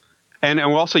itself. Right. And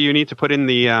also you need to put in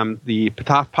the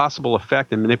possible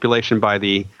effect and manipulation by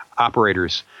the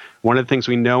operators. One of the things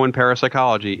we know in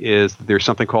parapsychology is that there's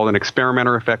something called an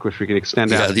experimenter effect, which we can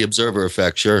extend out. Yeah, the observer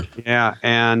effect, sure. Yeah,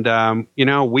 and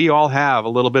we all have a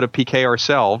little bit of PK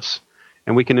ourselves,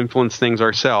 and we can influence things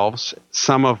ourselves.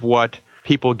 Some of what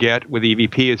people get with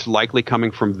EVP is likely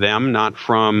coming from them, not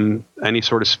from any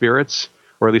sort of spirits,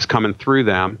 or at least coming through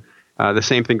them. The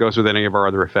same thing goes with any of our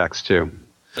other effects, too.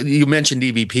 You mentioned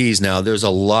EVPs now. There's a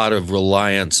lot of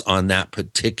reliance on that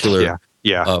particular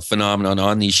phenomenon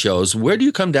on these shows. Where do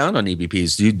you come down on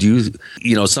EVPs? Do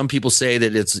you some people say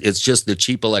that it's just the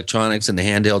cheap electronics and the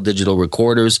handheld digital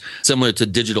recorders, similar to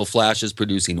digital flashes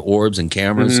producing orbs and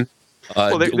cameras.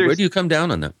 Mm-hmm. Where do you come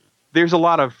down on that? There's a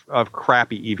lot of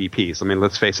crappy EVPs. I mean,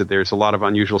 let's face it, there's a lot of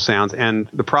unusual sounds. And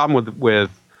the problem with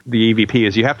the EVP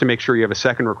is you have to make sure you have a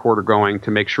second recorder going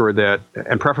to make sure that,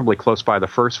 and preferably close by the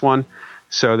first one,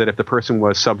 so that if the person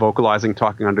was sub-vocalizing,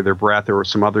 talking under their breath, or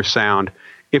some other sound,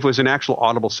 if it was an actual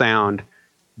audible sound,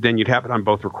 then you'd have it on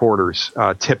both recorders,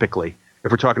 typically.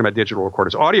 If we're talking about digital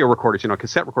recorders. Audio recorders,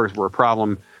 cassette recorders were a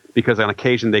problem because on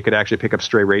occasion they could actually pick up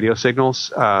stray radio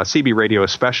signals, CB radio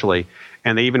especially,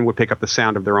 and they even would pick up the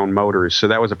sound of their own motors. So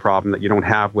that was a problem that you don't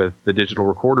have with the digital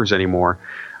recorders anymore.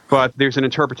 But there's an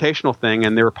interpretational thing,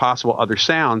 and there are possible other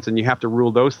sounds, and you have to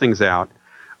rule those things out.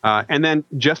 And then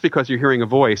just because you're hearing a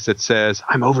voice that says,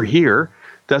 I'm over here,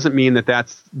 doesn't mean that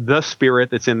that's the spirit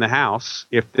that's in the house,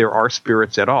 if there are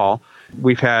spirits at all.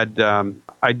 We've had,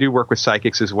 I do work with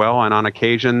psychics as well, and on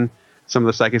occasion, some of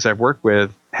the psychics I've worked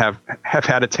with have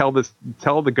had to tell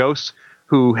the ghosts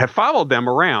who have followed them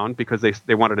around because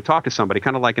they wanted to talk to somebody,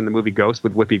 kind of like in the movie Ghost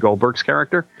with Whoopi Goldberg's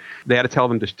character. They had to tell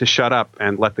them to shut up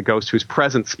and let the ghost who's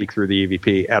present speak through the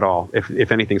EVP at all,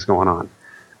 if anything's going on.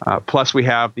 Plus, we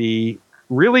have the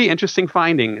really interesting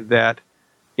finding that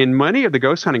in many of the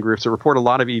ghost hunting groups that report a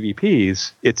lot of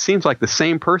EVPs, it seems like the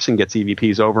same person gets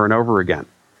EVPs over and over again,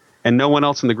 and no one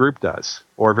else in the group does,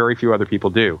 or very few other people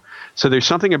do. So there's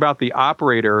something about the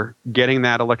operator getting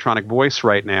that electronic voice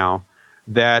right now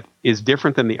that is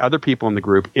different than the other people in the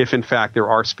group, if in fact there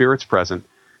are spirits present,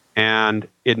 and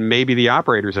it may be the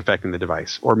operators affecting the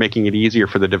device or making it easier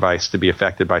for the device to be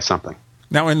affected by something.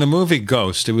 Now, in the movie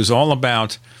Ghost, it was all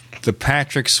about the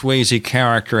Patrick Swayze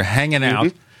character hanging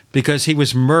out because he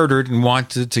was murdered and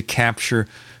wanted to capture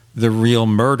the real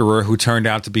murderer, who turned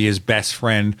out to be his best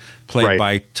friend, played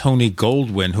by Tony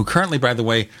Goldwyn, who currently, by the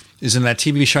way, is in that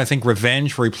TV show, I think,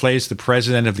 Revenge, where he plays the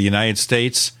President of the United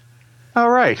States. Oh,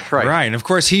 right. Right, and of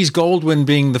course, he's Goldwyn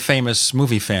being the famous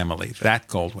movie family, that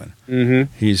Goldwyn.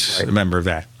 Mm-hmm. He's a member of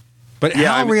that. But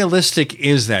how realistic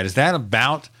is that? Is that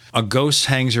about a ghost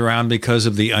hangs around because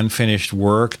of the unfinished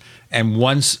work, and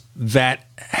once that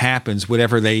happens,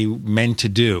 whatever they meant to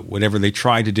do, whatever they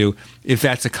try to do, if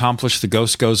that's accomplished, the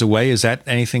ghost goes away? Is that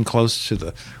anything close to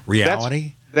the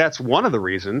reality? That's one of the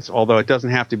reasons, although it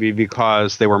doesn't have to be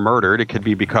because they were murdered. It could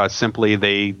be because simply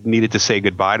they needed to say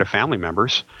goodbye to family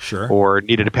members, or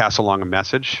needed to pass along a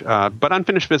message. But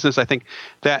unfinished business, I think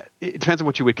that it depends on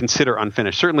what you would consider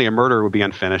unfinished. Certainly a murder would be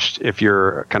unfinished if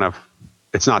you're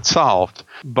it's not solved.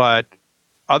 But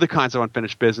other kinds of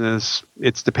unfinished business,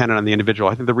 it's dependent on the individual.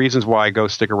 I think the reasons why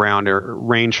ghosts stick around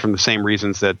range from the same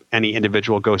reasons that any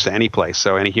individual goes to any place.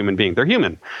 So any human being, they're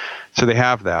human. So they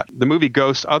have that. The movie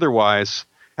Ghost otherwise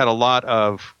had a lot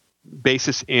of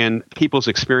basis in people's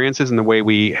experiences and the way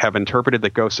we have interpreted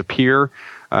that ghosts appear.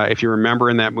 If you remember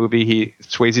in that movie,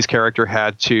 Swayze's character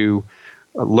had to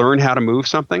learn how to move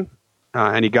something.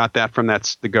 And he got that from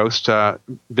the ghost,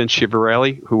 Vince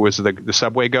Schiavarelli, who was the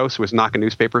subway ghost, who was knocking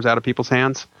newspapers out of people's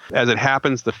hands. As it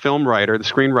happens, the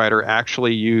screenwriter,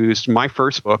 actually used my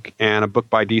first book and a book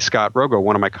by D. Scott Rogo,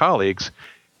 one of my colleagues,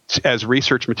 as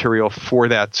research material for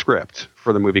that script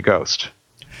for the movie Ghost.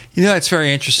 It's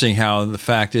very interesting how the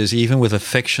fact is, even with a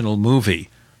fictional movie,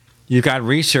 you've got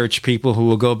research people who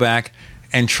will go back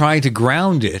and try to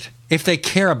ground it if they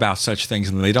care about such things,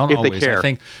 and they don't always.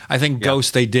 I think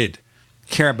Ghost, they did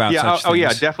care about such things. Oh,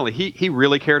 yeah, definitely. He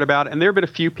really cared about it. And there have been a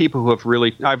few people who have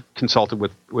really, I've consulted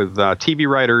with TV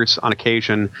writers on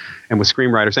occasion and with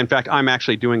screenwriters. In fact, I'm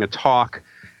actually doing a talk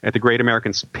at the Great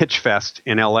American Pitch Fest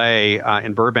in L.A.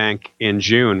 In Burbank in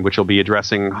June, which will be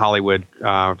addressing Hollywood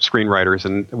screenwriters.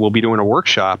 And we'll be doing a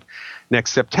workshop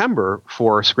next September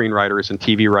for screenwriters and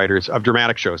TV writers of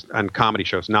dramatic shows and comedy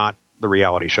shows, not the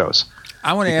reality shows.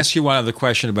 I want to ask you one other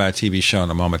question about a TV show in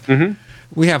a moment. Mm-hmm.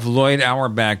 We have Loyd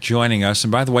Auerbach joining us.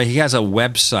 And by the way, he has a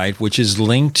website which is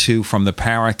linked to from the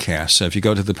Paracast. So if you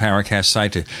go to the Paracast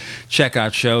site to check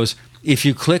out shows, if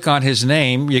you click on his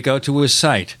name, you go to his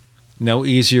site. No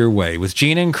easier way. With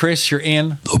Gene and Chris, you're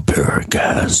in the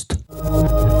Paracast.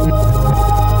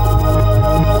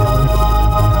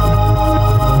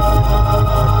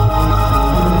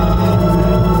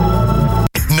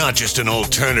 Not just an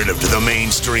alternative to the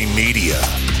mainstream media.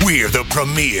 We're the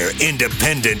premier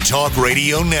independent talk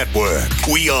radio network.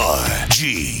 We are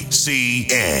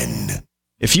GCN.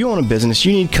 If you own a business,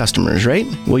 you need customers, right?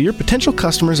 Well, your potential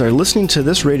customers are listening to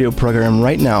this radio program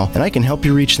right now, and I can help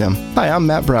you reach them. Hi, I'm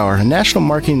Matt Brower, a national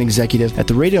marketing executive at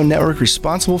the radio network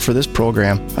responsible for this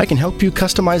program. I can help you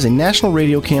customize a national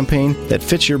radio campaign that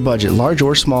fits your budget, large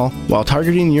or small, while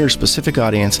targeting your specific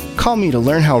audience. Call me to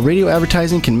learn how radio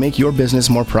advertising can make your business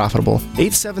more profitable.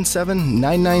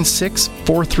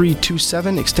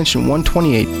 877-996-4327, extension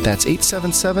 128. That's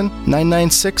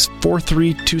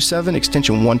 877-996-4327,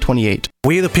 extension 128.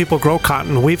 We the people grow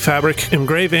cotton, weave fabric,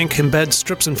 engrave ink, embed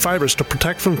strips and fibers to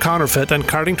protect from counterfeit and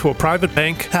carting to a private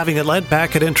bank, having it lent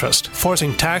back at interest,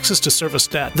 forcing taxes to service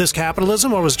debt. This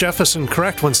capitalism, or was Jefferson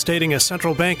correct when stating a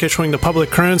central bank issuing the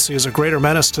public currency is a greater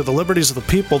menace to the liberties of the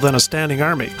people than a standing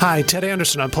army? Hi, Ted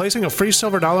Anderson. I'm placing a free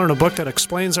silver dollar in a book that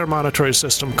explains our monetary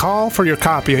system. Call for your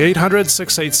copy,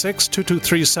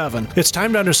 800-686-2237. It's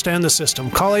time to understand the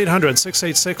system. Call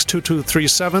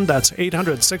 800-686-2237. That's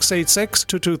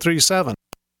 800-686-2237.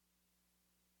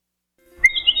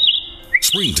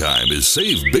 Springtime is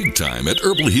save big time at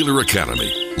Herbal Healer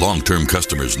Academy. Long-term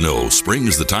customers know spring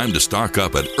is the time to stock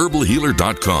up at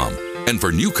herbalhealer.com. And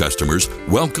for new customers,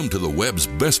 welcome to the web's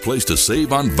best place to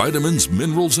save on vitamins,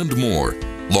 minerals, and more.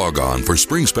 Log on for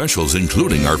spring specials,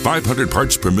 including our 500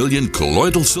 parts per million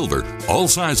colloidal silver, all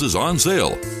sizes on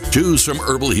sale. Choose from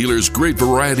Herbal Healer's great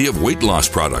variety of weight loss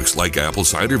products like apple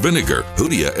cider vinegar,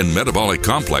 Hoodia and Metabolic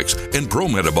Complex, and Pro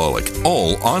Metabolic,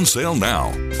 all on sale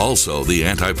now. Also, the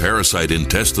Anti-Parasite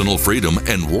Intestinal Freedom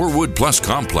and Warwood Plus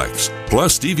Complex,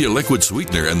 plus Stevia Liquid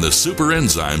Sweetener and the Super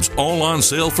Enzymes, all on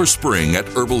sale for spring at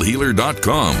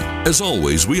herbalhealer.com. As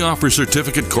always, we offer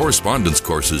certificate correspondence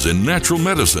courses in natural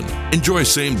medicine. Enjoy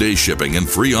same-day shipping and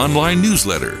free online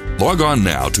newsletter. Log on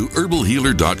now to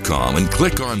herbalhealer.com and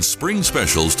click on Spring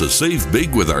Specials to save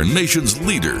big with our nation's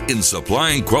leader in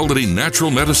supplying quality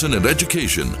natural medicine and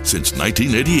education since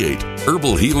 1988,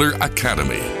 Herbal Healer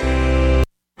Academy.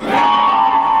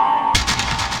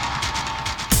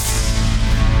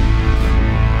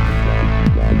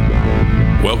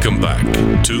 Welcome back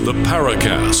to the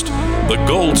Paracast, the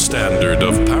gold standard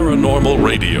of paranormal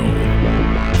radio.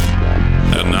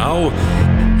 And now,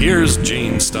 here's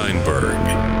Gene Steinberg.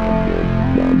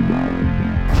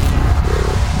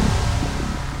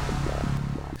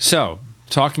 So,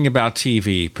 talking about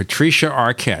TV, Patricia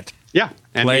Arquette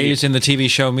plays in the TV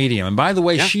show Medium. And by the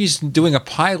way, she's doing a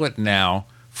pilot now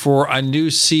for a new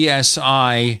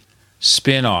CSI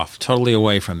spin-off, totally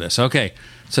away from this. Okay,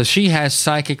 so she has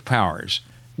psychic powers.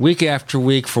 Week after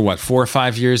week for 4 or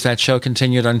 5 years, that show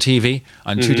continued on TV,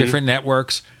 on two different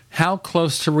networks. How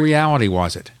close to reality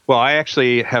was it? Well, I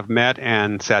actually have met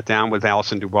and sat down with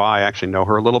Alison Dubois. I actually know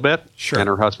her a little bit, and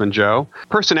her husband, Joe.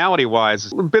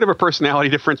 Personality-wise, a bit of a personality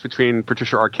difference between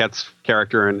Patricia Arquette's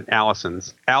character and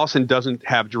Alison's. Alison doesn't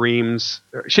have dreams.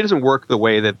 She doesn't work the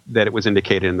way that it was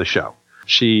indicated in the show.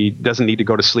 She doesn't need to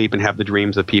go to sleep and have the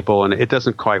dreams of people, and it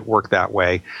doesn't quite work that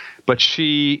way. But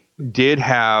she did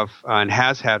have and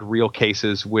has had real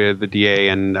cases with the DA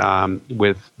and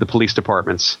with the police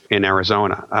departments in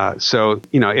Arizona. So,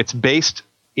 it's based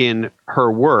in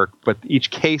her work, but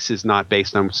each case is not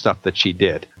based on stuff that she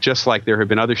did. Just like there have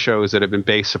been other shows that have been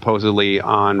based supposedly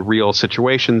on real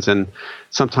situations, and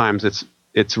sometimes it's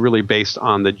It's really based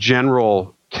on the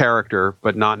general character,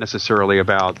 but not necessarily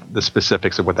about the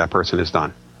specifics of what that person has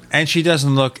done. And she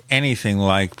doesn't look anything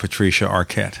like Patricia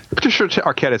Arquette. Patricia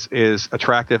Arquette is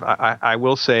attractive. I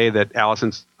will say that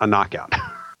Allison's a knockout.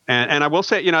 and I will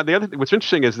say, what's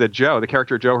interesting is that Joe, the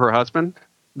character Joe, her husband,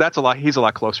 he's a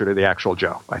lot closer to the actual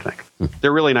Joe, I think.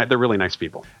 They're really nice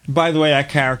people. By the way, that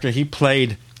character, he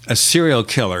played a serial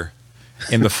killer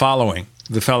in The Following,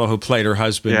 the fellow who played her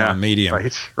husband on Medium.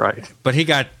 Right. But he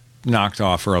got knocked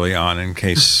off early on, in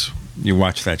case you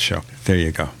watch that show. There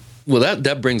you go. Well,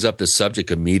 that brings up the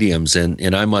subject of mediums,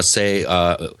 and I must say,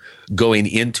 going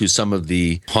into some of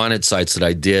the haunted sites that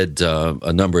I did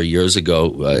a number of years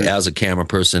ago as a camera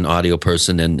person, audio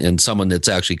person, and someone that's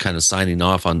actually kind of signing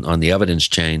off on the evidence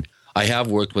chain, I have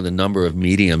worked with a number of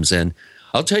mediums, and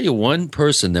I'll tell you one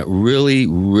person that really,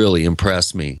 really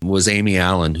impressed me was Amy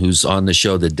Allen, who's on the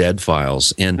show The Dead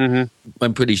Files. And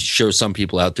I'm pretty sure some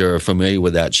people out there are familiar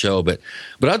with that show. But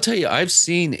I'll tell you, I've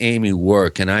seen Amy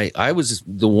work, and I was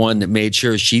the one that made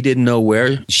sure she didn't know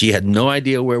where. She had no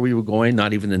idea where we were going,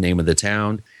 not even the name of the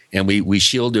town. And we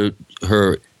shielded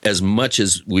her as much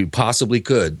as we possibly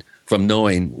could from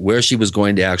knowing where she was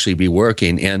going to actually be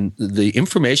working. And the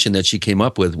information that she came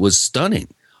up with was stunning.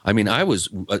 I mean, I was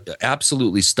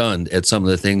absolutely stunned at some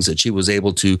of the things that she was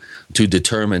able to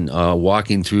determine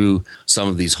walking through some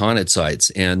of these haunted sites.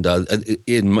 And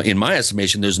in my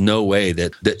estimation, there's no way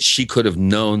that she could have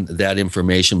known that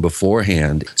information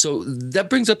beforehand. So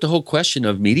that brings up the whole question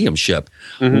of mediumship.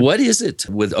 What is it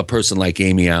with a person like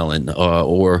Amy Allen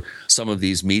or some of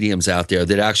these mediums out there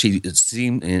that actually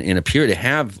seem and appear to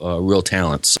have real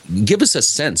talents? Give us a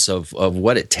sense of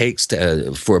what it takes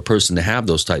for a person to have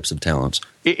those types of talents.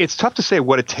 It's tough to say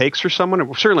what it takes for someone.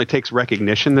 It certainly takes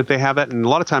recognition that they have that, and a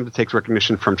lot of times it takes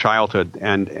recognition from childhood,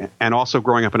 and also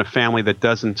growing up in a family that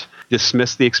doesn't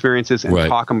dismiss the experiences and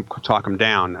talk them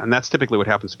down. And that's typically what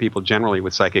happens to people generally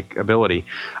with psychic ability.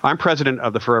 I'm president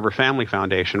of the Forever Family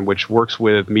Foundation, which works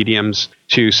with mediums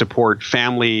to support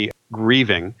family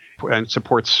grieving and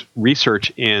supports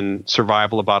research in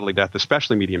survival of bodily death,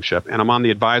 especially mediumship. And I'm on the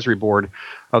advisory board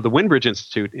of the Windbridge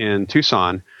Institute in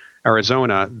Tucson,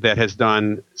 Arizona, that has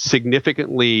done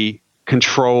significantly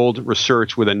controlled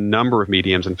research with a number of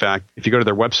mediums. In fact, if you go to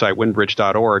their website,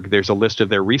 windbridge.org, there's a list of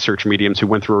their research mediums who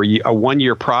went through a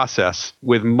one-year process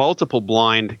with multiple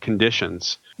blind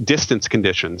conditions, distance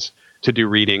conditions, to do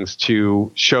readings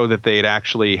to show that they'd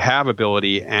actually have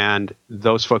ability, and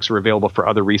those folks are available for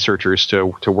other researchers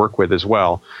to work with as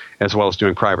well as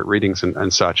doing private readings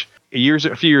and such.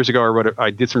 A few years ago, I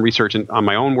did some research on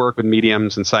my own work with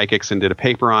mediums and psychics and did a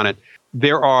paper on it.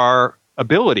 There are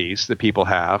abilities that people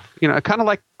have, kind of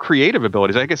like creative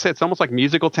abilities. Like I said, it's almost like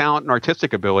musical talent and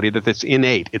artistic ability that's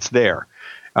innate. It's there.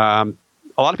 A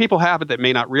lot of people have it that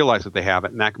may not realize that they have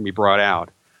it, and that can be brought out.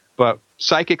 But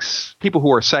people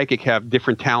who are psychic have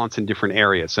different talents in different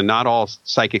areas. So not all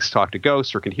psychics talk to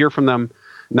ghosts or can hear from them.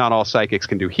 Not all psychics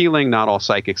can do healing. Not all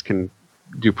psychics can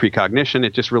do precognition.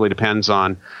 It just really depends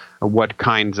on what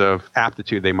kinds of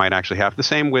aptitude they might actually have. The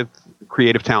same with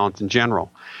creative talents in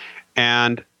general.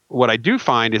 And what I do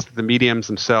find is that the mediums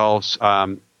themselves,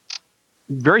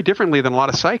 very differently than a lot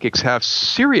of psychics, have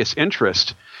serious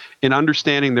interest in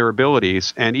understanding their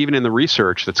abilities and even in the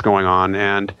research that's going on.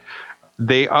 And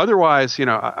they otherwise,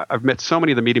 I've met so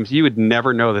many of the mediums, you would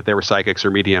never know that they were psychics or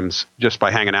mediums just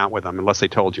by hanging out with them unless they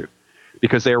told you,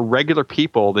 because they are regular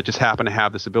people that just happen to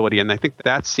have this ability. And I think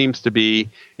that seems to be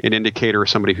an indicator of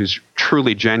somebody who's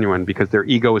truly genuine, because their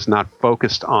ego is not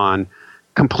focused on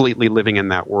completely living in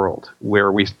that world,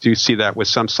 where we do see that with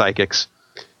some psychics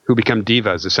who become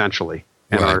divas essentially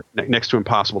and are next to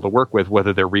impossible to work with,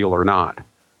 whether they're real or not.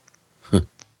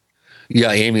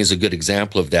 Yeah, Amy is a good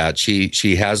example of that.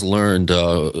 She has learned,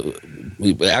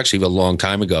 actually a long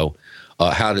time ago,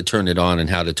 how to turn it on and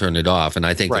how to turn it off. And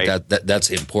I think that's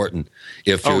important.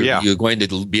 If you're going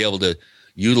to be able to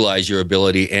utilize your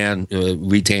ability and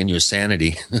retain your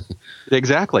sanity.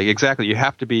 Exactly. You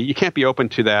have to be. You can't be open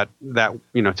to that.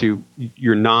 To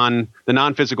your the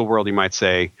non-physical world, you might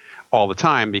say, all the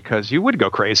time, because you would go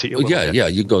crazy.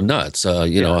 You go nuts.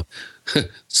 You know,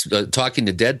 talking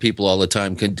to dead people all the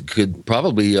time could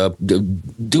probably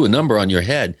do a number on your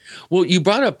head. Well, you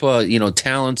brought up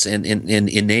talents and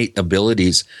innate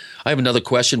abilities. I have another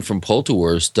question from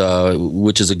Polterwurst,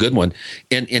 which is a good one,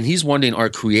 and he's wondering: are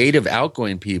creative,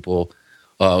 outgoing people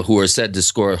who are said to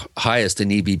score highest in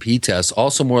EVP tests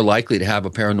also more likely to have a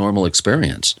paranormal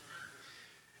experience?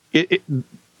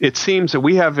 It seems that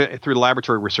we have, through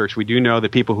laboratory research, we do know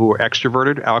that people who are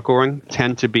extroverted, outgoing,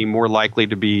 tend to be more likely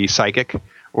to be psychic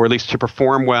or at least to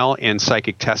perform well in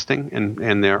psychic testing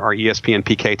and there are ESP and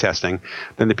PK testing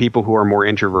than the people who are more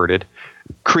introverted.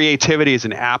 Creativity is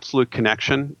an absolute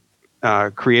connection.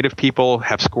 Creative people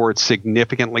have scored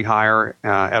significantly higher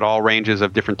at all ranges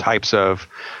of different types of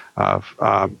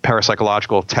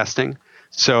parapsychological testing.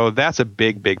 So that's a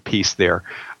big, big piece there.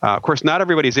 Of course, not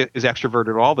everybody is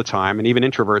extroverted all the time, and even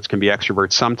introverts can be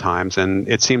extroverts sometimes. And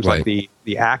it seems like the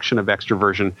action of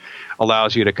extroversion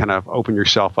allows you to kind of open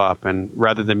yourself up, and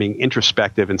rather than being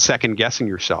introspective and second-guessing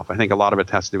yourself. I think a lot of it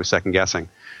has to do with second-guessing.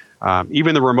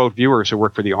 Even the remote viewers who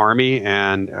work for the Army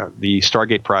and the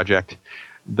Stargate Project,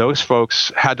 those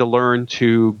folks had to learn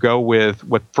to go with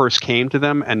what first came to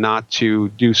them and not to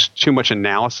do too much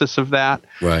analysis of that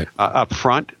up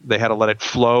front. They had to let it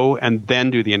flow and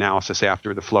then do the analysis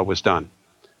after the flow was done.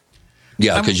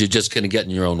 Yeah, because you're just going to get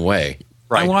in your own way.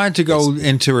 I wanted to go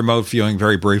into remote viewing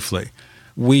very briefly.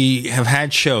 We have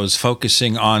had shows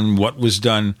focusing on what was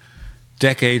done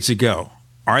decades ago.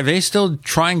 Are they still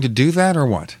trying to do that or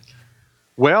what?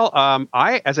 Well,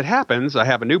 as it happens, I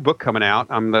have a new book coming out.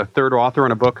 I'm the third author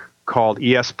on a book called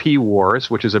ESP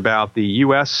Wars, which is about the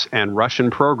U.S. and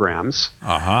Russian programs.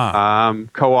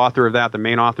 Co-author of that, the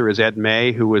main author is Ed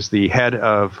May, who was the head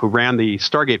who ran the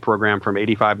Stargate program from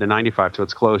 85 to 95 to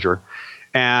its closure.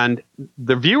 And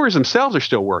the viewers themselves are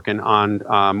still working on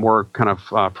more kind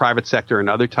of private sector and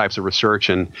other types of research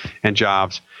and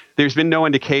jobs. There's been no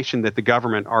indication that the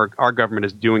government, our government,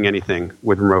 is doing anything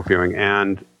with remote viewing.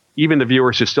 And even the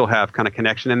viewers who still have kind of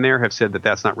connection in there have said that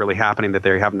that's not really happening, that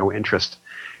they have no interest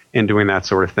in doing that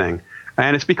sort of thing.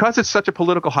 And it's because it's such a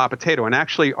political hot potato. And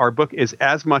actually, our book is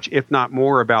as much, if not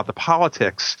more, about the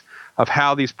politics of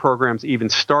how these programs even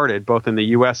started, both in the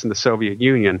U.S. and the Soviet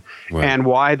Union, and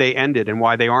why they ended and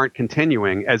why they aren't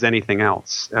continuing as anything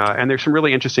else. And there's some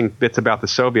really interesting bits about the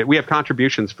Soviet. We have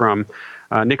contributions from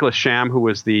Nicholas Sham, who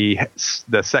was the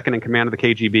second in command of the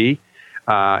KGB,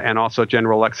 and also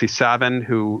General Alexei Savin,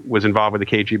 who was involved with the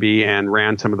KGB and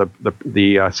ran some of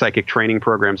the psychic training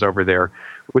programs over there,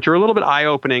 which are a little bit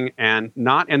eye-opening and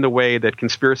not in the way that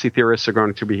conspiracy theorists are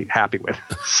going to be happy with.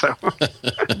 So,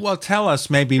 well, tell us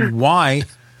maybe why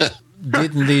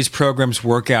didn't these programs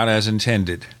work out as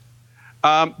intended?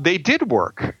 They did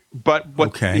work, but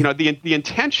the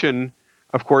intention,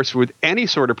 of course, with any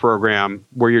sort of program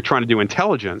where you're trying to do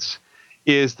intelligence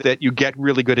is that you get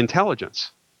really good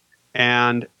intelligence.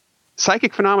 And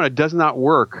psychic phenomena does not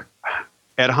work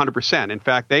at 100%. In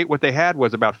fact, what they had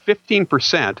was about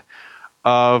 15%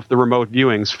 of the remote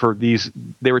viewings for these.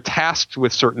 They were tasked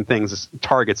with certain things,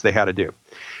 targets they had to do.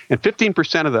 And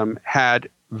 15% of them had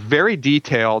very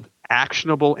detailed,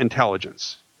 actionable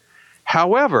intelligence.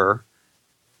 However,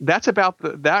 that's about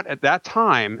that at that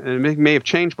time, and it may have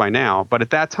changed by now, but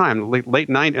at that time,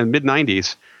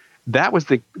 mid-90s, that was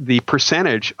the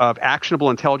percentage of actionable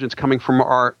intelligence coming from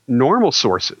our normal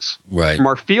sources, from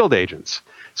our field agents.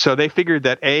 So they figured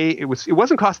that it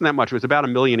wasn't costing that much. It was about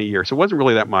 $1 million a year, so it wasn't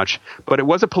really that much. But it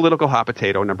was a political hot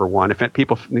potato. Number one,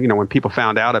 when people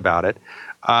found out about it,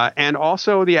 and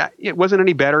also it wasn't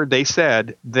any better, they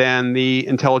said, than the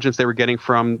intelligence they were getting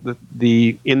from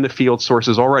the in the field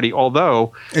sources already.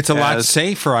 Although it's a lot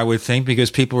safer, I would think,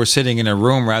 because people were sitting in a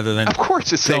room rather than of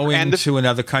course it's going to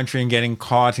another country and getting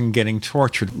caught and getting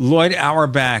tortured. Loyd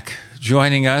Auerbach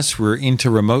joining us. We're into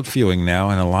remote viewing now,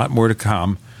 and a lot more to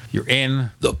come. You're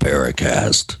in the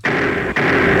Paracast.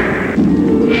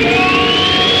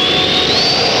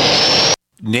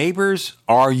 Neighbors,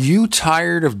 are you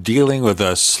tired of dealing with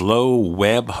a slow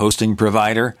web hosting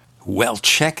provider? Well,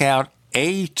 check out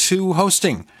A2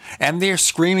 Hosting and their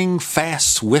screaming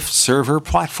fast Swift server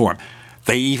platform.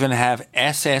 They even have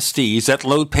SSDs that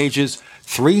load pages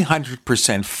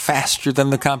 300% faster than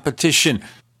the competition.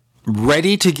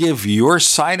 Ready to give your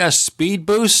site a speed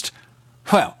boost?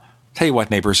 Well, tell you what,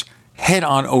 neighbors, head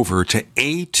on over to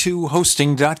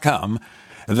a2hosting.com.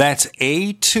 That's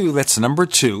A2, that's number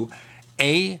 2,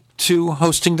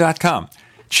 a2hosting.com.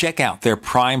 Check out their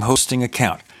Prime hosting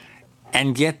account.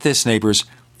 And get this, neighbors,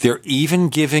 they're even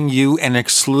giving you an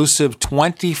exclusive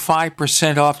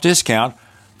 25% off discount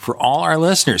for all our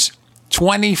listeners.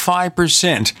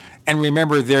 25%. And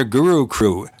remember, their Guru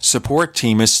Crew support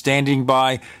team is standing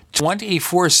by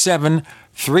 24/7,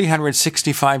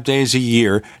 365 days a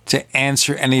year to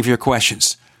answer any of your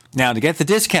questions. Now, to get the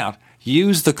discount,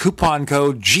 use the coupon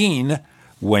code GENE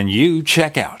when you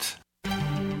check out.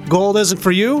 Gold isn't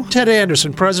for you? Ted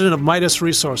Anderson, president of Midas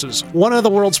Resources, one of the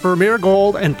world's premier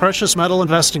gold and precious metal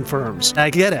investing firms. I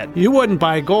get it. You wouldn't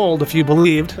buy gold if you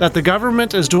believed that the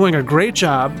government is doing a great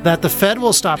job, that the Fed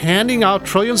will stop handing out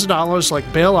trillions of dollars like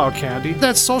bailout candy,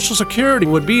 that Social Security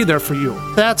would be there for you.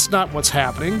 That's not what's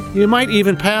happening. You might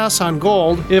even pass on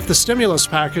gold if the stimulus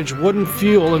package wouldn't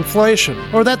fuel inflation,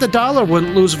 or that the dollar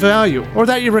wouldn't lose value, or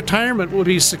that your retirement would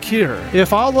be secure.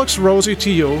 If all looks rosy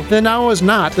to you, then now is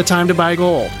not the time to buy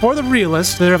gold. For the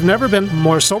realist, there have never been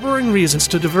more sobering reasons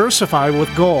to diversify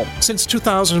with gold. Since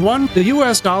 2001, the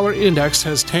US dollar index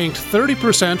has tanked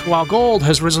 30% while gold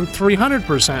has risen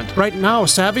 300%. Right now,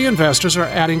 savvy investors are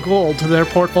adding gold to their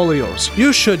portfolios.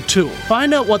 You should too.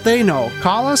 Find out what they know.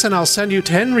 Call us and I'll send you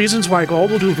 10 reasons why gold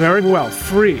will do very well,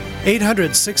 free.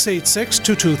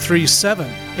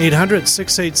 800-686-2237.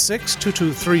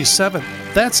 800-686-2237.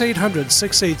 That's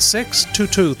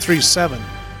 800-686-2237.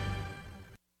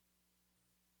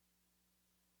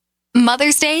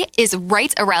 Mother's Day is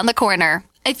right around the corner.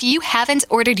 If you haven't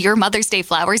ordered your Mother's Day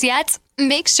flowers yet,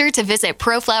 make sure to visit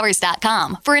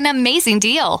proflowers.com for an amazing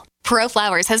deal.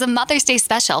 ProFlowers has a Mother's Day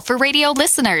special for radio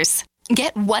listeners.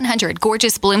 Get 100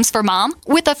 gorgeous blooms for mom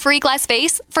with a free glass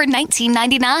vase for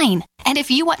 $19.99. And if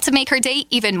you want to make her day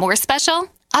even more special,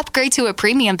 upgrade to a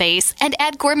premium vase and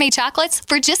add gourmet chocolates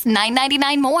for just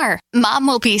 $9.99 more. Mom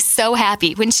will be so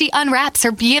happy when she unwraps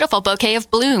her beautiful bouquet of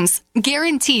blooms,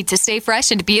 guaranteed to stay fresh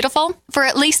and beautiful for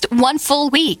at least one full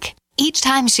week. Each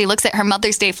time she looks at her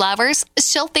Mother's Day flowers,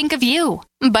 she'll think of you.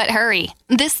 But hurry,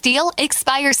 this deal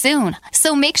expires soon,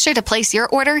 so make sure to place your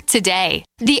order today.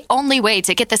 The only way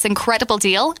to get this incredible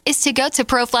deal is to go to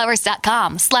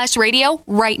proflowers.com/radio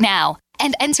right now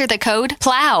and enter the code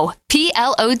PLOW,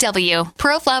 P-L-O-W,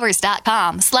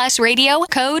 proflowers.com/radio,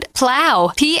 code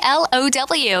PLOW,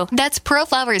 P-L-O-W. That's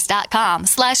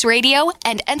proflowers.com/radio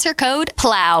and enter code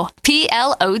PLOW,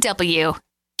 P-L-O-W.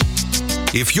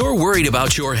 If you're worried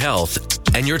about your health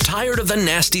and you're tired of the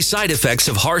nasty side effects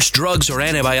of harsh drugs or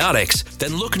antibiotics,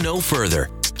 then look no further.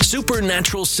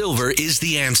 Supernatural Silver is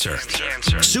the answer.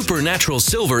 Supernatural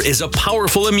Silver is a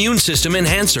powerful immune system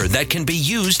enhancer that can be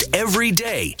used every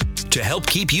day to help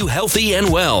keep you healthy and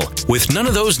well with none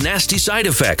of those nasty side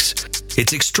effects.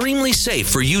 It's extremely safe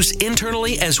for use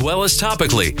internally as well as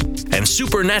topically. And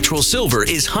Supernatural Silver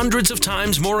is hundreds of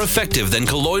times more effective than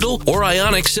colloidal or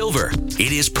ionic silver.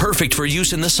 It is perfect for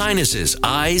use in the sinuses,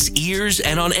 eyes, ears,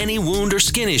 and on any wound or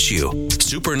skin issue.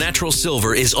 Supernatural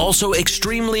Silver is also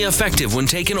extremely effective when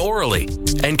taken orally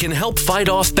and can help fight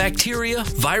off bacteria,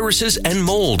 viruses, and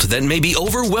mold that may be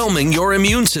overwhelming your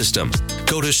immune system.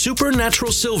 Go to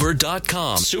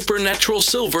supernaturalsilver.com,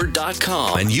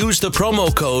 supernaturalsilver.com, and use the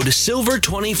promo code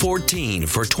SILVER2014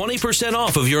 for 20%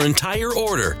 off of your entire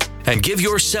order and give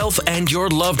yourself and your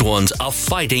loved ones a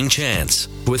fighting chance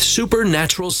with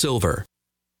Supernatural Silver.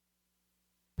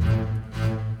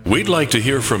 We'd like to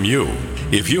hear from you.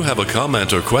 If you have a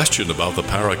comment or question about the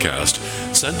Paracast,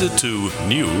 send it to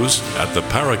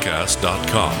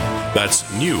news@theparacast.com. That's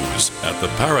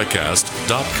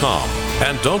news@theparacast.com.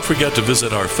 And don't forget to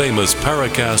visit our famous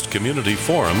Paracast community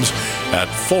forums at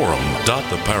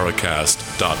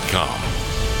forum.theparacast.com.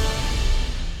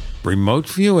 Remote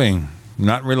viewing,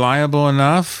 not reliable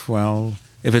enough? Well,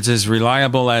 if it's as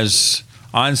reliable as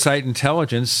on-site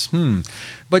intelligence,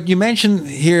 But you mentioned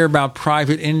here about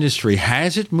private industry.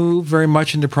 Has it moved very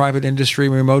much into private industry,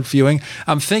 remote viewing?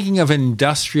 I'm thinking of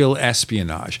industrial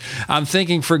espionage. I'm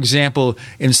thinking, for example,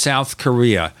 in South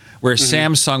Korea, where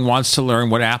Samsung wants to learn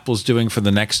what Apple's doing for the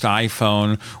next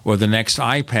iPhone or the next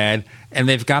iPad, and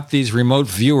they've got these remote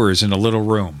viewers in a little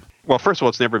room. Well, first of all,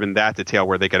 it's never been that detailed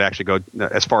where they could actually go,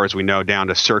 as far as we know, down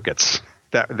to circuits.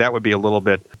 That would be a little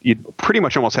bit, you'd pretty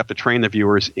much almost have to train the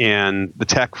viewers in the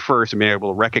tech first and be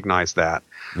able to recognize that.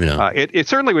 Yeah. It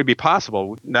certainly would be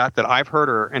possible, not that I've heard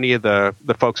or any of the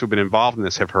folks who've been involved in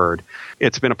this have heard.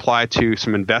 It's been applied to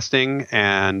some investing,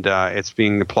 and it's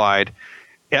being applied.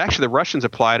 Actually, the Russians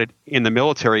applied it in the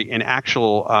military in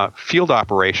actual field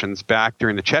operations back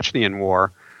during the Chechenian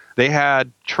War. They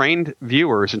had trained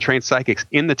viewers and trained psychics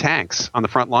in the tanks on the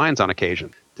front lines on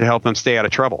occasion to help them stay out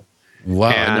of trouble. Wow,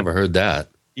 I never heard that.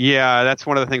 Yeah, that's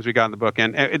one of the things we got in the book.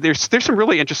 And there's some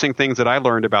really interesting things that I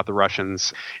learned about the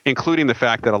Russians, including the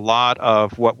fact that a lot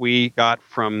of what we got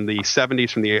from the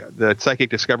 70s, from the psychic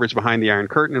discoveries behind the Iron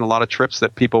Curtain, and a lot of trips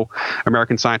that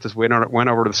American scientists went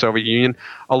over to the Soviet Union,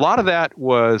 a lot of that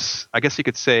was, I guess you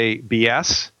could say,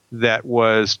 BS that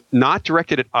was not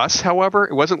directed at us, however.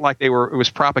 It wasn't like it was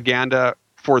propaganda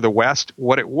for the West.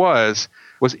 What it was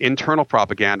internal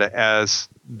propaganda, as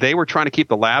they were trying to keep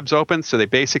the labs open. So they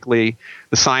basically,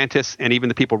 the scientists and even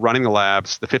the people running the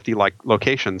labs, the 50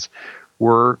 locations,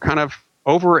 were kind of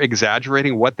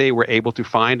over-exaggerating what they were able to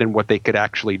find and what they could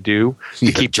actually do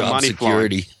to keep the money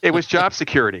security. flowing. It was job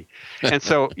security. And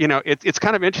so, it's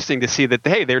kind of interesting to see that,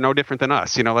 hey, they're no different than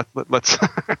us. Let's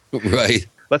right.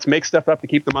 Let's make stuff up to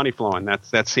keep the money flowing.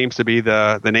 That seems to be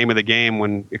the name of the game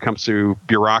when it comes to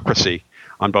bureaucracy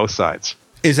on both sides.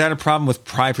 Is that a problem with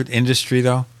private industry,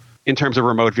 though? In terms of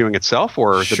remote viewing itself,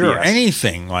 or the Sure, BS?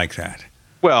 anything like that.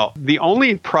 Well, the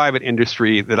only private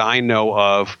industry that I know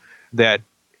of that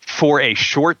for a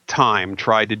short time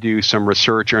tried to do some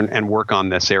research and work on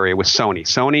this area was Sony.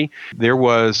 Sony, there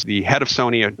was the head of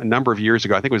Sony a number of years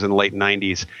ago, I think it was in the late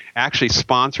 90s, actually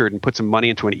sponsored and put some money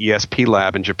into an ESP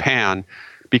lab in Japan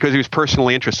because he was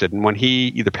personally interested. And when he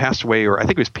either passed away or I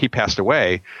think he passed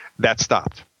away, that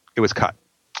stopped. It was cut.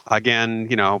 Again,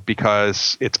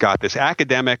 because it's got this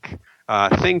academic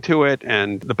thing to it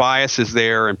and the bias is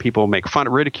there and people make fun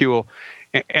of ridicule.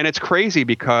 And it's crazy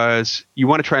because you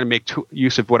want to try to make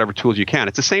use of whatever tools you can.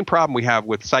 It's the same problem we have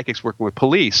with psychics working with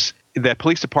police, that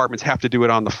police departments have to do it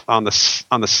on the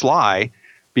sly,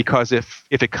 because if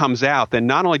it comes out, then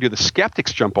not only do the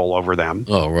skeptics jump all over them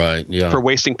for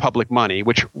wasting public money,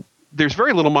 which there's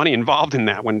very little money involved in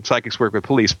that when psychics work with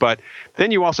police, but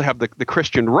then you also have the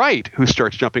Christian right who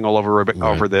starts jumping all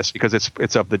over this because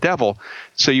it's of the devil.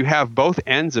 So you have both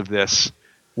ends of this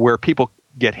where people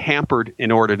get hampered in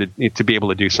order to be able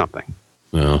to do something.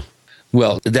 Yeah.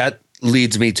 Well, that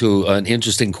leads me to an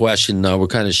interesting question. We're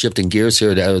kind of shifting gears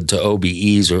here to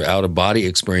OBEs, or out-of-body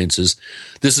experiences.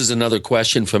 This is another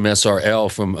question from SRL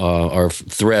from our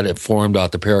thread at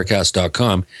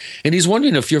forum.theparacast.com. And he's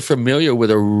wondering if you're familiar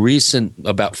with a recent,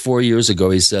 about 4 years ago,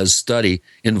 he says, study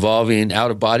involving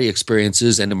out-of-body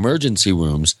experiences and emergency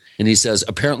rooms. And he says,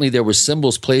 apparently there were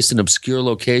symbols placed in obscure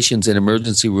locations in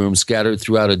emergency rooms scattered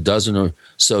throughout a dozen or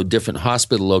so different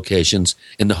hospital locations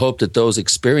in the hope that those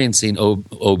experiencing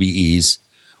OBEs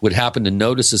would happen to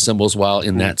notice the symbols while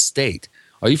in that state.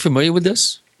 Are you familiar with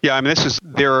this? Yeah, I mean,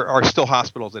 there are still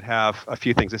hospitals that have a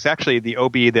few things. It's actually the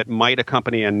OBE that might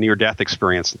accompany a near-death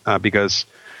experience because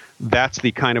that's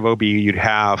the kind of OBE you'd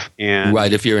have in...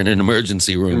 Right, if you're in an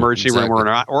emergency room. Room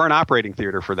or an operating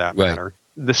theater for that matter.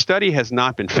 The study has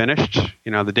not been finished.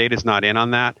 The data's not in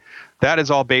on that. That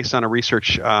is all based on a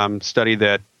research study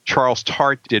that Charles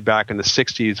Tart did back in the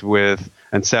 60s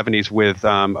and 70s with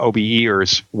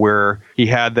OBEers, where he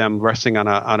had them resting on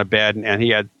a bed, and he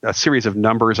had a series of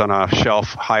numbers on a shelf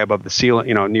high above the ceiling,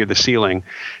 near the ceiling,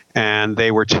 and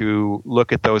they were to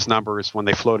look at those numbers when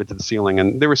they floated to the ceiling,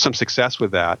 and there was some success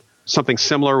with that. Something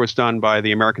similar was done by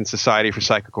the American Society for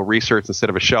Psychical Research.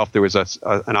 Instead of a shelf, there was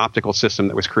an optical system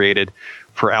that was created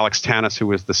for Alex Tanis, who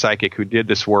was the psychic who did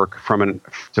this work,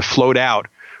 to float out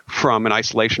from an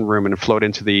isolation room and float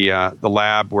into the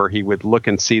lab, where he would look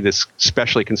and see this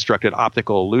specially constructed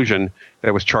optical illusion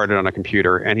that was charted on a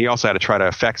computer. And he also had to try to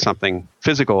affect something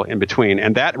physical in between.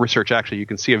 And that research, actually, you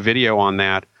can see a video on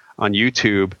that on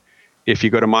YouTube. If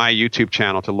you go to my YouTube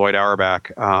channel, to Loyd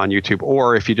Auerbach on YouTube,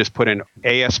 or if you just put in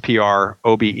ASPR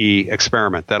OBE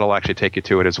experiment, that'll actually take you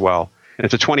to it as well. And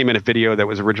it's a 20-minute video that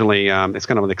was originally, it's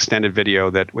kind of an extended video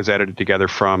that was edited together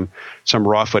from some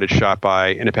raw footage shot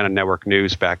by Independent Network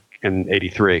News back in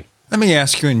 '83. Let me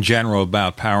ask you in general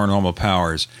about paranormal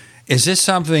powers. Is this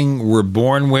something we're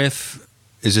born with?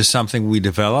 Is this something we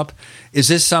develop? Is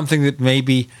this something that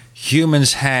maybe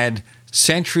humans had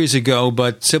centuries ago,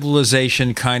 but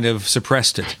civilization kind of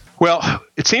suppressed it? Well,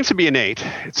 it seems to be innate.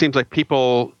 It seems like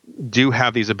people do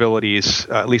have these abilities,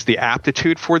 at least the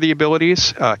aptitude for the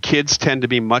abilities. Kids tend to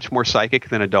be much more psychic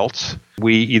than adults.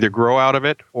 We either grow out of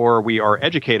it or we are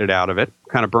educated out of it,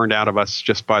 kind of burned out of us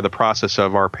just by the process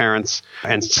of our parents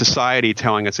and society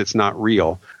telling us it's not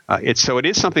real. So it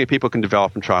is something that people can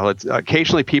develop from childhood.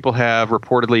 Occasionally people have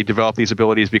reportedly developed these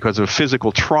abilities because of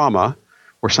physical trauma,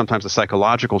 or sometimes a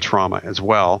psychological trauma as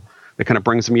well, that kind of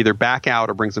brings them either back out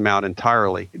or brings them out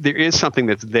entirely. There is something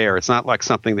that's there. It's not like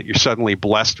something that you're suddenly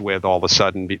blessed with all of a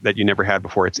sudden that you never had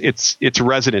before. It's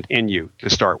resident in you to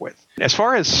start with. As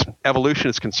far as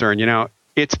evolution is concerned,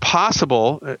 it's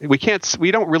possible.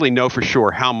 We don't really know for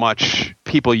sure how much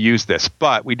people use this,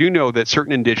 but we do know that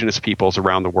certain indigenous peoples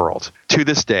around the world, to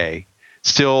this day,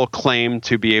 still claim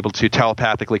to be able to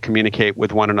telepathically communicate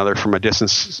with one another from a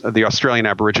distance. The Australian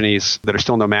Aborigines that are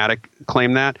still nomadic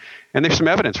claim that, and there's some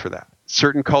evidence for that.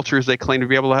 Certain cultures, they claim to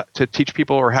be able to teach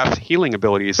people or have healing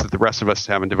abilities that the rest of us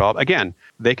haven't developed. Again,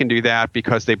 they can do that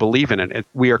because they believe in it.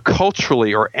 We are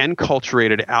culturally or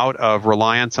enculturated out of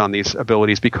reliance on these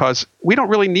abilities because we don't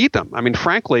really need them. I mean,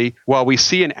 frankly, while we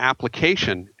see an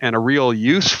application and a real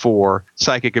use for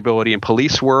psychic ability in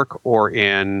police work or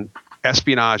in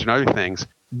espionage and other things,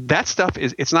 that stuff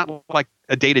it's not like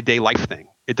a day-to-day life thing.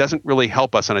 it doesn't really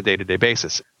help us on a day-to-day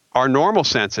basis. Our normal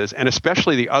senses, and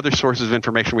especially the other sources of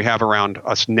information we have around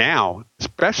us now,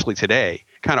 especially today,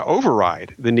 kind of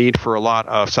override the need for a lot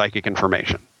of psychic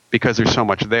information because there's so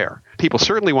much there. People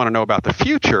certainly want to know about the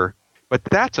future, but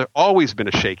that's always been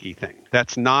a shaky thing.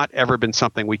 That's not ever been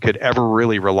something we could ever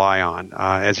really rely on.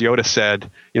 As Yoda said,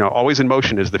 always in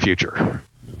motion is the future.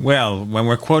 Well, when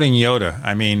we're quoting Yoda,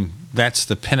 I mean, that's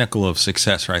the pinnacle of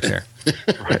success right there.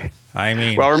 Right. I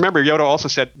mean... Well, remember, Yoda also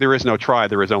said, there is no try,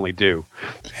 there is only do.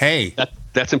 Hey.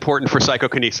 That's important for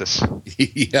psychokinesis.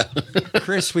 Yeah.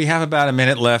 Chris, we have about a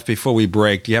minute left before we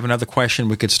break. Do you have another question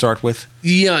we could start with?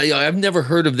 Yeah, I've never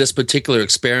heard of this particular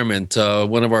experiment.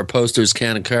 One of our posters,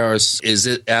 Canon Karis,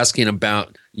 is asking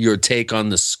about your take on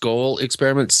the skull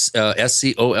experiment,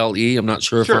 SCOLE. I'm not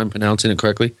sure if I'm pronouncing it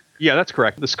correctly. Yeah, that's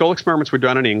correct. The skull experiments were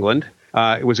done in England.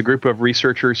 It was a group of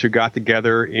researchers who got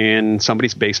together in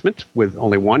somebody's basement with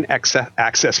only one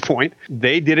access point.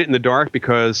 They did it in the dark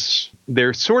because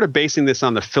they're sort of basing this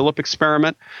on the Philip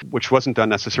experiment, which wasn't done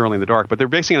necessarily in the dark, but they're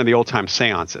basing it on the old-time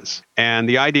seances. And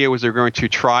the idea was they're going to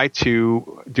try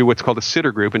to do what's called a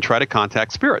sitter group and try to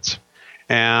contact spirits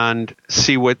and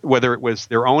see whether it was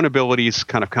their own abilities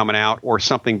kind of coming out or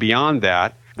something beyond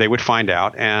that. They would find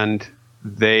out, and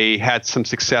they had some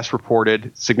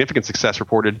significant success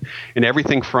reported in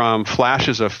everything from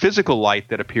flashes of physical light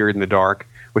that appeared in the dark,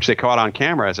 which they caught on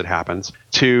camera as it happens,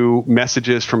 to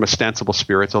messages from ostensible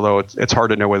spirits, although it's hard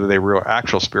to know whether they were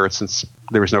actual spirits since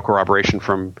there was no corroboration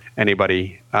from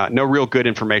anybody, no real good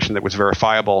information that was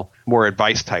verifiable, more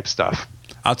advice type stuff.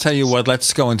 I'll tell you what,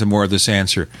 let's go into more of this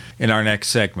answer in our next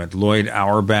segment. Loyd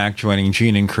Auerbach joining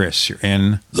Gene and Chris. You're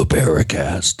in the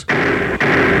Paracast.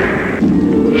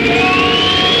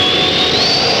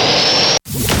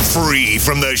 Free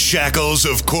from the shackles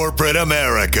of corporate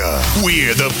America,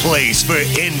 we're the place for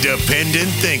independent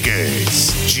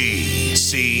thinkers.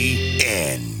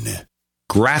 GCN.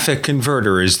 Graphic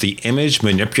Converter is the image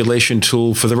manipulation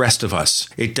tool for the rest of us.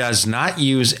 It does not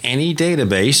use any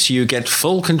database. You get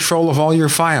full control of all your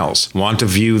files. Want to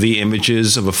view the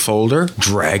images of a folder?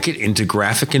 Drag it into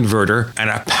Graphic Converter and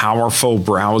a powerful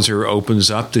browser opens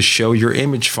up to show your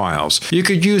image files. You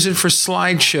could use it for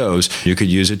slideshows. You could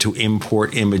use it to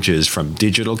import images from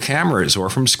digital cameras or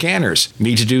from scanners.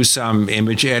 Need to do some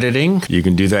image editing? You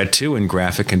can do that too in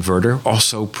Graphic Converter.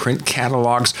 Also print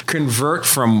catalogs. Convert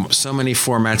from so many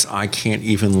formats I can't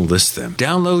even list them.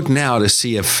 Download now to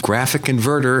see if Graphic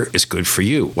Converter is good for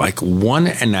you, like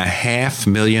 1.5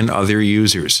 million other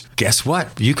users. Guess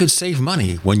what? You could save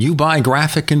money when you buy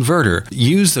Graphic Converter.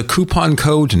 Use the coupon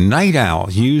code Night Owl.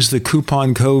 Use the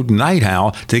coupon code Night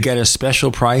Owl to get a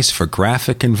special price for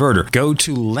Graphic Converter. Go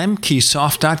to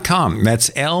lemkesoft.com.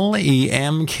 That's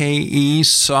LEMKE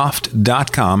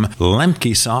soft.com.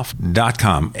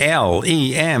 lemkesoft.com.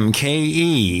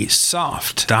 LEMKE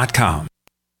soft.com.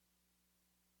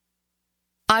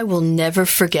 I will never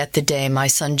forget the day my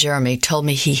son Jeremy told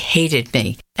me he hated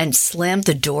me and slammed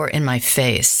the door in my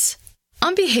face.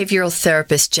 I'm behavioral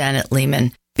therapist Janet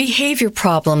Lehman. Behavior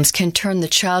problems can turn the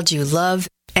child you love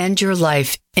and your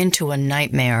life into a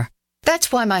nightmare.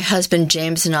 That's why my husband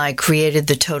James and I created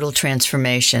the Total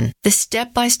Transformation, the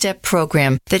step-by-step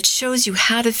program that shows you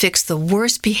how to fix the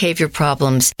worst behavior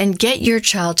problems and get your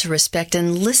child to respect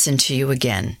and listen to you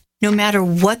again. No matter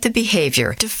what the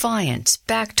behavior, defiance,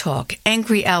 backtalk,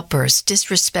 angry outbursts,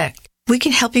 disrespect, we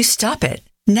can help you stop it.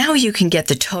 Now you can get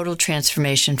the Total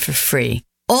Transformation for free.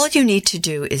 All you need to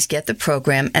do is get the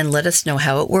program and let us know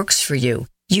how it works for you.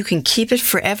 You can keep it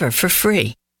forever for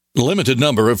free. Limited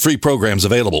number of free programs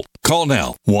available. Call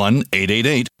now.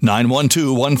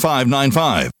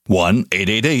 1-888-912-1595.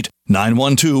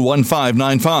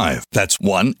 1-888-912-1595. That's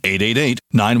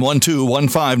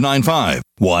 1-888-912-1595.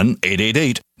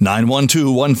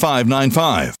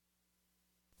 1-888-912-1595.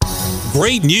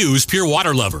 Great news, pure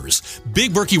water lovers.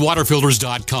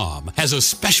 BigBerkeyWaterFilters.com has a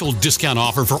special discount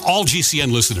offer for all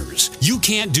GCN listeners. You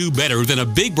can't do better than a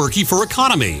Big Berkey for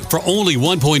economy. For only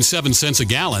 1.7 cents a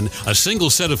gallon, a single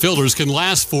set of filters can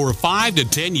last for 5 to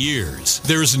 10 years.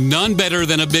 There's none better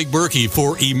than a Big Berkey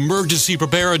for emergency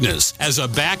preparedness as a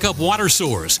backup water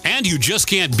source. And you just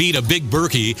can't beat a Big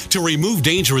Berkey to remove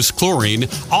dangerous chlorine,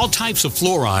 all types of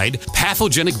fluoride,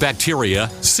 pathogenic bacteria,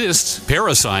 cysts,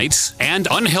 parasites, and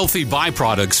unhealthy body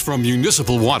byproducts from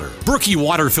municipal water. Berkey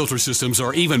water filter systems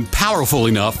are even powerful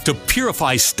enough to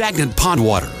purify stagnant pond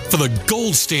water. For the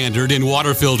gold standard in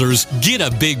water filters, get a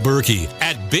Big Berkey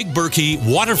at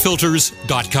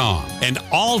BigBerkeyWaterFilters.com. And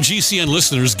all GCN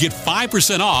listeners get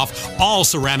 5% off all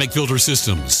ceramic filter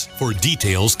systems. For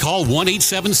details, call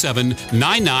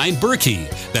 1-877-99-BERKEY.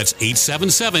 That's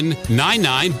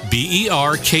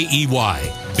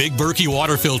 877-99-BERKEY. Big Berkey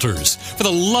Water Filters, for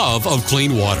the love of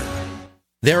clean water.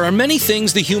 There are many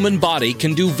things the human body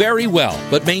can do very well,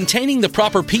 but maintaining the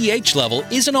proper pH level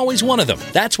isn't always one of them.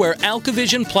 That's where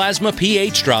AlkaVision Plasma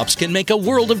pH Drops can make a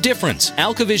world of difference.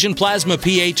 AlkaVision Plasma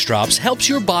pH Drops helps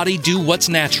your body do what's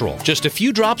natural. Just a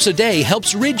few drops a day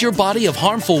helps rid your body of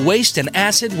harmful waste and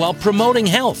acid while promoting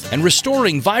health and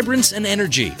restoring vibrance and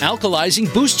energy.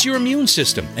 Alkalizing boosts your immune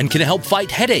system and can help fight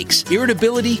headaches,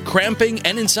 irritability, cramping,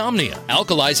 and insomnia.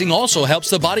 Alkalizing also helps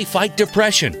the body fight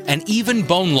depression and even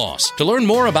bone loss. To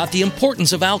learn more about the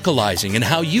importance of alkalizing and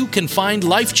how you can find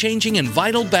life-changing and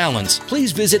vital balance,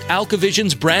 please visit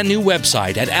AlkaVision's brand new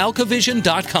website at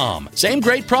alkavision.com. Same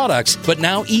great products, but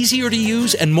now easier to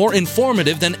use and more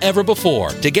informative than ever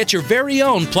before. To get your very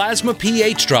own Plasma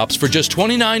pH Drops for just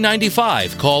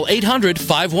 $29.95, call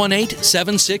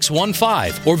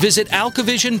 800-518-7615 or visit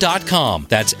alkavision.com.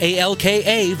 That's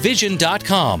ALKA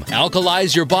Vision.com.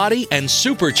 Alkalize your body and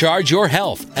supercharge your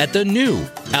health at the new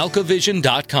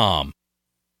alkavision.com.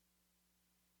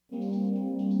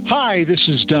 Hi, this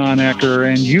is Don Ecker,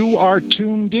 and you are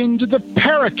tuned into the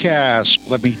Paracast.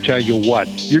 Let me tell you what,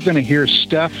 you're going to hear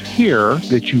stuff here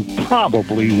that you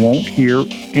probably won't hear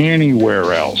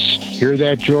anywhere else. Hear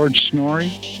that, George Snorri?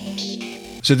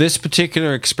 So this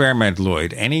particular experiment,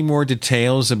 Loyd, any more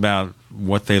details about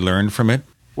what they learned from it?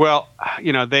 Well,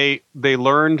 they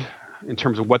learned, in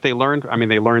terms of what they learned,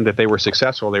 they learned that they were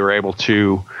successful. They were able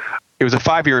to... It was a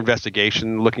 5-year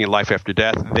investigation looking at life after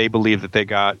death. They believed that they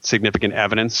got significant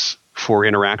evidence for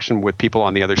interaction with people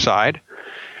on the other side.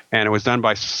 And it was done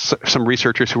by some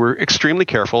researchers who were extremely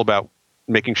careful about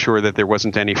making sure that there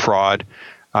wasn't any fraud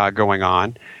going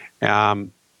on.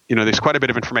 There's quite a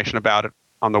bit of information about it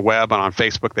on the web and on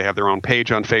Facebook. They have their own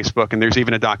page on Facebook. And there's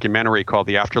even a documentary called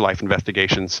The Afterlife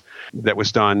Investigations that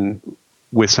was done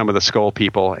with some of the Skull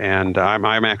people. And I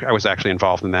was actually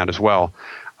involved in that as well.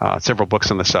 Several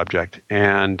books on the subject.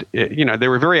 And, they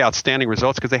were very outstanding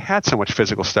results because they had so much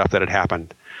physical stuff that had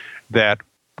happened that,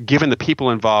 given the people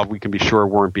involved, we can be sure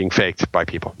weren't being faked by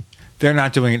people. They're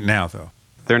not doing it now, though.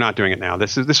 They're not doing it now.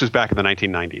 This was back in the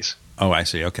 1990s. Oh, I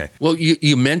see. Okay. Well,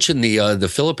 you mentioned the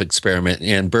Philip experiment,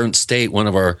 and Burnt State, one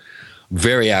of our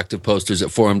very active posters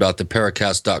at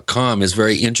forum.theparacast.com, is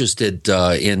very interested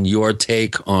in your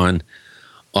take on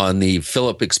the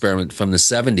Philip experiment from the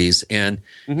 70s, and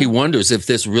he wonders if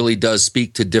this really does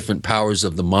speak to different powers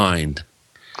of the mind.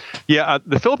 Yeah,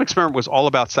 the Philip experiment was all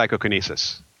about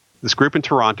psychokinesis. This group in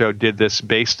Toronto did this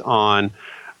based on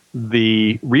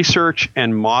the research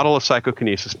and model of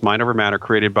psychokinesis, mind over matter,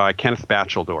 created by Kenneth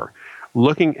Batcheldor,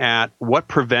 looking at what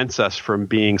prevents us from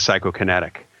being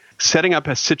psychokinetic. Setting up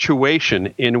a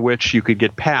situation in which you could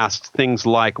get past things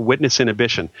like witness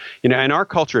inhibition. In our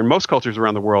culture, in most cultures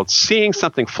around the world, seeing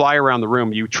something fly around the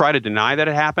room, you try to deny that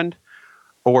it happened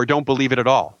or don't believe it at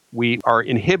all. We are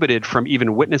inhibited from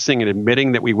even witnessing and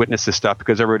admitting that we witnessed this stuff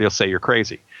because everybody will say you're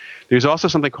crazy. There's also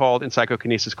something called, in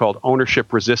psychokinesis, called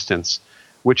ownership resistance,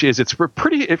 which is,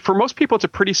 for most people, it's a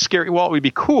pretty scary, well, it would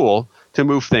be cool to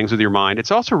move things with your mind.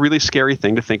 It's also a really scary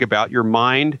thing to think about your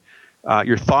mind,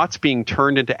 your thoughts being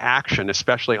turned into action,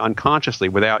 especially unconsciously,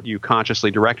 without you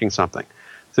consciously directing something.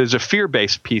 So there's a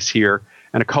fear-based piece here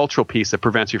and a cultural piece that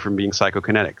prevents you from being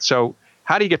psychokinetic. So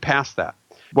how do you get past that?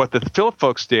 What the Philip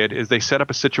folks did is they set up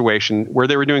a situation where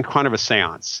they were doing kind of a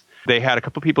seance. They had a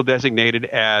couple of people designated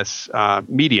as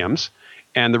mediums,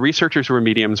 and the researchers who were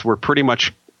mediums were pretty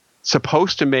much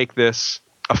supposed to make this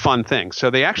a fun thing. So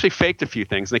they actually faked a few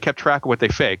things, and they kept track of what they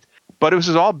faked. But it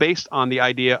was all based on the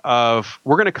idea of,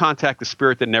 we're going to contact the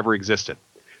spirit that never existed.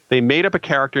 They made up a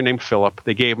character named Philip.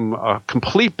 They gave him a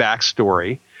complete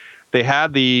backstory. They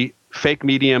had the fake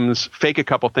mediums fake a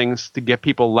couple things to get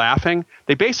people laughing.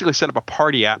 They basically set up a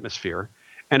party atmosphere.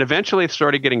 And eventually they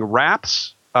started getting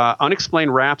raps,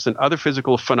 unexplained raps, and other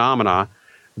physical phenomena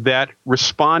that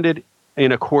responded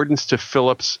in accordance to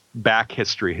Philip's back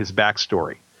history, his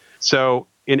backstory. So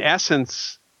in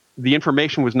essence, the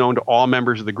information was known to all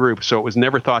members of the group, so it was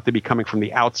never thought to be coming from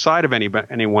the outside of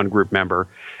any one group member.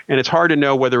 And it's hard to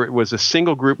know whether it was a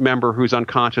single group member whose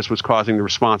unconscious was causing the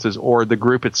responses or the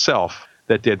group itself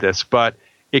that did this. But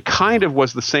it kind of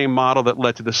was the same model that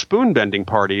led to the spoon-bending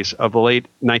parties of the late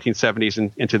 1970s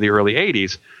and into the early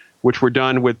 80s, which were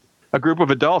done with a group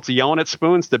of adults yelling at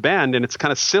spoons to bend, and it's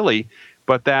kind of silly,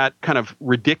 but that kind of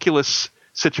ridiculous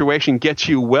situation gets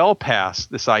you well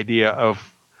past this idea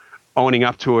of owning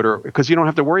up to it, or because you don't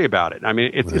have to worry about it. I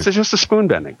mean, it's just a spoon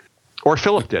bending. Or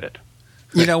Philip did it.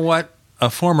 You know what? A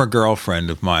former girlfriend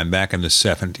of mine back in the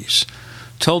 70s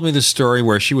told me the story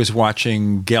where she was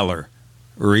watching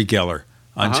Uri Geller,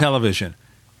 on television,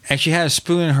 and she had a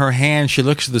spoon in her hand. She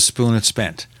looks at the spoon, it's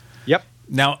spent. Yep.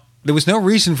 Now, there was no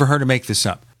reason for her to make this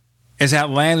up. As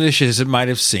outlandish as it might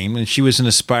have seemed, and she was an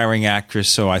aspiring actress,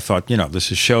 so I thought,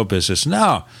 this is show business.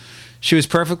 No, she was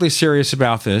perfectly serious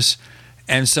about this,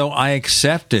 and so I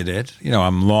accepted it.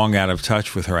 I'm long out of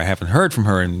touch with her. I haven't heard from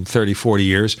her in 30, 40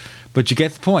 years, but you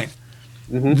get the point.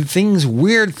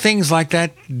 Weird things like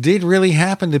that did really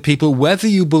happen to people, whether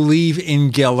you believe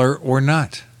in Geller or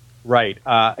not. Right.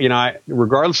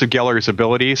 Regardless of Geller's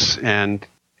abilities, and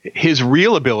his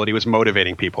real ability was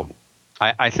motivating people.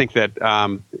 I think that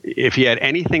if he had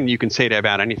anything you can say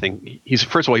about anything,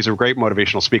 first of all, he's a great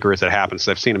motivational speaker as it happens.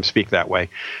 I've seen him speak that way.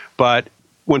 But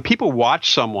when people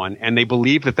watch someone and they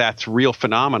believe that that's real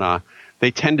phenomena, they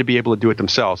tend to be able to do it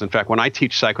themselves. In fact, when I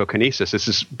teach psychokinesis, this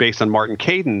is based on Martin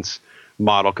Caden's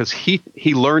model, because he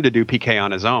learned to do PK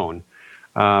on his own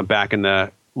back in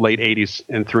the late 80s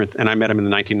and I met him in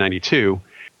 1992.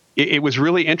 It was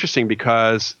really interesting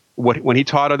because when he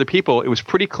taught other people, it was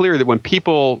pretty clear that when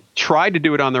people tried to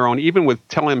do it on their own, even with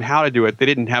telling them how to do it, they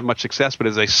didn't have much success. But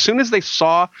as soon as they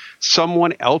saw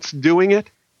someone else doing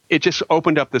it, it just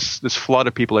opened up this flood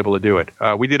of people able to do it.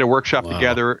 We did a workshop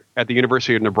together at the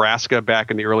University of Nebraska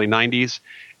back in the early 90s.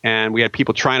 And we had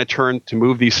people trying to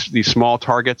move these small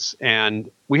targets. And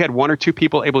we had one or two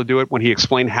people able to do it when he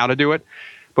explained how to do it.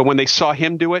 But when they saw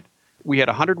him do it, we had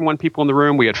 101 people in the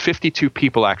room. We had 52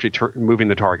 people actually moving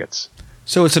the targets.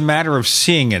 So it's a matter of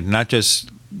seeing it, not just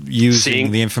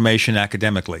using the information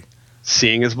academically.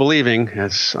 Seeing is believing,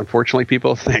 as unfortunately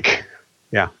people think.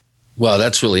 Yeah. Well,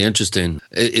 that's really interesting.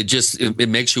 It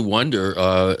makes you wonder,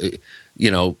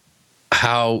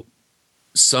 how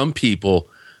some people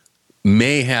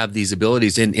may have these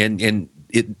abilities, and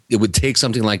it would take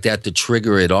something like that to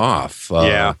trigger it off.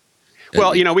 Yeah.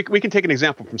 Well, we can take an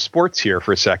example from sports here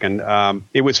for a second.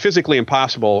 It was physically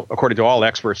impossible, according to all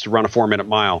experts, to run a 4-minute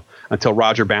mile until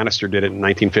Roger Bannister did it in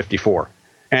 1954.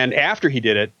 And after he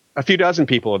did it, a few dozen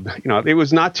people, it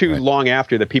was not too long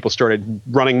after that people started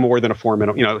running more than a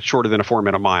 4-minute, shorter than a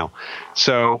 4-minute mile.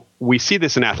 So we see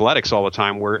this in athletics all the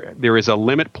time, where there is a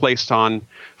limit placed on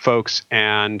folks,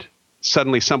 and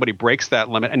suddenly somebody breaks that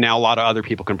limit, and now a lot of other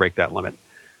people can break that limit.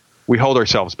 We hold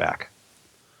ourselves back.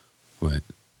 Right.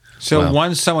 So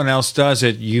once someone else does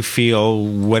it, you feel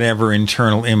whatever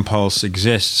internal impulse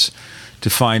exists to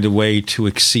find a way to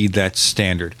exceed that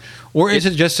standard. Or is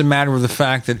it just a matter of the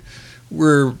fact that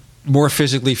we're more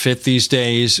physically fit these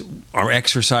days, our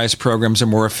exercise programs are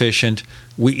more efficient,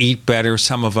 we eat better,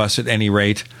 some of us at any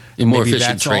rate, and more maybe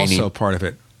efficient that's training. Also part of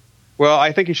it. Well,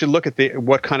 I think you should look at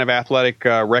what kind of athletic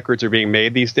records are being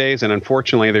made these days. And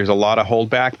unfortunately, there's a lot of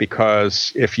holdback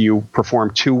because if you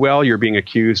perform too well, you're being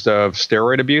accused of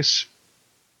steroid abuse.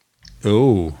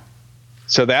 Oh.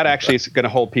 So that actually is going to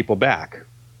hold people back.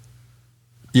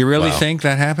 You really think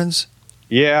that happens?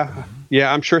 Yeah.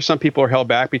 Yeah, I'm sure some people are held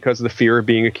back because of the fear of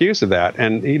being accused of that.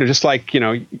 And, just like,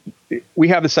 we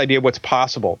have this idea of what's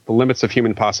possible, the limits of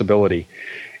human possibility.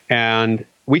 And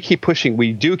we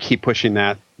do keep pushing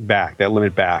that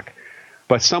limit back.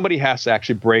 But somebody has to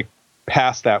actually break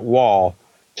past that wall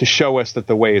to show us that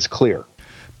the way is clear.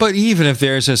 But even if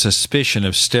there's a suspicion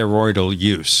of steroidal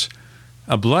use,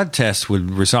 a blood test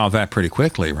would resolve that pretty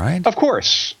quickly, right? Of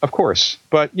course.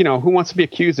 But, who wants to be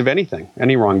accused of anything,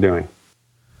 any wrongdoing?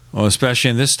 Well,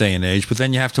 especially in this day and age. But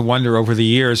then you have to wonder over the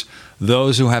years,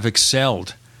 those who have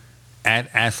excelled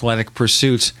at athletic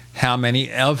pursuits, how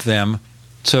many of them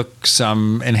took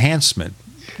some enhancement?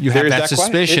 You have that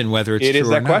suspicion whether it's true or not. It is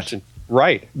that question.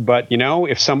 Right. But,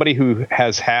 if somebody who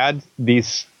has had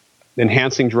these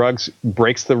enhancing drugs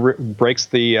breaks the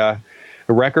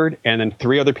record, and then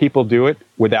 3 other people do it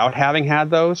without having had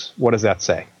those, what does that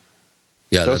say?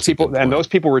 Yeah, those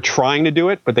people were trying to do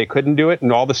it, but they couldn't do it,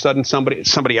 and all of a sudden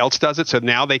somebody else does it, so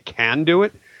now they can do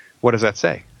it. What does that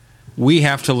say? We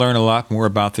have to learn a lot more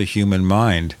about the human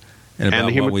mind and about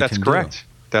what we can do. That's correct.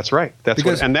 That's right.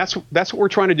 That's what we're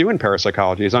trying to do in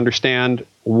parapsychology, is understand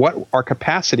what our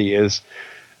capacity is,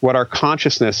 what our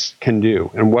consciousness can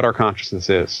do, and what our consciousness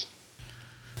is.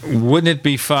 Wouldn't it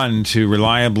be fun to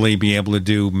reliably be able to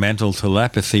do mental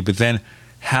telepathy, but then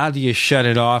how do you shut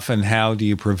it off, and how do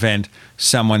you prevent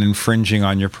someone infringing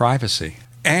on your privacy?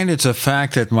 And it's a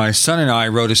fact that my son and I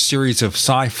wrote a series of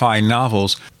sci-fi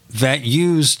novels that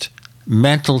used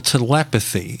mental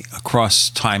telepathy across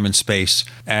time and space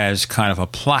as kind of a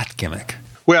plot gimmick?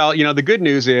 Well, the good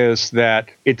news is that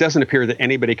it doesn't appear that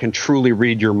anybody can truly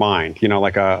read your mind,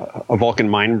 like a Vulcan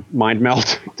mind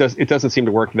melt. It doesn't seem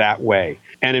to work that way.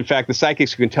 And in fact, the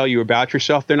psychics who can tell you about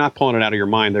yourself, they're not pulling it out of your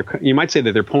mind. You might say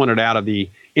that they're pulling it out of the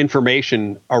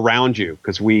information around you,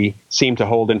 because we seem to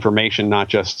hold information not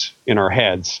just in our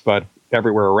heads, but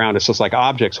everywhere around us. Just like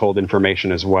objects hold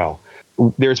information as well.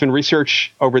 There's been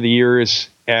research over the years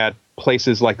at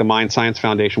places like the Mind Science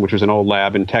Foundation, which was an old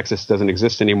lab in Texas, doesn't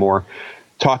exist anymore,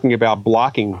 talking about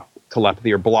blocking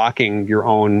telepathy or blocking your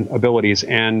own abilities.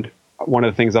 And one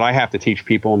of the things that I have to teach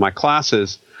people in my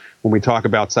classes when we talk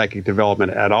about psychic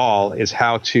development at all is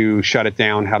how to shut it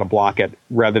down, how to block it,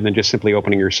 rather than just simply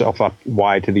opening yourself up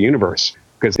wide to the universe,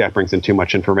 because that brings in too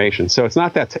much information. So it's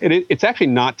not that it's actually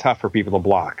not tough for people to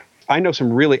block. I know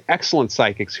some really excellent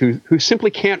psychics who simply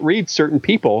can't read certain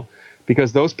people,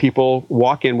 because those people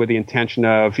walk in with the intention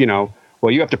of,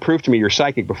 well, you have to prove to me you're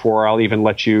psychic before I'll even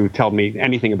let you tell me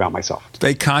anything about myself.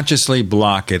 They consciously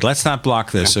block it. Let's not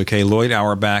block this, okay? Loyd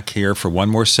Auerbach here for one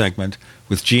more segment.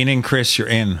 With Gene and Chris, you're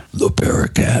in The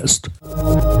Paracast.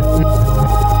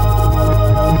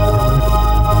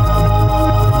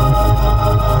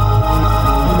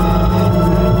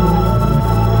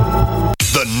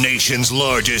 The nation's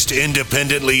largest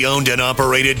independently owned and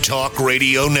operated talk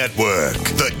radio network.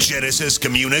 The Genesis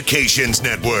Communications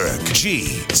Network.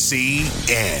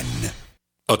 GCN.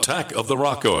 Attack of the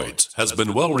Rockoids has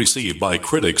been well received by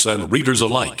critics and readers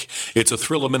alike. It's a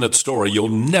thrill-a-minute story you'll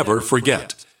never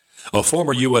forget. A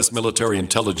former U.S. military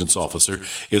intelligence officer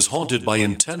is haunted by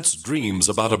intense dreams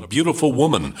about a beautiful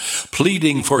woman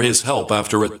pleading for his help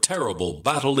after a terrible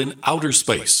battle in outer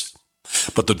space.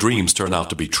 But the dreams turn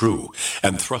out to be true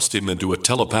and thrust him into a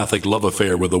telepathic love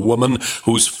affair with a woman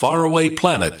whose faraway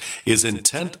planet is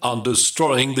intent on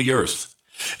destroying the Earth.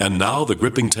 And now the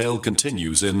gripping tale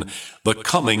continues in The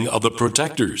Coming of the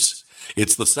Protectors.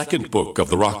 It's the second book of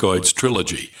the Rockoids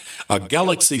trilogy, a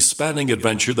galaxy-spanning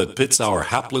adventure that pits our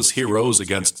hapless heroes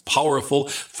against powerful,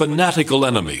 fanatical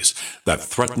enemies that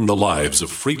threaten the lives of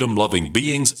freedom-loving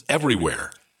beings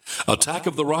everywhere. Attack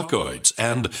of the Rockoids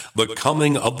and The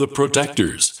Coming of the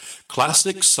Protectors.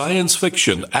 Classic science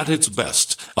fiction at its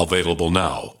best. Available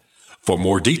now. For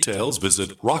more details,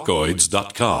 visit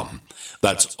rockoids.com.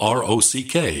 That's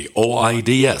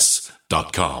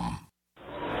ROCKOIDS.com.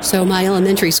 So my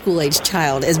elementary school-age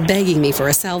child is begging me for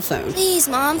a cell phone. Please,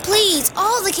 Mom, please.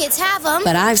 All the kids have them.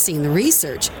 But I've seen the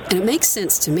research, and it makes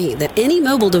sense to me that any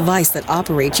mobile device that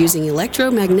operates using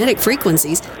electromagnetic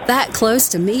frequencies that close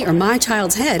to me or my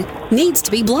child's head needs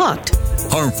to be blocked.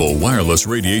 Harmful wireless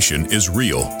radiation is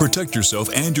real. Protect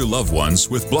yourself and your loved ones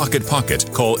with Block It Pocket.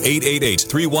 Call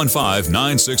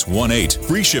 888-315-9618.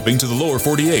 Free shipping to the lower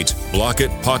 48.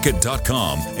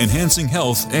 BlockItPocket.com. Enhancing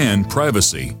health and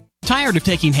privacy. Tired of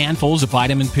taking handfuls of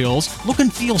vitamin pills? Look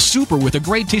and feel super with a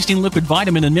great-tasting liquid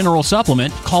vitamin and mineral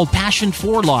supplement called Passion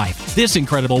for Life. This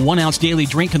incredible 1-ounce daily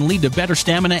drink can lead to better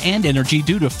stamina and energy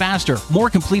due to faster,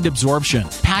 more complete absorption.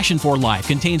 Passion for Life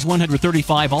contains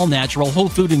 135 all-natural whole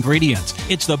food ingredients.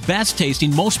 It's the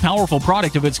best-tasting, most powerful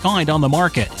product of its kind on the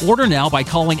market. Order now by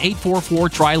calling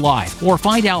 844-TRY-LIFE or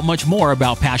find out much more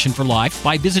about Passion for Life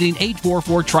by visiting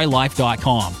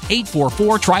 844-TRYLIFE.com.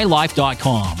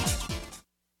 844-TRYLIFE.com.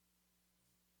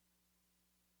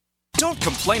 Don't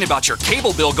complain about your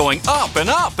cable bill going up and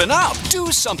up and up.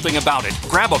 Do something about it.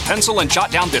 Grab a pencil and jot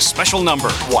down this special number,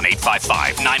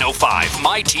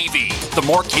 1-855-905-MY-TV. The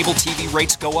more cable TV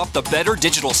rates go up, the better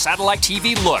digital satellite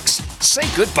TV looks. Say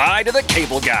goodbye to the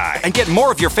cable guy and get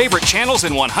more of your favorite channels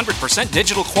in 100%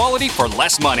 digital quality for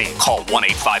less money. Call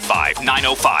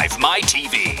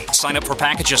 1-855-905-MY-TV. Sign up for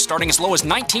packages starting as low as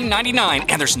 $19.99,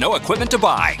 and there's no equipment to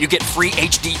buy. You get free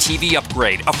HD TV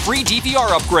upgrade, a free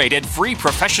DVR upgrade, and free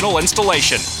professional installation.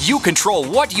 You control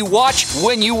what you watch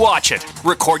when you watch it.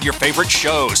 Record your favorite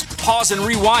shows, pause and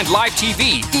rewind live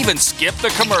TV, even skip the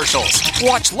commercials.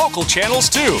 Watch local channels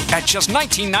too. At just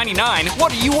 $19.99,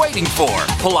 what are you waiting for?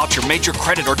 Pull out your major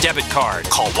credit or debit card.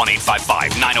 Call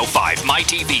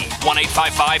 1-855-905-MY-TV.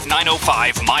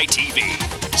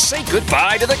 1-855-905-MY-TV. Say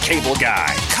goodbye to the cable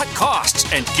guy. Cut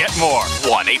costs and get more.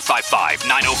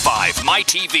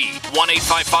 1-855-905-MY-TV.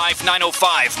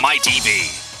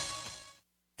 1-855-905-MY-TV.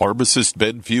 Pharmacist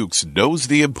Ben Fuchs knows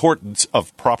the importance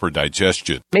of proper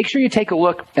digestion. Make sure you take a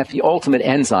look at the Ultimate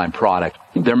Enzyme product.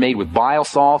 They're made with bile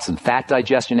salts and fat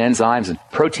digestion enzymes and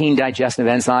protein digestive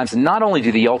enzymes. And not only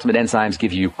do the Ultimate Enzymes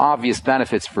give you obvious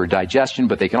benefits for digestion,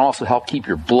 but they can also help keep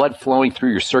your blood flowing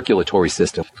through your circulatory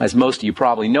system. As most of you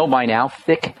probably know by now,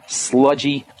 thick,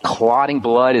 sludgy, clotting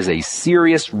blood is a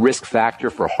serious risk factor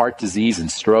for heart disease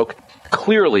and stroke.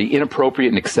 Clearly, inappropriate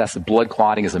and excessive blood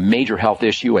clotting is a major health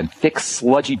issue, and thick,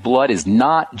 sludgy blood is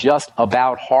not just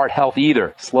about heart health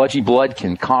either. Sludgy blood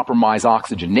can compromise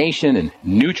oxygenation and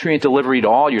nutrient delivery to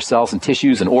all your cells and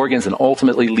tissues and organs, and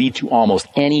ultimately lead to almost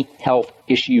any health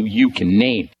issue you can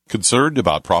name. Concerned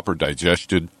about proper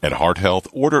digestion and heart health?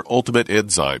 Order Ultimate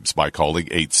Enzymes by calling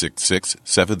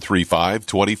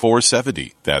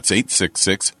 866-735-2470. That's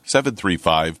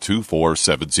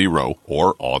 866-735-2470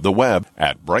 or on the web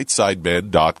at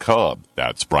brightsideben.com.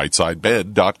 That's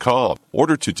brightsideben.com.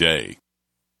 Order today.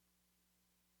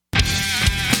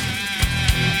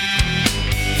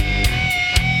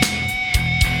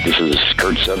 This is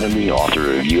Kurt Sotheby,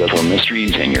 author of UFO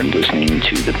Mysteries, and you're listening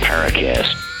to the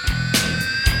Paracast.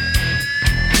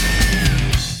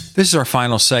 This is our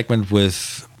final segment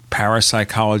with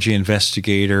parapsychology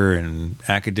investigator and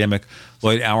academic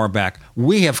Loyd Auerbach.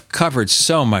 We have covered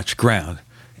so much ground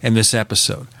in this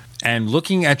episode. And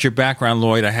looking at your background,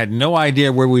 Loyd, I had no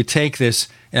idea where we'd take this,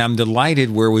 and I'm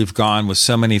delighted where we've gone with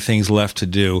so many things left to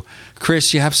do.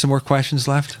 Chris, you have some more questions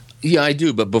left? Yeah, I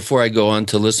do. But before I go on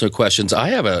to listener questions, I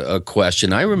have a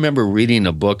question. I remember reading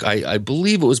a book, I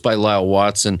believe it was by Lyle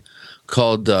Watson,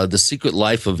 called The Secret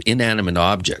Life of Inanimate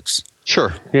Objects.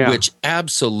 Sure, yeah. Which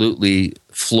absolutely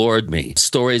floored me.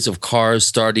 Stories of cars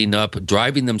starting up,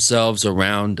 driving themselves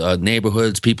around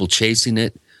neighborhoods, people chasing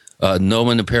it, no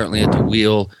one apparently at the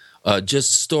wheel,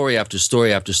 just story after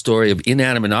story after story of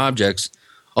inanimate objects,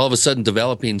 all of a sudden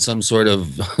developing some sort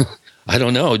of, I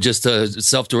don't know, just a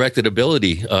self-directed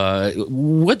ability.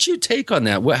 What's your take on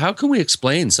that? How can we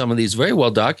explain some of these very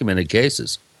well-documented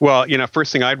cases? Well,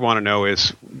 first thing I'd want to know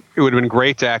is it would have been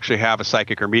great to actually have a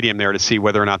psychic or medium there to see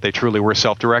whether or not they truly were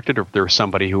self-directed or if there was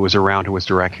somebody who was around who was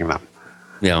directing them.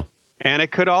 Yeah. And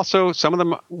it could also, some of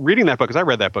them, reading that book, because I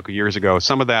read that book years ago,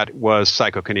 some of that was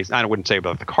psychokinesis. I wouldn't say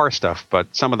about the car stuff, but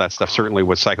some of that stuff certainly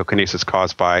was psychokinesis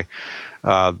caused by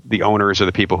the owners or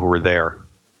the people who were there.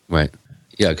 Right.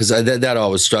 Yeah, because that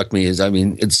always struck me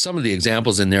some of the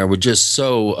examples in there were just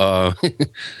so,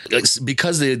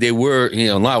 because they were,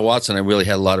 Lyle Watson, I really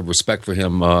had a lot of respect for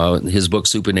him. His book,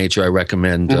 Supernature, I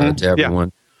recommend to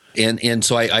everyone. Yeah. And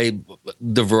so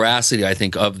the veracity, I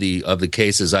think, of the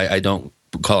cases, I don't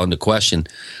call into question.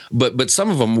 But some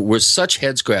of them were such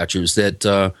head scratchers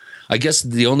that I guess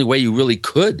the only way you really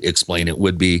could explain it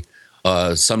would be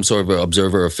some sort of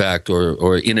observer effect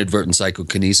or inadvertent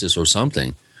psychokinesis or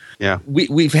something. Yeah,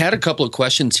 we've had a couple of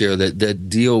questions here that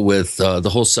deal with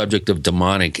the whole subject of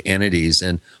demonic entities.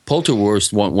 And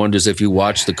Polterwurst wonders if you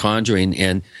watched The Conjuring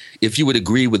and if you would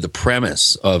agree with the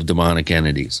premise of demonic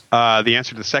entities. The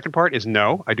answer to the second part is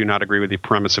no. I do not agree with the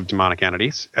premise of demonic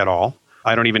entities at all.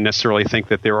 I don't even necessarily think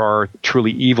that there are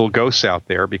truly evil ghosts out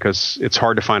there because it's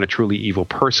hard to find a truly evil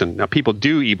person. Now, people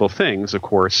do evil things, of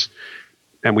course,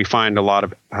 and we find a lot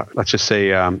of, let's just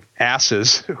say,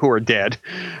 asses who are dead.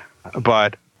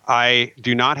 But I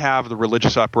do not have the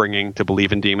religious upbringing to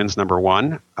believe in demons, number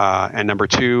one. And number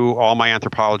two, all my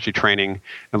anthropology training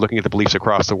and looking at the beliefs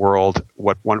across the world,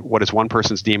 what is one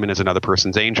person's demon is another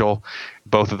person's angel.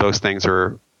 Both of those things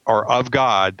are of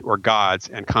God or gods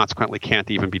and consequently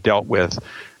can't even be dealt with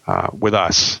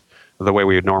us the way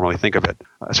we would normally think of it.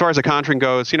 As far as The Conjuring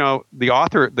goes, the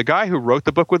author, the guy who wrote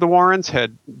the book with the Warrens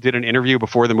did an interview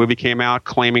before the movie came out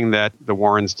claiming that the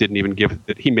Warrens didn't even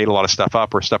that he made a lot of stuff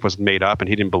up or stuff was made up and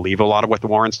he didn't believe a lot of what the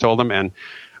Warrens told him. And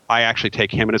I actually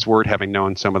take him at his word, having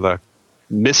known some of the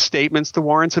misstatements the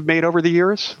Warrens have made over the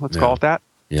years. Let's call it that.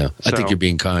 Yeah, I think you're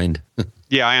being kind.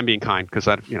 Yeah, I am being kind because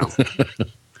I'm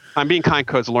being kind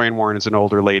because Lorraine Warren is an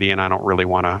older lady and I don't really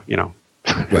want to,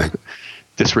 right.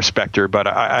 disrespect her, but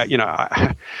I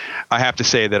have to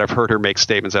say that I've heard her make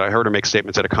statements. I heard her make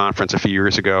statements at a conference a few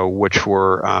years ago, which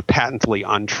were patently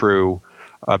untrue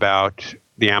about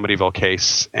the Amityville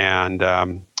case and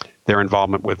their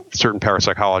involvement with certain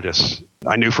parapsychologists.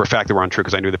 I knew for a fact they were untrue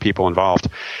because I knew the people involved,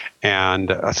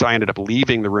 and so I ended up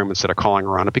leaving the room instead of calling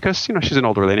her on it because she's an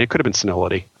older lady. It could have been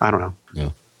senility. I don't know. Yeah.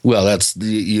 Well, that's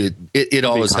it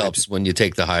always helps when you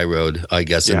take the high road, I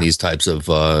guess, in these types of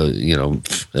a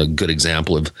good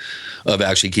example of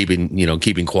actually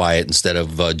keeping quiet instead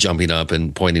of jumping up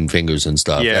and pointing fingers and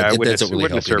stuff. Yeah, that doesn't really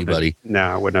help anybody.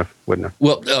 No, it wouldn't have.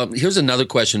 Well, here's another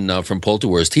question from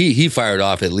Polterwurst. He fired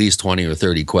off at least 20 or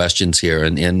 30 questions here,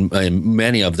 and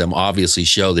many of them obviously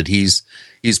show that he's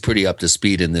pretty up to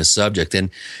speed in this subject.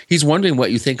 And he's wondering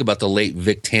what you think about the late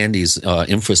Vic Tandy's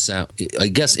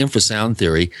infrasound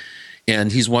theory.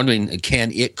 And he's wondering,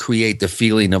 can it create the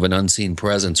feeling of an unseen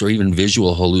presence or even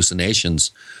visual hallucinations?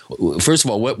 First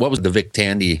of all, what was the Vic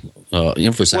Tandy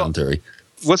infrasound theory?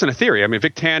 wasn't a theory. I mean,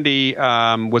 Vic Tandy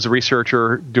was a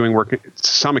researcher doing work to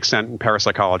some extent in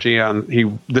parapsychology.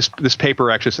 This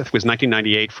paper actually was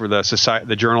 1998 for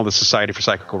the Journal of the Society for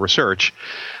Psychical Research,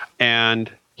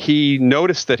 and he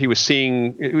noticed that he was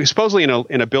supposedly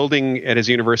in a building at his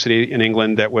university in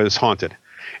England that was haunted.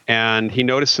 And he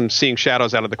noticed him seeing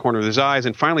shadows out of the corner of his eyes,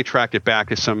 and finally tracked it back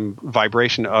to some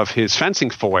vibration of his fencing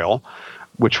foil,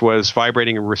 which was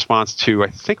vibrating in response to,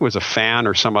 I think it was a fan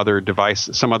or some other device,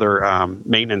 some other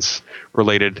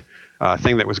maintenance-related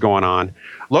thing that was going on.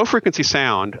 Low-frequency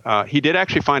sound, he did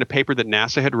actually find a paper that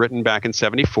NASA had written back in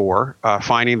 1974,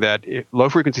 finding that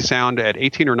low-frequency sound at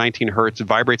 18 or 19 hertz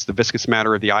vibrates the viscous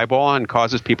matter of the eyeball and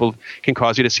can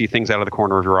cause you to see things out of the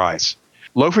corner of your eyes.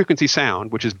 Low-frequency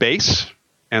sound, which is bass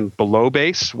and below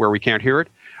bass, where we can't hear it,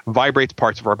 vibrates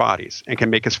parts of our bodies and can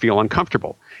make us feel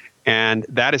uncomfortable. And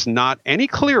that is not any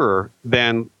clearer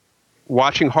than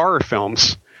watching horror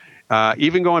films,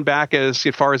 even going back as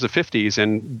far as the 50s.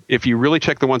 And if you really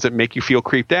check the ones that make you feel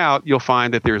creeped out, you'll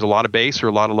find that there's a lot of bass or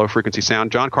a lot of low-frequency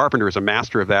sound. John Carpenter is a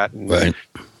master of that, right.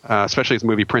 Especially his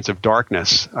movie Prince of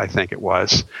Darkness, I think it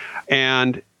was.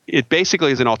 And it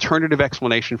basically is an alternative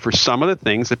explanation for some of the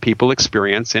things that people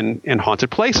experience in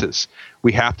haunted places.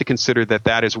 We have to consider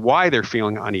that is why they're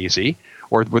feeling uneasy,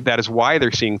 or that is why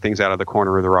they're seeing things out of the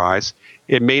corner of their eyes.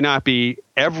 It may not be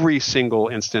every single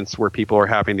instance where people are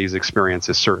having these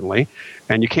experiences, certainly,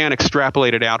 and you can't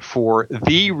extrapolate it out for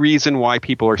the reason why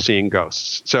people are seeing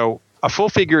ghosts. So a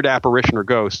full-figured apparition or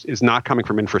ghost is not coming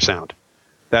from infrasound.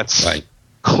 That's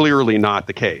clearly not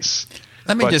the case.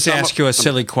 Let me just ask you a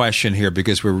silly question here,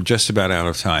 because we're just about out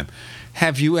of time.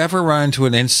 Have you ever run into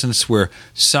an instance where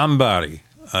somebody,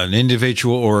 an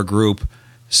individual or a group,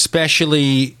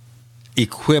 specially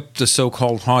equipped a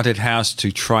so-called haunted house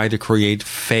to try to create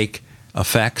fake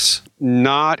effects?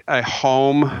 Not a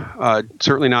home,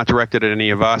 certainly not directed at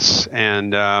any of us.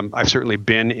 And I've certainly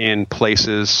been in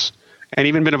places and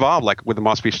even been involved, like with the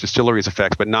Moss Beach Distillery's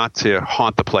effects, but not to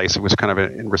haunt the place. It was kind of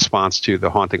in response to the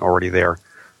haunting already there.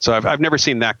 So I've never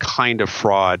seen that kind of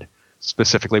fraud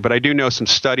specifically, but I do know some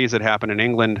studies that happened in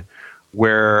England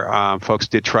where folks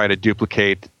did try to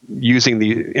duplicate using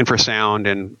the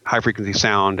infrasound and high-frequency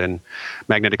sound and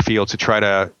magnetic fields to try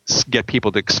to get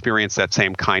people to experience that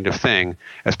same kind of thing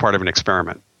as part of an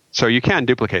experiment. So you can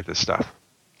duplicate this stuff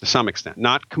to some extent,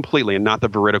 not completely, and not the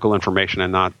veridical information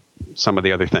and not some of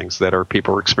the other things that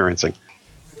people are experiencing.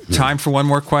 Time for one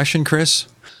more question, Chris?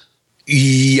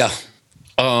 Yeah.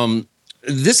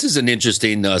 This is an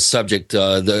interesting subject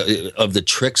of the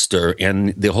trickster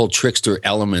and the whole trickster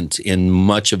element in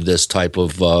much of this type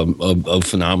of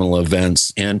phenomenal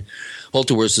events. And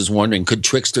Holterworth is wondering, could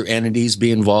trickster entities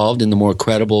be involved in the more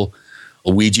credible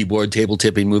Ouija board, table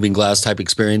tipping, moving glass type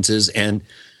experiences, and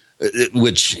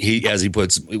which he, as he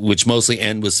puts, which mostly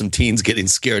end with some teens getting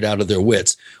scared out of their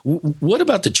wits? What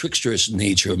about the tricksterish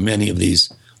nature of many of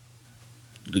these,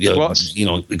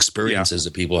 experiences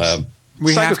that people have?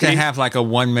 We have to have like a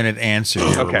 1-minute answer here.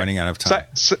 Okay. We're running out of time.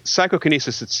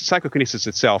 Psychokinesis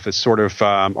itself is sort of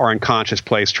our unconscious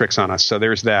plays tricks on us. So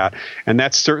there's that. And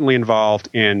that's certainly involved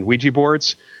in Ouija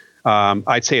boards.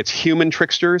 I'd say it's human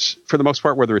tricksters for the most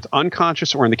part, whether it's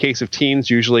unconscious or in the case of teens,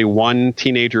 usually one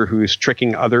teenager who's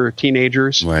tricking other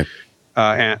teenagers. Right.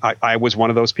 And I was one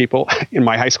of those people in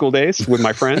my high school days with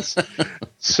my friends.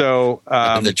 So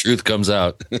the truth comes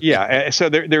out. Yeah. So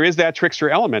there is that trickster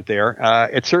element there.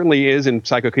 It certainly is in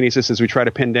psychokinesis as we try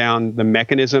to pin down the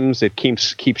mechanisms. It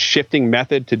keeps shifting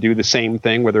method to do the same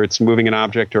thing, whether it's moving an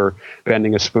object or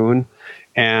bending a spoon.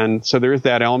 And so there is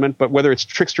that element. But whether it's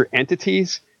trickster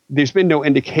entities, there's been no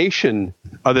indication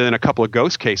other than a couple of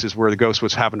ghost cases where the ghost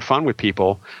was having fun with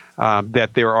people that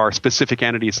there are specific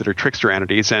entities that are trickster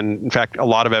entities. And in fact, a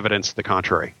lot of evidence to the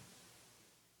contrary.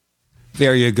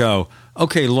 There you go.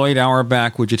 Okay, Loyd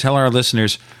Auerbach, would you tell our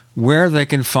listeners where they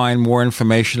can find more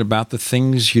information about the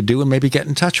things you do and maybe get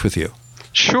in touch with you?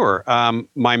 Sure.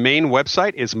 My main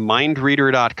website is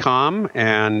mindreader.com,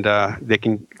 and they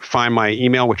can find my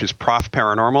email, which is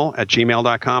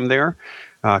profparanormal@gmail.com there.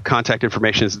 Contact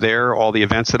information is there. All the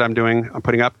events that I'm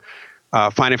putting up.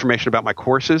 Find information about my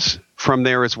courses from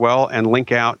there as well, and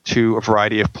link out to a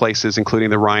variety of places, including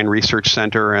the Rhine Research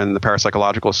Center and the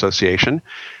Parapsychological Association.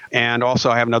 And also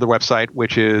I have another website,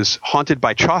 which is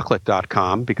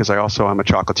hauntedbychocolate.com, because I also am a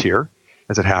chocolatier,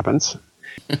 as it happens.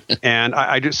 And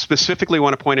I just specifically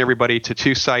want to point everybody to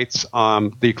two sites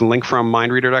that you can link from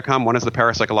mindreader.com. One is the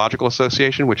Parapsychological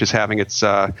Association, which is having its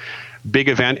big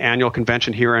event, annual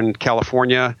convention here in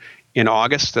California in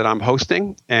August that I'm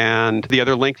hosting. And the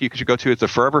other link you should go to is the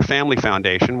Forever Family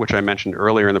Foundation, which I mentioned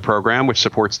earlier in the program, which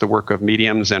supports the work of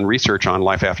mediums and research on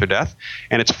life after death.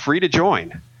 And it's free to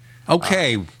join.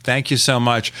 Okay, thank you so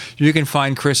much. You can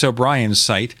find Chris O'Brien's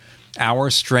site,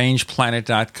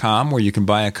 OurStrangePlanet.com, where you can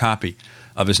buy a copy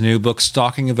of his new book,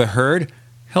 Stalking of the Herd.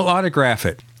 He'll autograph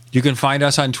it. You can find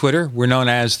us on Twitter. We're known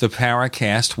as The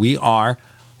Paracast. We are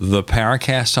The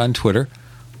Paracast on Twitter.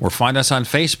 Or find us on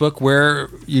Facebook, where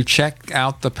you check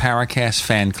out the Paracast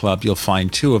fan club. You'll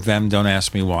find 2 of them. Don't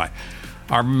ask me why.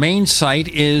 Our main site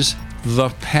is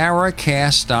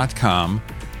theparacast.com.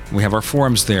 We have our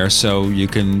forums there, so you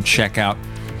can check out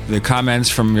the comments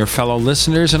from your fellow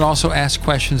listeners and also ask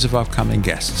questions of upcoming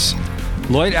guests.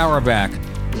 Loyd Auerbach,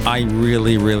 I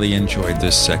really, really enjoyed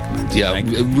this segment. Yeah,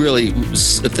 really,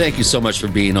 thank you so much for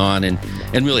being on and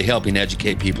really helping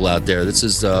educate people out there. This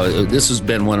has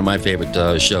been one of my favorite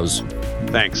shows.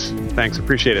 Thanks.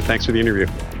 Appreciate it. Thanks for the interview.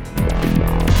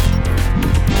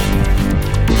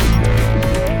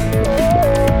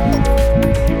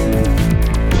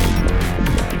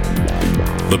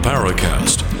 The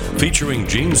Paracast, featuring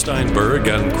Gene Steinberg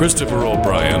and Christopher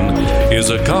O'Brien, is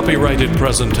a copyrighted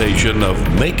presentation of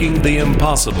Making the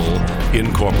Impossible,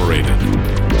 Incorporated.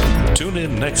 Tune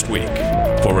in next week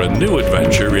for a new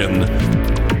adventure in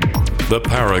The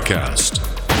Paracast.